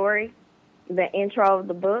started the story. The intro of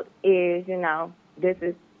the book is,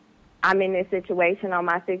 I'm in this situation on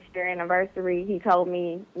my 6th year anniversary. He told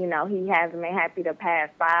me, he hasn't been happy the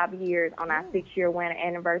past 5 years on our 6-year wedding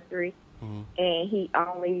anniversary. And he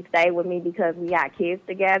only stayed with me because we got kids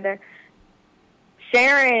together.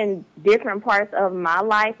 Sharing different parts of my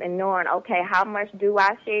life and knowing, okay, how much do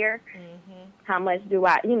I share? How much do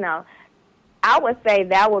I, I would say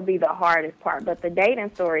that would be the hardest part. But the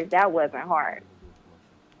dating stories, that wasn't hard.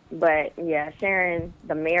 But, yeah, sharing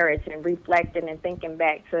the marriage and reflecting and thinking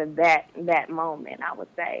back to that moment, I would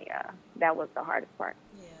say that was the hardest part.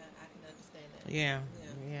 Yeah, I can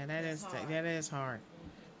understand that. That is hard.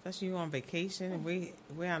 Especially you on vacation and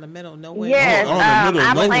we're out in the middle of nowhere. Yes, I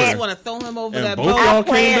just want to throw him over that boat. Y'all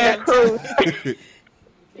came back.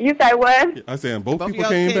 You say what? I said both people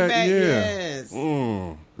came back. Yeah. Yes.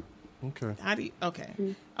 Okay.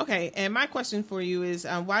 Okay. And my question for you is,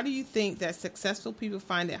 why do you think that successful people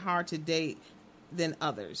find it hard to date than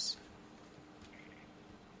others?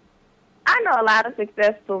 I know a lot of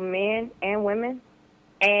successful men and women,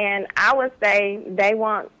 and I would say they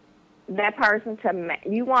want that person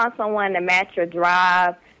you want someone to match your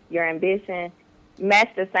drive, your ambition, match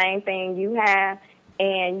the same thing you have,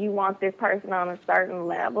 and you want this person on a certain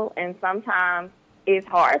level, and sometimes it's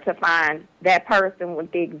hard to find that person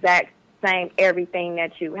with the exact same everything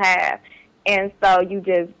that you have. And so you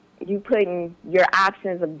putting your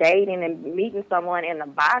options of dating and meeting someone in a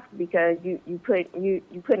box because you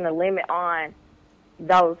putting a limit on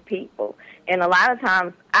those people. And a lot of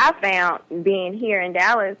times I found being here in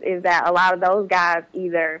Dallas is that a lot of those guys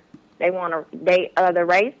either they want to date other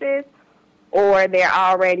races, or they're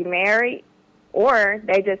already married, or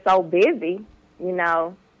they just so busy,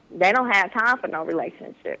 they don't have time for no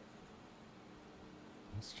relationship.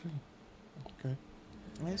 That's true. Okay.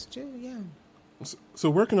 That's true, yeah. So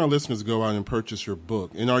where can our listeners go out and purchase your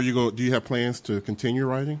book? And do you have plans to continue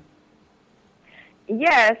writing?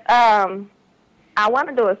 Yes. I want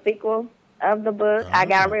to do a sequel of the book. I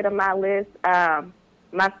got rid of my list,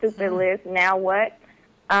 my stupid list. Now what?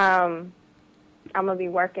 I'm going to be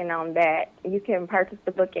working on that. You can purchase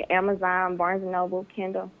the book at Amazon, Barnes & Noble,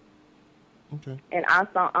 Kindle. Okay. And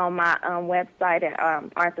also on my website at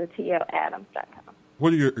arthurtladams.com.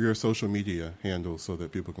 What are your social media handles so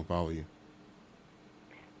that people can follow you?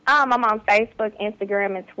 I'm on Facebook,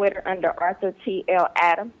 Instagram, and Twitter under Arthur T. L.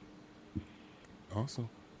 Adams. Awesome.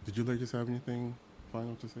 Did you ladies have anything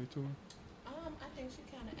final to say to her? I think she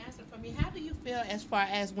kind of answered for me. How do you feel as far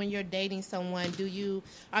as when you're dating someone?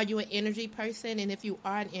 Are you an energy person? And if you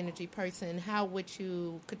are an energy person, how would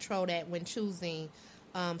you control that when choosing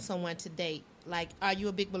someone to date? Like, are you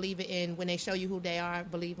a big believer in when they show you who they are,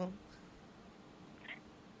 believe them?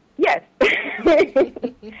 Yes.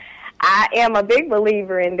 I am a big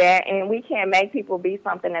believer in that, and we can't make people be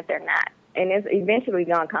something that they're not. And it's eventually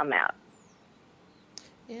going to come out.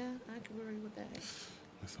 Yeah, I can agree with that.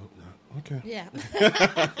 Let's hope not. Okay. Yeah.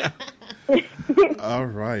 All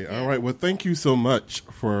right. Well, thank you so much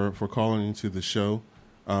for calling into the show.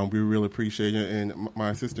 We really appreciate it. And my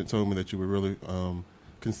assistant told me that you were really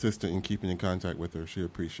consistent in keeping in contact with her. She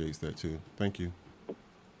appreciates that, too. Thank you.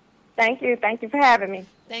 Thank you. Thank you for having me.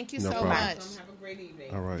 Tink you No so problem. much. Have a great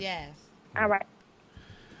evening. All right. Yes. All right.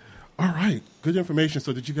 All right. Good information.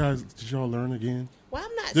 So did y'all learn again? Well,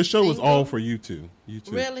 I'm not This show was single. all for you two.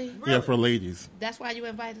 Really? Yeah, for ladies. That's why you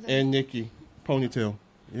invited us? And Nikki. Ponytail.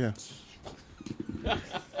 Yeah.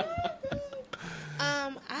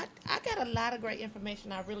 I got a lot of great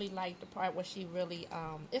information. I really like the part where she really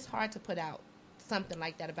it's hard to put out something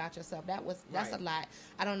like that about yourself. That's a lot.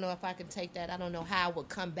 I don't know if I can take that. I don't know how I would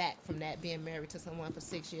come back from that, being married to someone for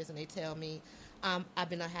 6 years and they tell me I've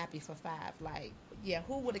been unhappy for 5. Like, yeah,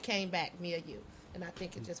 who would have came back, me or you? And I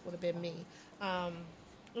think it just would have been me.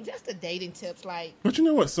 Just the dating tips, like. But you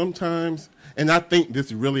know what? Sometimes, and I think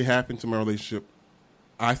this really happened to my relationship.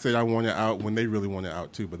 I said I wanted out when they really wanted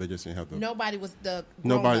out too, but they just didn't have the. Nobody was the.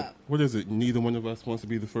 Nobody. Up. What is it? Neither one of us wants to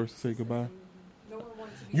be the first to say goodbye. No one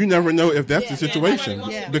wants to be You never know if that's the situation.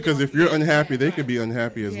 nobody wants to Because be if you're the bad unhappy, guy. they could be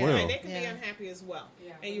unhappy as Yeah. well. Right, they could be Yeah. unhappy as well.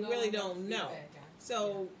 Yeah, And you no really one wants don't to be know. the bad guy.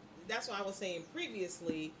 So that's why I was saying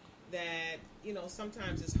previously that,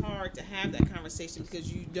 sometimes it's hard to have that conversation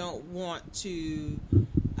because you don't want to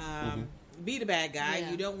be the bad guy.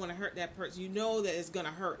 Yeah. You don't want to hurt that person. You know that it's going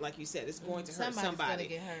to hurt, like you said. It's going to hurt Somebody's somebody. gonna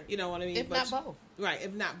get hurt. You know what I mean? If not both. Right,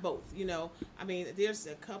 if not both. I mean, there's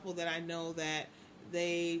a couple that I know that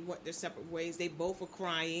they went their separate ways. They both were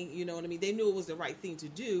crying. You know what I mean? They knew it was the right thing to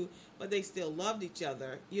do, but they still loved each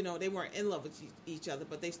other. They weren't in love with each other,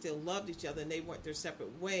 but they still loved each other, and they went their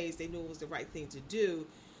separate ways. They knew it was the right thing to do,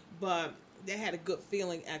 but they had a good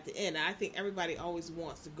feeling at the end. I think everybody always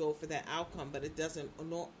wants to go for that outcome, but it doesn't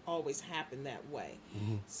always happen that way.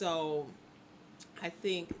 Mm-hmm. So I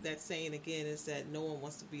think that saying again is that no one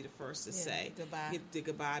wants to be the first to say goodbye.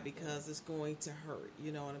 Goodbye because it's going to hurt.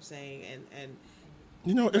 You know what I'm saying? And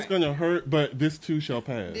It's Right. going to hurt, but this too shall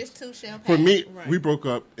pass. This too shall pass. For me, Right. we broke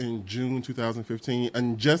up in June 2015,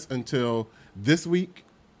 and just until this week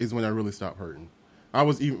is when I really stopped hurting. I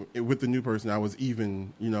was even with the new person. I was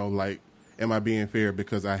even, like, am I being fair?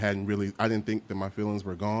 Because I didn't think that my feelings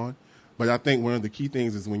were gone. But I think one of the key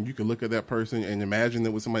things is when you can look at that person and imagine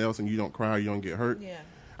it with somebody else, and you don't cry, you don't get hurt. Yeah.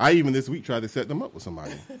 I even this week tried to set them up with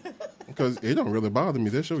somebody because it don't really bother me.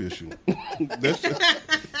 That's your issue. That's your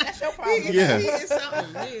problem. Yeah. It's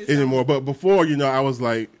something. anymore. But before, I was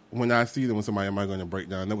like, when I see them with somebody, am I going to break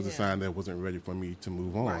down? That was a Yeah. sign that wasn't ready for me to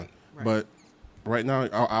move on. Right. But right now,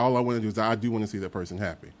 all I want to do is I do want to see that person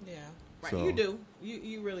happy. Yeah. Right, So- you do.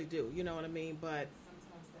 You really do. You know what I mean? But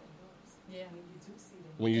Sometimes that helps. Yeah. When you do see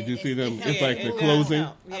them. When you do see them, it it's helps. like Yeah, the it closing.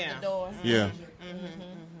 does help. Of the door. Yeah.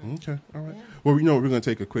 Okay. All right. Well, we're going to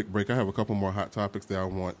take a quick break. I have a couple more hot topics that I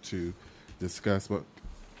want to discuss. But,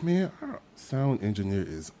 man, our sound engineer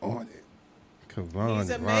is on it. Kavon He's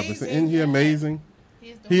Robinson. amazing. Isn't he amazing?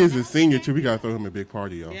 He's He is doing a senior, too. We got to throw him a big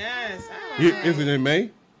party, y'all. yes. Is it in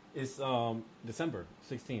May? It's December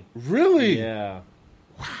 16th. Really? Yeah.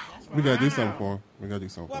 We got to do something for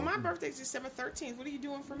him. Well, my birthday's December 13th. What are you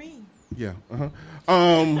doing for me? Yeah.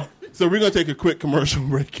 So we're going to take a quick commercial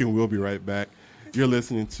break, and we'll be right back. You're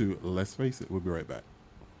listening to Let's Face It. We'll be right back.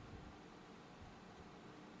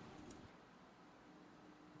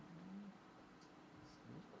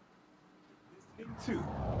 To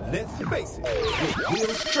Let's Face It with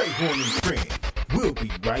Will Strayhorn and friends. We'll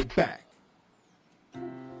be right back.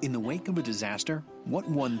 In the wake of a disaster, what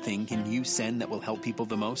one thing can you send that will help people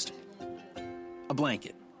the most? A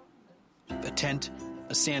blanket, a tent,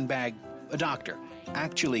 a sandbag, a doctor.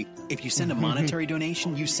 Actually, if you send a monetary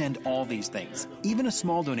donation, you send all these things. Even a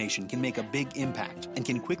small donation can make a big impact and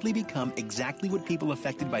can quickly become exactly what people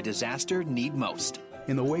affected by disaster need most.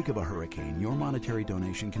 In the wake of a hurricane, your monetary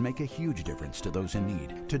donation can make a huge difference to those in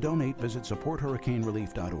need. To donate, visit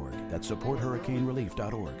supporthurricanerelief.org. That's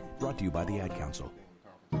supporthurricanerelief.org. Brought to you by the Ad Council.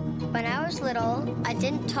 When I was little, I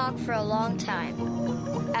didn't talk for a long time.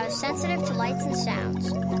 I was sensitive to lights and sounds,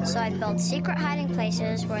 so I built secret hiding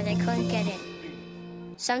places where they couldn't get in.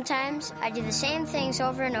 Sometimes I do the same things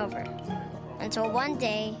over and over, until one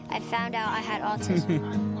day I found out I had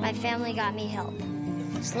autism. My family got me help.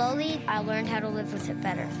 Slowly, I learned how to live with it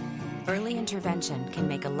better. Early intervention can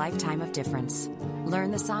make a lifetime of difference.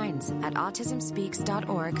 Learn the signs at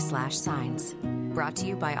autismspeaks.org/signs. Brought to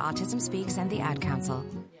you by Autism Speaks and the Ad Council.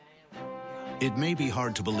 It may be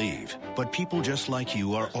hard to believe, but people just like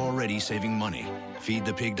you are already saving money.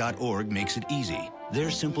 FeedThePig.org makes it easy.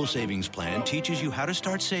 Their simple savings plan teaches you how to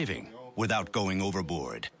start saving without going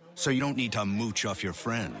overboard. So you don't need to mooch off your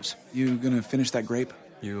friends. You gonna finish that grape?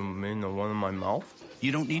 You mean the one in my mouth?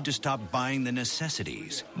 You don't need to stop buying the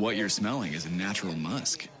necessities. What you're smelling is a natural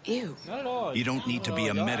musk. Ew. Not at all. You don't need to be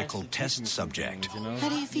a medical test subject. How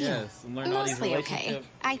do you feel? Yes, Mostly okay.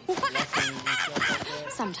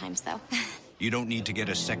 Sometimes, though. You don't need to get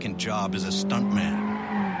a second job as a stuntman.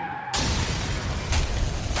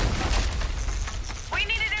 We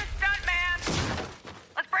need a new stuntman.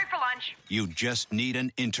 Let's break for lunch. You just need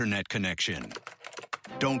an internet connection.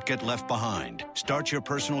 Don't get left behind. Start your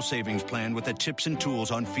personal savings plan with the tips and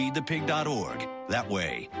tools on feedthepig.org. That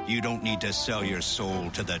way, you don't need to sell your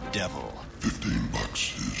soul to the devil.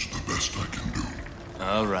 $15 is the best I can do.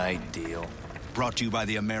 All right, deal. Brought to you by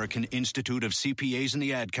the American Institute of CPAs and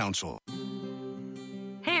the Ad Council.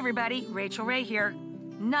 Hey everybody, Rachel Ray here.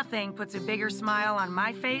 Nothing puts a bigger smile on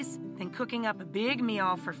my face than cooking up a big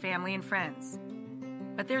meal for family and friends.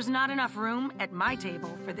 But there's not enough room at my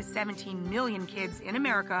table for the 17 million kids in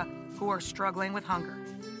America who are struggling with hunger.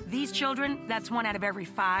 These children, that's 1 out of every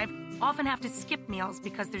 5, often have to skip meals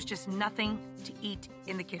because there's just nothing to eat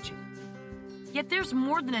in the kitchen. Yet there's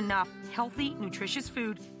more than enough healthy, nutritious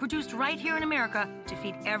food produced right here in America to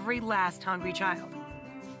feed every last hungry child.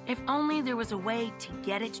 If only there was a way to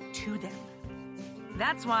get it to them.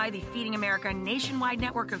 That's why the Feeding America nationwide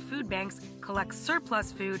network of food banks collects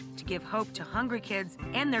surplus food to give hope to hungry kids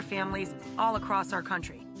and their families all across our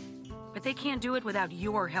country. But they can't do it without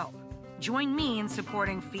your help. Join me in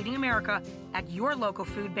supporting Feeding America at your local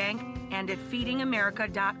food bank and at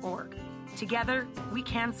feedingamerica.org. Together, we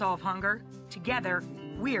can solve hunger. Together,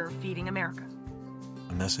 we're Feeding America.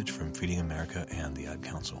 A message from Feeding America and the Ad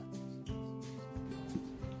Council.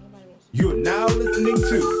 You're now listening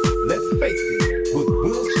to Let's Face It with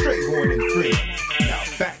Will Strayhorn and friends. Now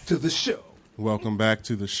back to the show. Welcome back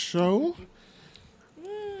to the show.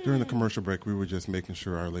 During the commercial break, we were just making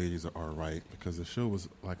sure our ladies are all right because the show was,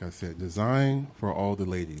 like I said, designed for all the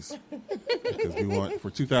ladies. Because we want, for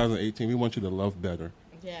 2018, we want you to love better.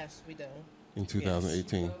 Yes, we do. In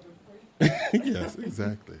 2018. Yes,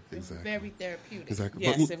 exactly. It was very therapeutic. Exactly.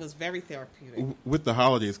 Yes, it was very therapeutic. With the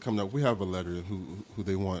holidays coming up, we have a letter who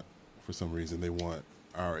they want, for some reason, they want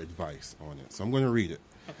our advice on it. So I'm going to read it.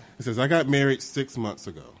 Okay. It says, I got married 6 months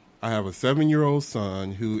ago. I have a 7-year-old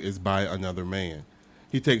son who is by another man.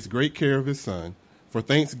 He takes great care of his son. For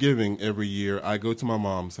Thanksgiving every year, I go to my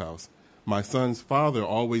mom's house. My son's father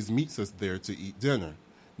always meets us there to eat dinner.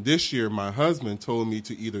 This year, my husband told me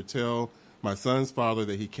to either tell my son's father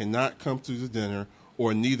that he cannot come to the dinner,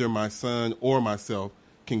 or neither my son or myself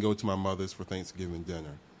can go to my mother's for Thanksgiving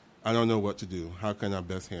dinner. I don't know what to do. How can I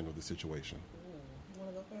best handle the situation? You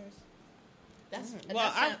want to go first? That's go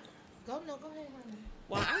ahead, honey.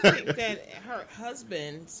 Well, I think that her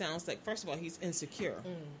husband sounds like, first of all, he's insecure.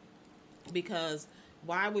 Because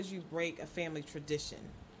why would you break a family tradition?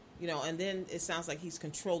 You know, and then it sounds like he's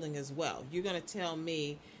controlling as well. You're going to tell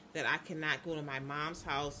me that I cannot go to my mom's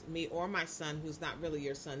house, me or my son, who's not really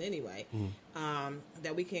your son anyway,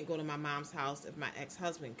 that we can't go to my mom's house if my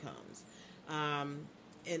ex-husband comes.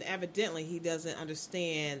 And evidently, he doesn't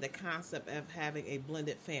understand the concept of having a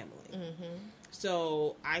blended family. Mm-hmm.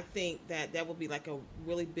 So I think that would be like a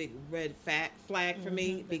really big red flag for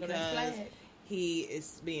me, because he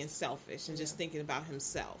is being selfish and just thinking about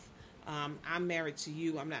himself. I'm married to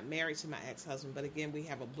you. I'm not married to my ex-husband. But again, we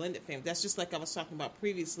have a blended family. That's just like I was talking about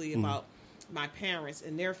previously about my parents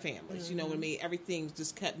and their families. You know what I mean? Everything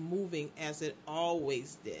just kept moving as it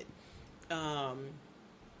always did.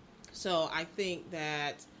 So I think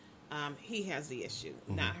that he has the issue,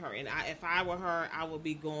 not her. And if I were her, I would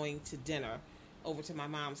be going to dinner over to my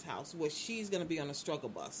mom's house, where she's going to be on a struggle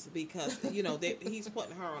bus, because, you know, he's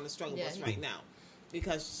putting her on the struggle bus right now.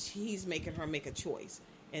 because he's making her make a choice.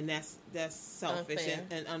 And that's selfish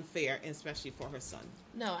and unfair, especially for her son.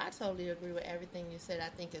 No, I totally agree with everything you said. I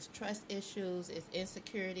think it's trust issues, it's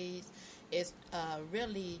insecurities, it's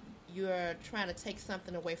really you're trying to take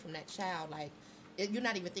something away from that child. Like, you're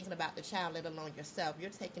not even thinking about the child, let alone yourself. You're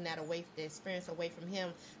taking that away, the experience away from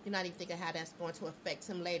him. You're not even thinking how that's going to affect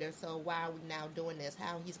him later. So why are we now doing this?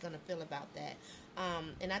 How he's going to feel about that?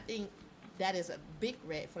 And I think that is a big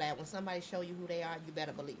red flag. When somebody show you who they are, you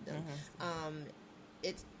better believe them.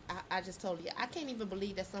 I just told you, I can't even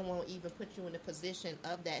believe that someone will even put you in a position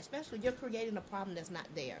of that. Especially, you're creating a problem that's not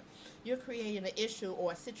there. You're creating an issue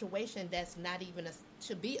or a situation that's not even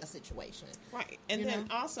should be a situation. Right. And then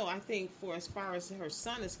also, I think for as far as her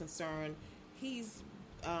son is concerned, he's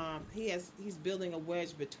building a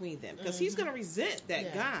wedge between them because he's going to resent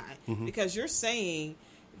that guy because you're saying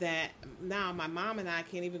that now my mom and I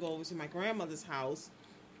can't even go over to my grandmother's house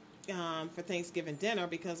for Thanksgiving dinner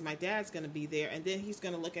because my dad's going to be there, and then he's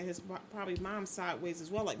going to look at his probably mom sideways as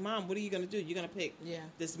well. Like, Mom, what are you going to do? You're going to pick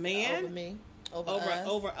this man over me,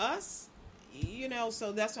 over us? You know,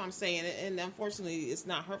 so that's what I'm saying. And unfortunately, it's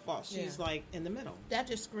not her fault. She's like in the middle. That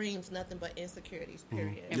just screams nothing but insecurities.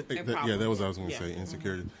 Period. And that was what I was going to say.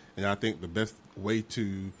 Insecurity, and I think the best way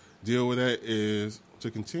to deal with that is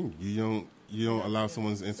to continue. You don't allow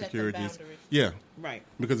someone's insecurities. Yeah. Right.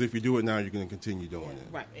 Because if you do it now, you're going to continue doing it.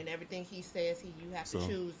 Right. And everything he says, you have to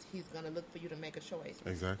choose. He's going to look for you to make a choice.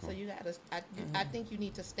 Exactly. So you got to. I think you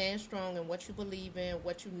need to stand strong in what you believe in,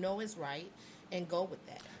 what you know is right, and go with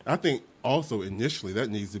that. I think also initially that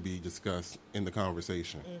needs to be discussed in the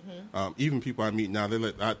conversation. Even people I meet now,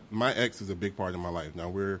 my ex is a big part of my life. Now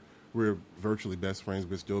we're virtually best friends.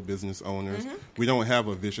 We're still business owners. We don't have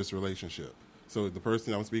a vicious relationship. So the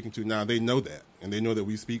person I'm speaking to now, they know that, and they know that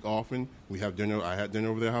we speak often. We have dinner. I had dinner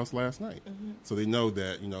over their house last night, so they know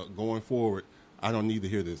that going forward, I don't need to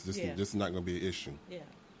hear this. This is not going to be an issue. Yeah,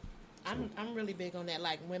 so. I'm really big on that.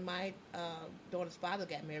 Like when my daughter's father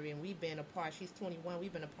got married, and we've been apart. She's 21.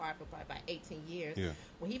 We've been apart for probably about 18 years. Yeah.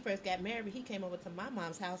 When he first got married, he came over to my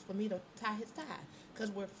mom's house for me to tie his tie because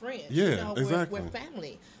we're friends. Yeah, exactly. We're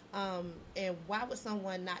family. And why would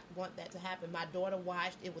someone not want that to happen? My daughter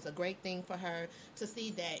watched. It was a great thing for her to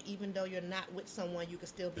see that even though you're not with someone, you can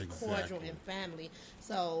still be cordial and family.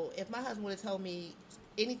 So if my husband would have told me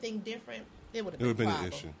anything different, it would have been an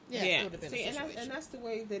issue. Yeah. It would have been See, a situation. and that's the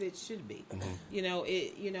way that it should be.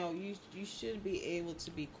 You should be able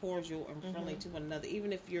to be cordial and friendly to one another,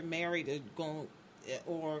 even if you're married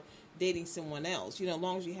or dating someone else. As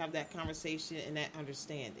long as you have that conversation and that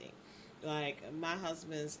understanding. Like my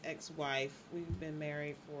husband's ex-wife, we've been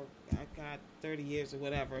married for 30 years or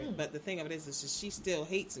whatever. But the thing of it is she still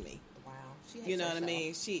hates me. Wow, she hates you know herself. what I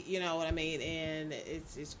mean? You know what I mean? And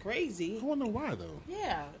it's crazy. I wonder why though.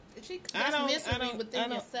 Yeah, that's misery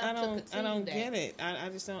within yourself to continue I don't that. get it. I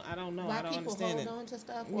just don't. I don't know. Why I don't people understand hold it. on to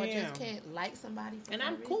stuff or just can't like somebody. For and no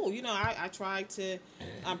I'm reason? cool. I try to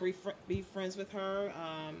be friends with her.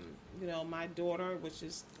 My daughter, which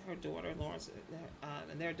is her daughter, Lawrence,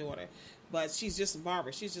 and their daughter. But she's just a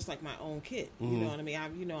barber. She's just like my own kid. You know what I mean?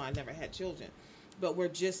 I never had children. But we're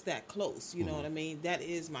just that close. You know what I mean? That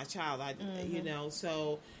is my child.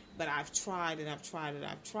 So... But I've tried and I've tried and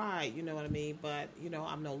I've tried, you know what I mean? But,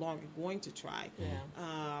 I'm no longer going to try.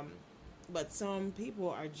 Yeah. But some people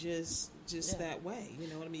are just that way. You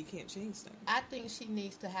know what I mean? You can't change them. I think she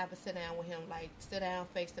needs to have a sit down with him, like sit down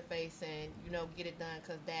face to face and, get it done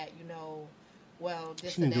because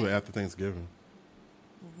this She can do it after Thanksgiving.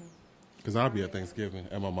 Because I'll be at Thanksgiving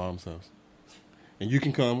at my mom's house. And you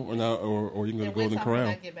can come or you can go to Golden Corral. When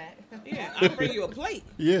I get back. Yeah, I'll bring you a plate.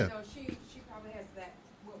 Yeah. She probably has that,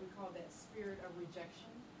 what we call that spirit of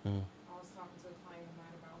rejection. I was talking to a client of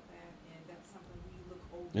mine about that, and that's something we look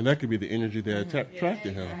over. And that could be the energy that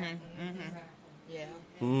attracted him. Exactly. Yeah.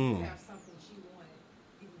 And to have something she wanted,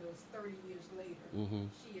 even though it's 30 years later,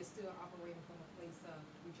 she is still operating from a place of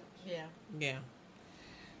rejection. Yeah.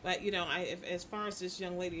 But, as far as this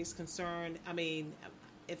young lady is concerned, I mean,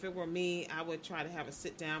 if it were me, I would try to have a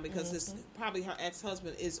sit down because this probably her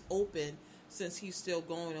ex-husband is open since he's still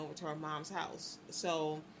going over to her mom's house.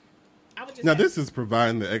 So I would just this is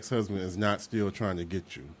providing the ex-husband is not still trying to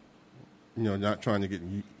get you. Not trying to get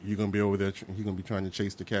you. You're going to be over there. You're going to be trying to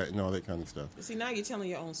chase the cat and all that kind of stuff. See, now you're telling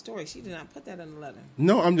your own story. She did not put that in the letter.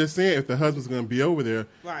 No, I'm just saying if the husband's going to be over there,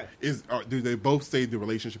 right? Do they both say the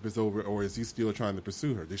relationship is over, or is he still trying to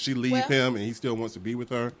pursue her? Did she leave him and he still wants to be with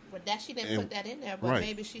her? Well, she didn't put that in there, but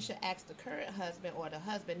maybe she should ask the current husband or the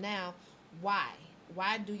husband now, why?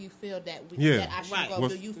 why do you feel that Yeah. that I should Right. go?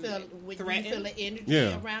 What's- Do you feel do you Threatened? feel the energy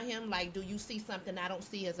Yeah. around him? Like, do you see something I don't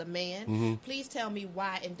see as a man? Mhm. Please tell me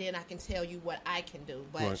why, and then I can tell you what I can do.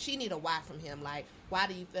 But Right. she need a why from him. Like, why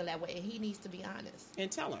do you feel that way? And he needs to be honest. And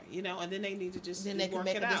tell her, and then they need to just Then they can work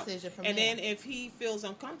make it a out. decision from and there. then if he feels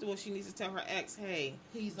uncomfortable, she needs to tell her ex, hey,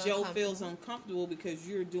 He's Joe feels uncomfortable. uncomfortable because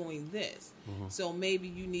you're doing this. Mhm. So maybe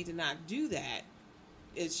you need to not do that.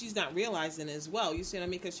 She's not realizing it as well. You see what I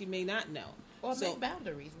mean? Because she may not know. Or So- make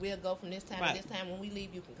boundaries. We'll go from this time Right. to this time. When we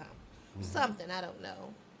leave, you can come. Mm-hmm. Something, I don't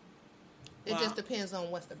know. It Well- just depends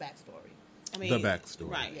on what's the backstory. I mean, The backstory.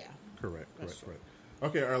 Right. Yeah. Correct.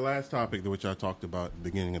 Okay, our last topic, which I talked about at the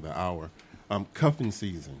beginning of the hour, cuffing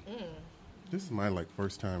season. This is my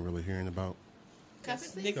first time really hearing about.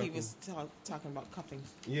 Yes, Nikki was talking about cuffing.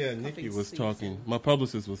 Yeah, Nikki cuffing was season. talking. My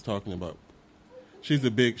publicist was talking about. She's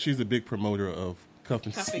a big promoter of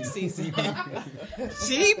cuffing Cuffing season. season.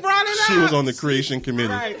 She brought it up. She was on the creation committee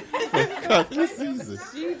Right. for cuffing season.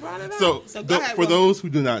 She brought it up. So, go ahead, for Will. those who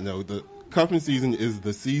do not know, the cuffing season is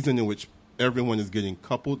the season in which everyone is getting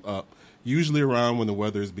coupled up, usually around when the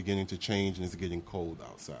weather is beginning to change and it's getting cold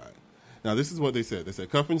outside. Now, this is what they said. They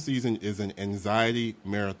said cuffing season is an anxiety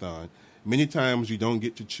marathon. Many times you don't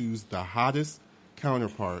get to choose the hottest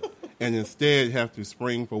counterpart and instead have to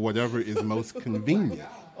spring for whatever is most convenient.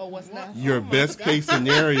 Or what's left. Your best case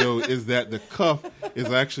scenario is that the cuff is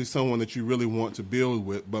actually someone that you really want to build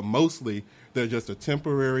with, but mostly they're just a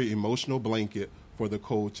temporary emotional blanket for the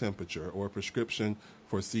cold temperature or a prescription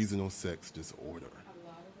for seasonal sex disorder.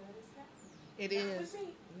 It is.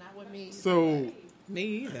 Not with me. So, me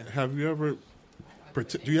either. Have you ever?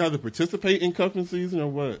 Do you have to participate in cuffing season or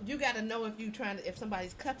what? You got to know if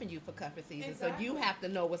somebody's cuffing you for cuffing season. So you have to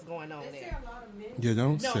know what's going on there. You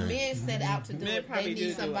don't No, say. men set out to do Men it. probably They do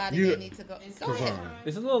need it. somebody. You- They need to go. Go ahead.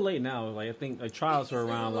 It's a little late now. I think trials were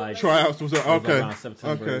around Tryouts was okay. around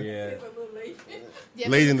September. Okay. Yeah. Yeah,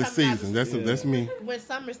 Late but in the it comes out season. of- That's me. When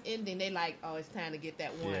summer's ending, they like, oh, it's time to get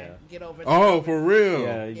that one. Yeah. Get over. Oh, for real?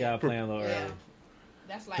 Yeah, you gotta plan a little Yeah. early.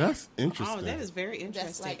 That's like. That's interesting. Oh, that is very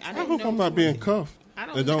interesting. like- I I didn't hope know. I'm not being cuffed. I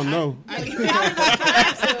I don't know.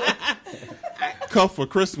 Cuff for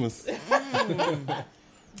Christmas. Yeah,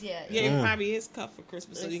 Yeah, Yeah. it probably is cuffed for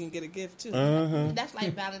Christmas, so you can get a gift too. Uh-huh. That's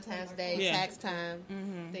like Valentine's Day, Yeah. tax time,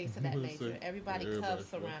 things of that What is nature. it? Everybody Everybody cuffs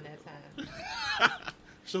cuffs. around that time.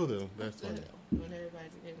 Show them. That's funny. When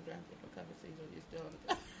everybody's getting drafted for cover season, you're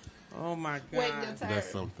still. Oh my God. Waiting your turn. That's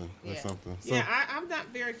something. That's Yeah. something. So, Yeah, I'm not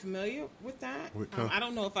very familiar with that. With cuff. I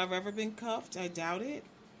don't know if I've ever been cuffed. I doubt it.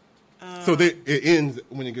 so it ends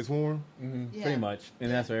when it gets warm? Yeah. Pretty much. And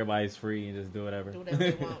that's where everybody's free and just do whatever. Do whatever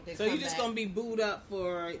they want. They So come you're just back. gonna be booed up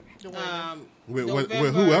for With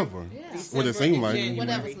November, whoever. Yeah. What it December, seemed and like. January.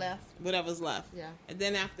 Whatever's left. Whatever's left. Yeah. And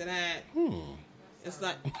then after that, it's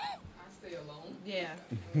like, I stay alone. Yeah.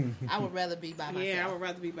 I would rather be by myself. yeah, I would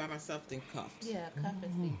rather be by myself than cuffed. Yeah, cuffing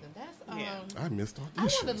season. That's Yeah. I missed all I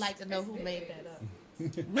this would have shit. liked to know who made that up.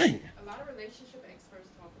 Man, A lot of relationship experts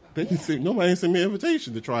talk about they didn't send, nobody sent me an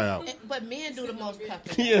invitation to try out. But men do the most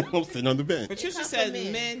cuffing. Yeah, I'm sitting on the bench. Patricia cuff said for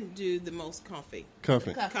men. men do the most cuffing.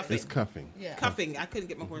 Cuffing. Cuffing. It's cuffing. Yeah. Cuffing. I couldn't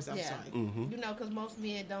get my words out. I'm Yeah. sorry. Mm-hmm. You know, because most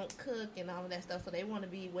men don't cook and all of that stuff, so they want to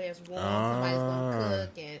be where it's warm. Somebody's going to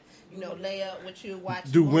cook and, lay up with you, watch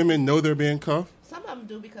Do movies. women know they're being cuffed? Some of them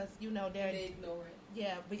do because, they're... They ignore it.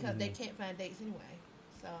 Yeah, because they can't find dates anyway.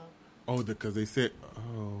 So... Oh, because they said,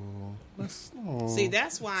 that's, See,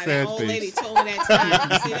 that's why sad that old face. lady told me that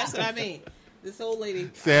time. See, that's what I mean. This old lady.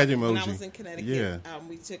 Sad When I emoji. was in Connecticut, Yeah.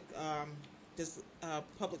 we took this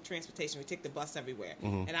public transportation. We took the bus everywhere,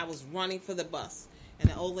 Mhm. and I was running for the bus. And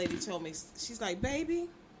the old lady told me, she's like, baby,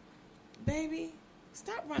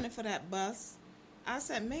 stop running for that bus. I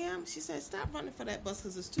said, ma'am, she said, stop running for that bus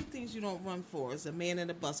because there's two things you don't run for. It's a man in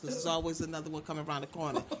the bus because there's always another one coming around the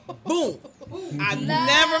corner. Boom. I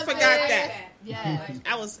never forgot that. Yeah.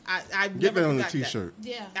 I Get never that on the forgot T-shirt.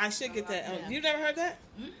 Yeah. I should get that. Yeah. You never heard that?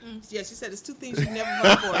 Mm-mm. Yeah, she said there's two things you never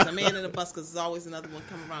run for. It's a man in the bus because there's always another one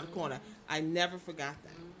coming around the corner. I never forgot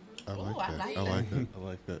that. I like Ooh, I that. like I that. like that. I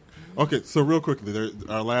like that. Okay, so real quickly,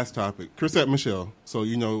 our last topic, Chrisette Michelle. So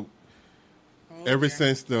ever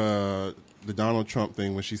since the Donald Trump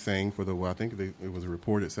thing when she sang for I think it was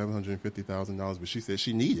reported $750,000, but she said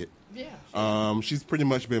she needed. Yeah. She's pretty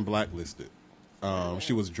much been blacklisted.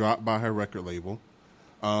 She was dropped by her record label,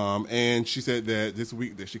 and she said that this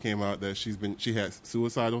week that she came out that she had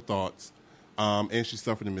suicidal thoughts, and she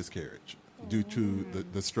suffered a miscarriage due to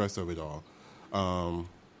the stress of it all.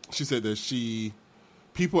 She said that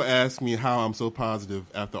people ask me how I'm so positive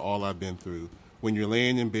after all I've been through. When you're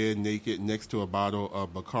laying in bed naked next to a bottle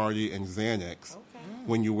of Bacardi and Xanax,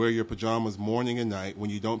 when you wear your pajamas morning and night, when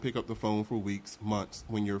you don't pick up the phone for weeks, months,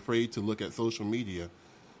 when you're afraid to look at social media.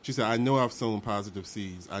 She said, I know I've sown positive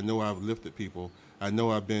seeds. I know I've lifted people. I know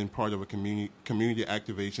I've been part of a community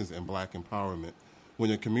activations and black empowerment. When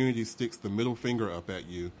a community sticks the middle finger up at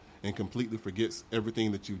you and completely forgets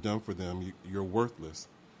everything that you've done for them, you're worthless.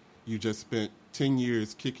 You just spent 10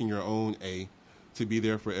 years kicking your own A to be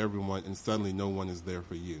there for everyone, and suddenly no one is there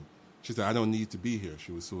for you. She said, I don't need to be here.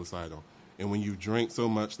 She was suicidal. And when you drink so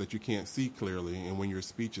much that you can't see clearly, and when your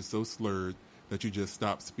speech is so slurred that you just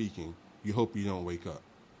stop speaking, you hope you don't wake up.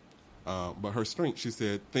 But her strength, she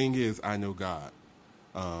said, thing is, I know God.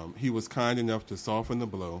 He was kind enough to soften the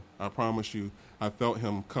blow. I promise you, I felt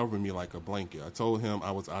him covering me like a blanket. I told him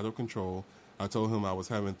I was out of control. I told him I was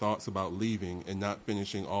having thoughts about leaving and not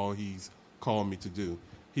finishing all he's called me to do.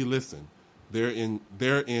 He listened. Therein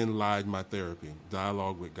lied my therapy,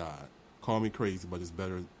 dialogue with God. Call me crazy, but it's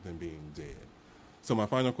better than being dead. So my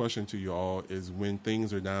final question to you all is, when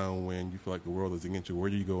things are down, when you feel like the world is against you, where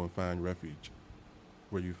do you go and find refuge?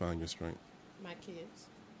 Where do you find your strength? My kids.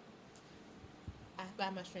 I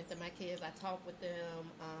find my strength in my kids. I talk with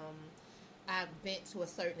them. I vent to a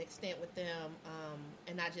certain extent with them.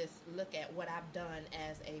 And I just look at what I've done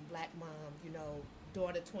as a black mom,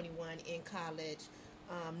 daughter 21 in college,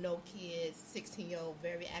 no kids, 16-year-old,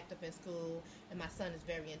 very active in school, and my son is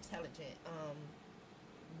very intelligent.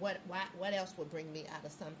 What else would bring me out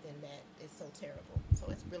of something that is so terrible? So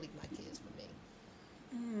it's really my kids for me.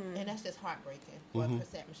 And that's just heartbreaking for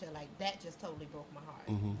Michelle. Like, that just totally broke my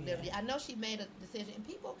heart. Literally, I know she made a decision, and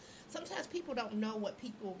sometimes people don't know what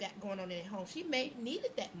people got going on in their home. She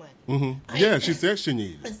needed that money. Yeah, she said she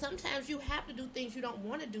needed it. And sometimes you have to do things you don't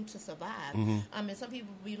want to do to survive. And some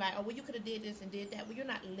people be like, oh, well, you could have did this and did that. Well, you're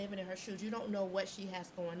not living in her shoes. You don't know what she has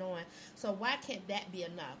going on. So why can't that be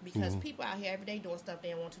enough? Because people out here every day doing stuff they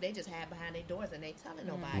don't want to. They just hide behind their doors and they telling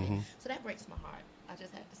nobody. So that breaks my heart. I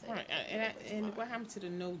just have to say. Right. And what happened to the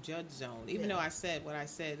no judge zone? Even though I said what I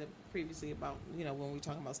said previously about, when we were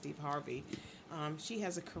talking about Steve Harvey, she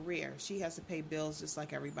has a career. She has to pay bills just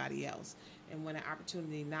like everybody else. And when an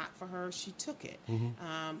opportunity knocked for her, she took it.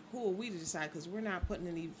 Who are we to decide? Because we're not putting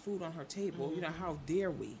any food on her table. How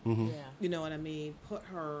dare we? You know what I mean? Put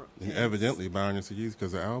her. And evidently, Byron Segues,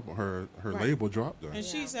 because the album, her label dropped her. And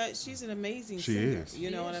she's an amazing she singer. Is.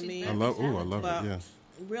 You know what I mean? I love it. Yeah.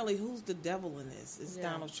 Really, who's the devil in this? It's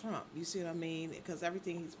Donald Trump. You see what I mean? Because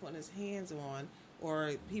everything he's putting his hands on,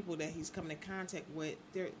 or people that he's coming in contact with,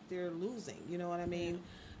 they're losing. You know what I mean?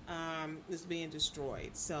 It's being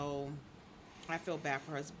destroyed. So I feel bad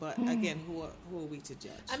for us. But again, who are we to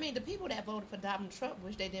judge? I mean, the people that voted for Donald Trump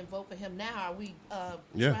wish they didn't vote for him now. Are we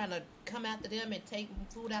trying to come after them and take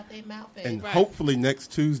food out their mouth? And hopefully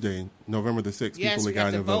next Tuesday, November the 6th, people are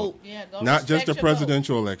going to vote. Yeah, not just the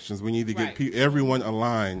presidential elections. We need to get everyone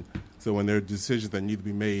aligned, so when there are decisions that need to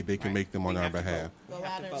be made, they can make them on our behalf.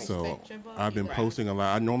 So I've been posting a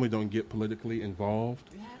lot. I normally don't get politically involved,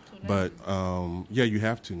 but you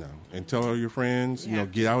have to now. And tell all your friends,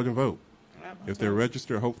 get out and vote. If they're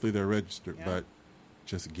registered, hopefully they're registered, but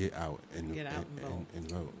just get out and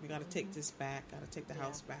vote. We got to take this back. Got to take the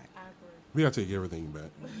House back. We got to take everything back.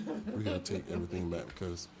 We got to take everything back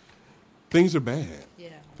because things are bad. Yeah,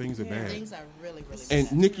 things are bad. Things are really, really and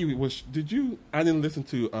bad. Nikki, I didn't listen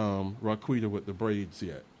to Raquita with the braids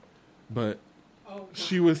yet, but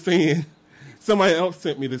she was saying somebody else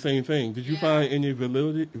sent me the same thing. Did you find any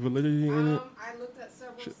validity in it? I looked at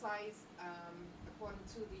several sites. According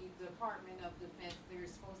to the Department of Defense,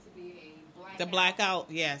 there's supposed to be a blackout. The blackout,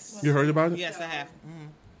 yes. You heard about it? Yes, I have.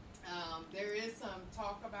 There is some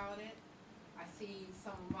talk about it. I see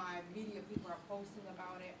some of my media people are posting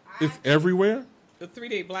about it. It's everywhere? The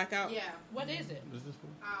 3-day blackout? Yeah. What is it?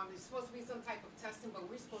 It's supposed to be some type of testing, but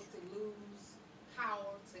we're supposed to lose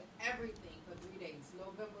power to everything for 3 days.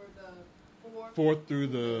 November the 4th through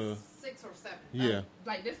the 6th or 7th. Yeah.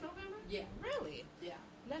 Like this November? Yeah. Really? Yeah.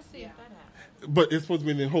 Let's see if that happens. But it's supposed to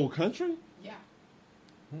be in the whole country? Yeah.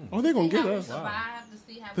 Oh, they're going to get us.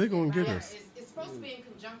 They're going to get us. It's supposed to be in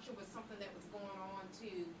conjunction with something that was going on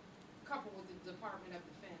coupled with the Department of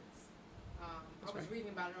Defense. I was reading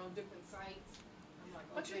about it on different sites. I'm like,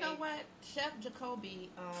 but you know what? Chef Jacoby,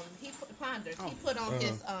 he put on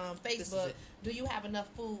his Facebook, do you have enough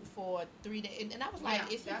food for 3 days? And I was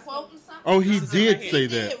like, is he quoting something? Oh, he did say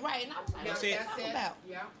that. Right, and I was like, what's he talking about?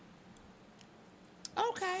 Yeah.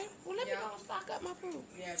 Okay, well, let me go and stock up my food.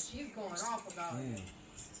 Yeah, she's going off about it.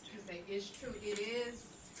 She's saying it's true. It is.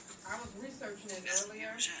 I was researching it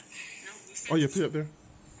earlier. Oh, you put it up there?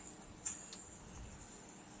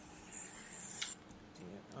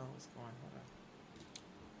 Oh, it's going. Hold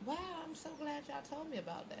on. Wow, I'm so glad y'all told me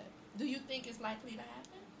about that. Do you think it's likely to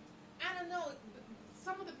happen? I don't know.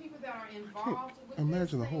 Some of the people that are involved with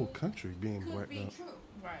Imagine the this whole thing country being could blacked be out. true.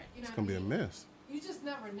 Right. You know It's what gonna be I a mean? mess. You just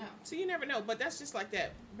never know. So you never know, but that's just like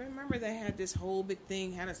that. Remember they had this whole big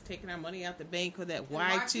thing, had us taking our money out the bank for that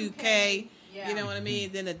Y2K. Yeah. You know what I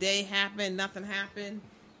mean? Then the day happened, nothing happened.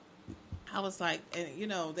 I was like, and you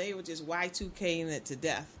know, they were just Y2K'ing it to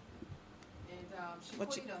death. And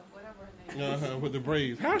What you- Shaquita, whatever her name is. With the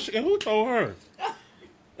braids. And who told her?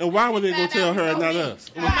 And why would they go tell her and not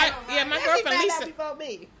us? Well, my girlfriend found Lisa. out before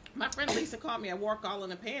me. My friend Lisa called me at work all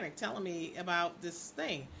in a panic, telling me about this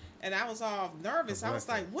thing, and I was all nervous. I was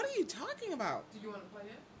like, "What are you talking about?" Do you want to play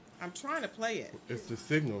it? I'm trying to play it. It's the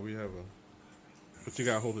signal we have but you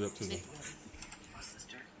gotta hold it up to them.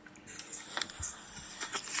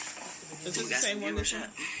 Is this the same one? This one?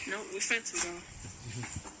 No, we fit to though.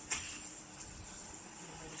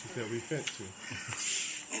 She said we fit to.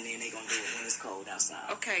 And then they gonna do it when it's cold outside.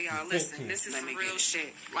 Okay, y'all, listen. This is some real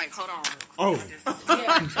shit. Like, hold on. Oh. It's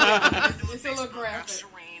a little graphic.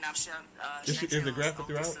 Is it graphic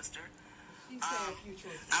throughout?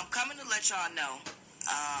 I'm coming to let y'all know.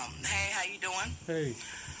 Hey, how you doing? Hey.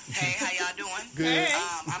 Hey, how y'all doing? Good. Hey.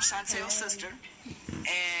 I'm Chantel's sister,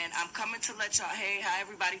 and I'm coming to let y'all. Hey, how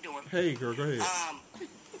everybody doing? Hey, girl, go ahead.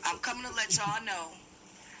 I'm coming to let y'all know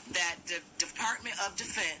that the Department of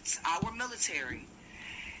Defense, our military,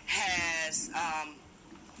 has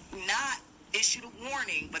not issued a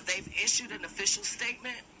warning, but they've issued an official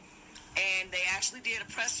statement, and they actually did a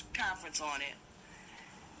press conference on it.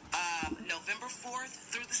 November 4th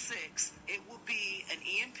through the 6th, it will be an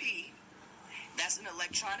EMP. That's an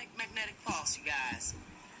electronic magnetic pulse, you guys.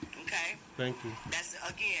 Okay? Thank you. That's,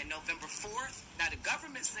 again, November 4th. Now, the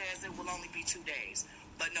government says it will only be 2 days,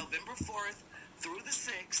 but November 4th through the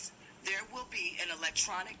 6th, there will be an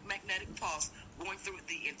electronic magnetic pulse going through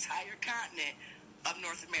the entire continent of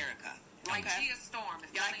North America. Like Okay? Geostorm.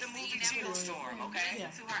 Like the movie Geostorm, okay?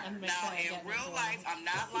 Now, in real life, I'm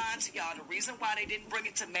not lying to y'all. The reason why they didn't bring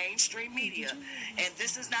it to mainstream media, and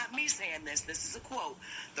this is not me saying this is a quote.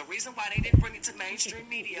 The reason why they didn't bring it to mainstream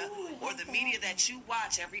media or the media that you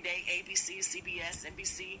watch every day, ABC, CBS,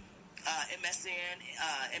 NBC, MSN,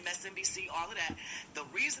 MSNBC, all of that. The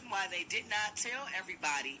reason why they did not tell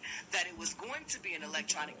everybody that it was going to be an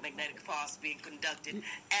electronic magnetic pulse being conducted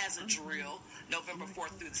as a drill November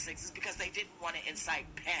 4th through the 6th is because they didn't want to incite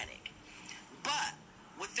panic. But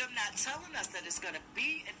with them not telling us that it's going to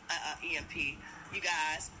be an EMP, you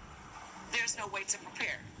guys, there's no way to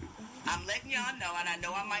prepare. I'm letting y'all know, and I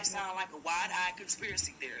know I might sound like a wide-eyed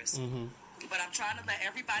conspiracy theorist, but I'm trying to let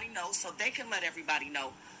everybody know so they can let everybody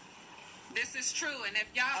know. This is true, and if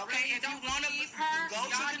y'all really don't believe her,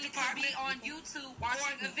 y'all need to be on YouTube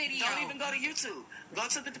watching a video. Don't even go to YouTube. Go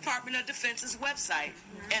to the Department of Defense's website,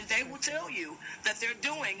 and they will tell you that they're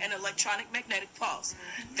doing an electronic magnetic pulse.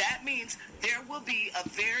 That means there will be a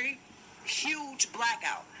very huge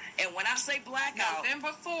blackout. And when I say blackout,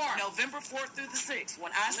 November 4th through the 6th.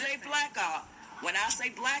 When I say blackout,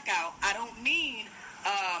 I don't mean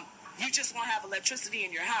you just won't have electricity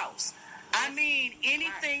in your house. I mean,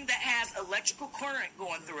 anything that has electrical current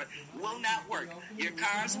going through it will not work. Your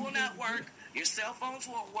cars will not work. Your cell phones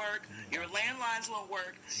won't work. Your landlines won't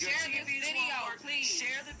work. Your Share this TVs video, won't work. please.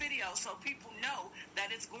 Share the video so people know that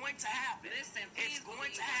it's going to happen. Listen, it's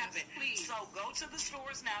going to happen. please. So go to the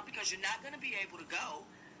stores now because you're not going to be able to go.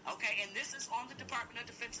 Okay, and this is on the Department of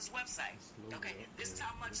Defense's website. Okay, this is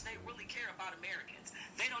how much they really care about Americans.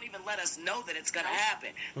 They don't even let us know that it's going to happen.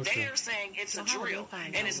 Okay. They are saying it's a drill,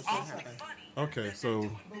 and it's awfully funny. Okay, so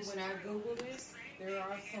But when I Google this, there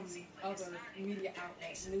are some other media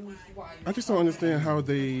outlets, Newswire. I just don't understand how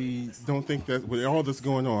they don't think that with all this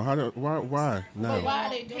going on. Why now? But why are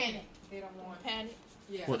they doing it? They don't want panic.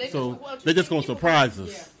 Yeah. What, they so they just gonna surprise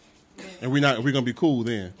us, and we're gonna be cool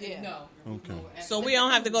then. Yeah. No. Okay. So we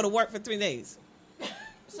don't have to go to work for 3 days.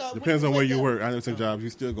 So Depends on where you work. I know some jobs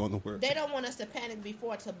you still going to work. They don't want us to panic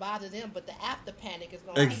before to bother them, but the after panic is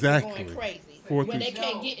going Exactly. to going crazy Fourth when through- they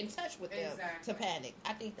can't get in touch with them to panic.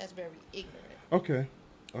 I think that's very ignorant. Okay,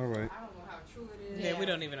 all right. I don't know how true it is. Yeah, we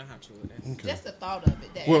don't even know how true it is. Okay. Just the thought of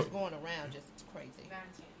it that Well- is going around just crazy.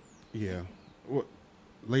 Yeah. Well,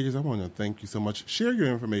 ladies, I want to thank you so much. Share your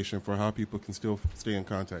information for how people can still stay in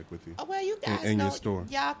contact with you. Oh, well, you guys in know, your store.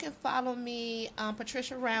 y'all can follow me,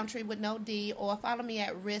 Patricia Roundtree with no D, or follow me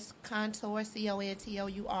at Risk Contour,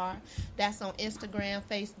 CONTOUR. That's on Instagram,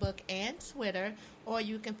 Facebook, and Twitter. Or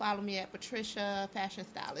you can follow me at Patricia Fashion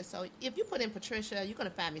Stylist. So if you put in Patricia, you're going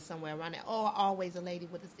to find me somewhere around there. Or Always a Lady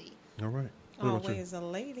with a Z. All right. What about you? Always a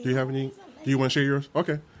lady. Do you have any? Do you want to share yours?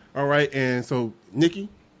 Okay. All right. And so, Nikki,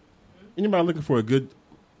 anybody looking for a good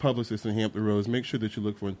publicist in Hampton Roads, make sure that you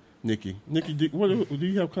look for Nikki, do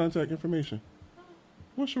you have contact information?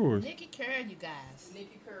 What's yours? Nikki Curry, you guys.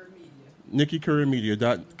 Nikki Curry Media.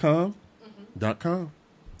 NikkiCurryMedia.com. .com.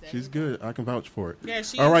 She's good. I can vouch for it. Yeah,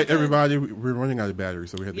 she All is right, good. everybody. We're running out of battery,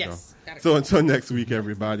 so we have to Yes, go. gotta So go. until next week,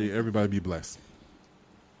 everybody be blessed.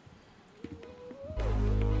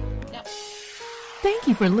 Thank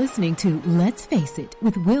you for listening to Let's Face It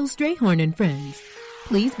with Will Strayhorn and Friends.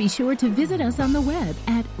 Please be sure to visit us on the web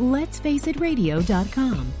at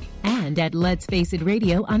letsfaceitradio.com and at Let's Face It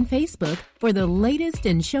Radio on Facebook for the latest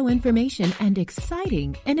in show information and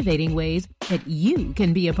exciting, innovating ways that you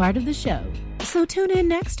can be a part of the show. So tune in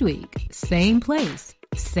next week, same place,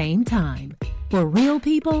 same time, for real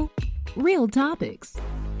people, real topics,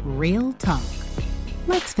 real talk.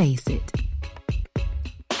 Let's face it.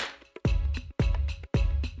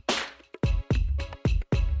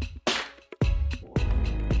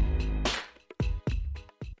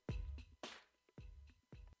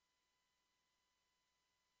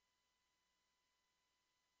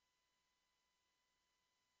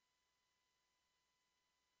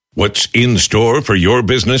 What's in store for your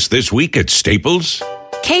business this week at Staples?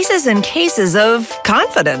 Cases and cases of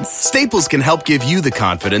confidence. Staples can help give you the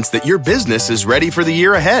confidence that your business is ready for the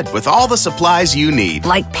year ahead with all the supplies you need.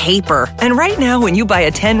 Like paper. And right now, when you buy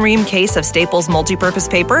a 10-ream case of Staples multi-purpose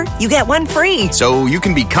paper, you get one free. So you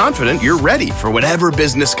can be confident you're ready for whatever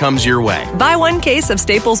business comes your way. Buy one case of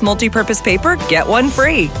Staples multi-purpose paper, get one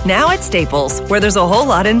free. Now at Staples, where there's a whole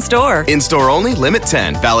lot in store. In store only, limit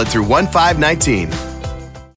 10, valid through 1/5/19.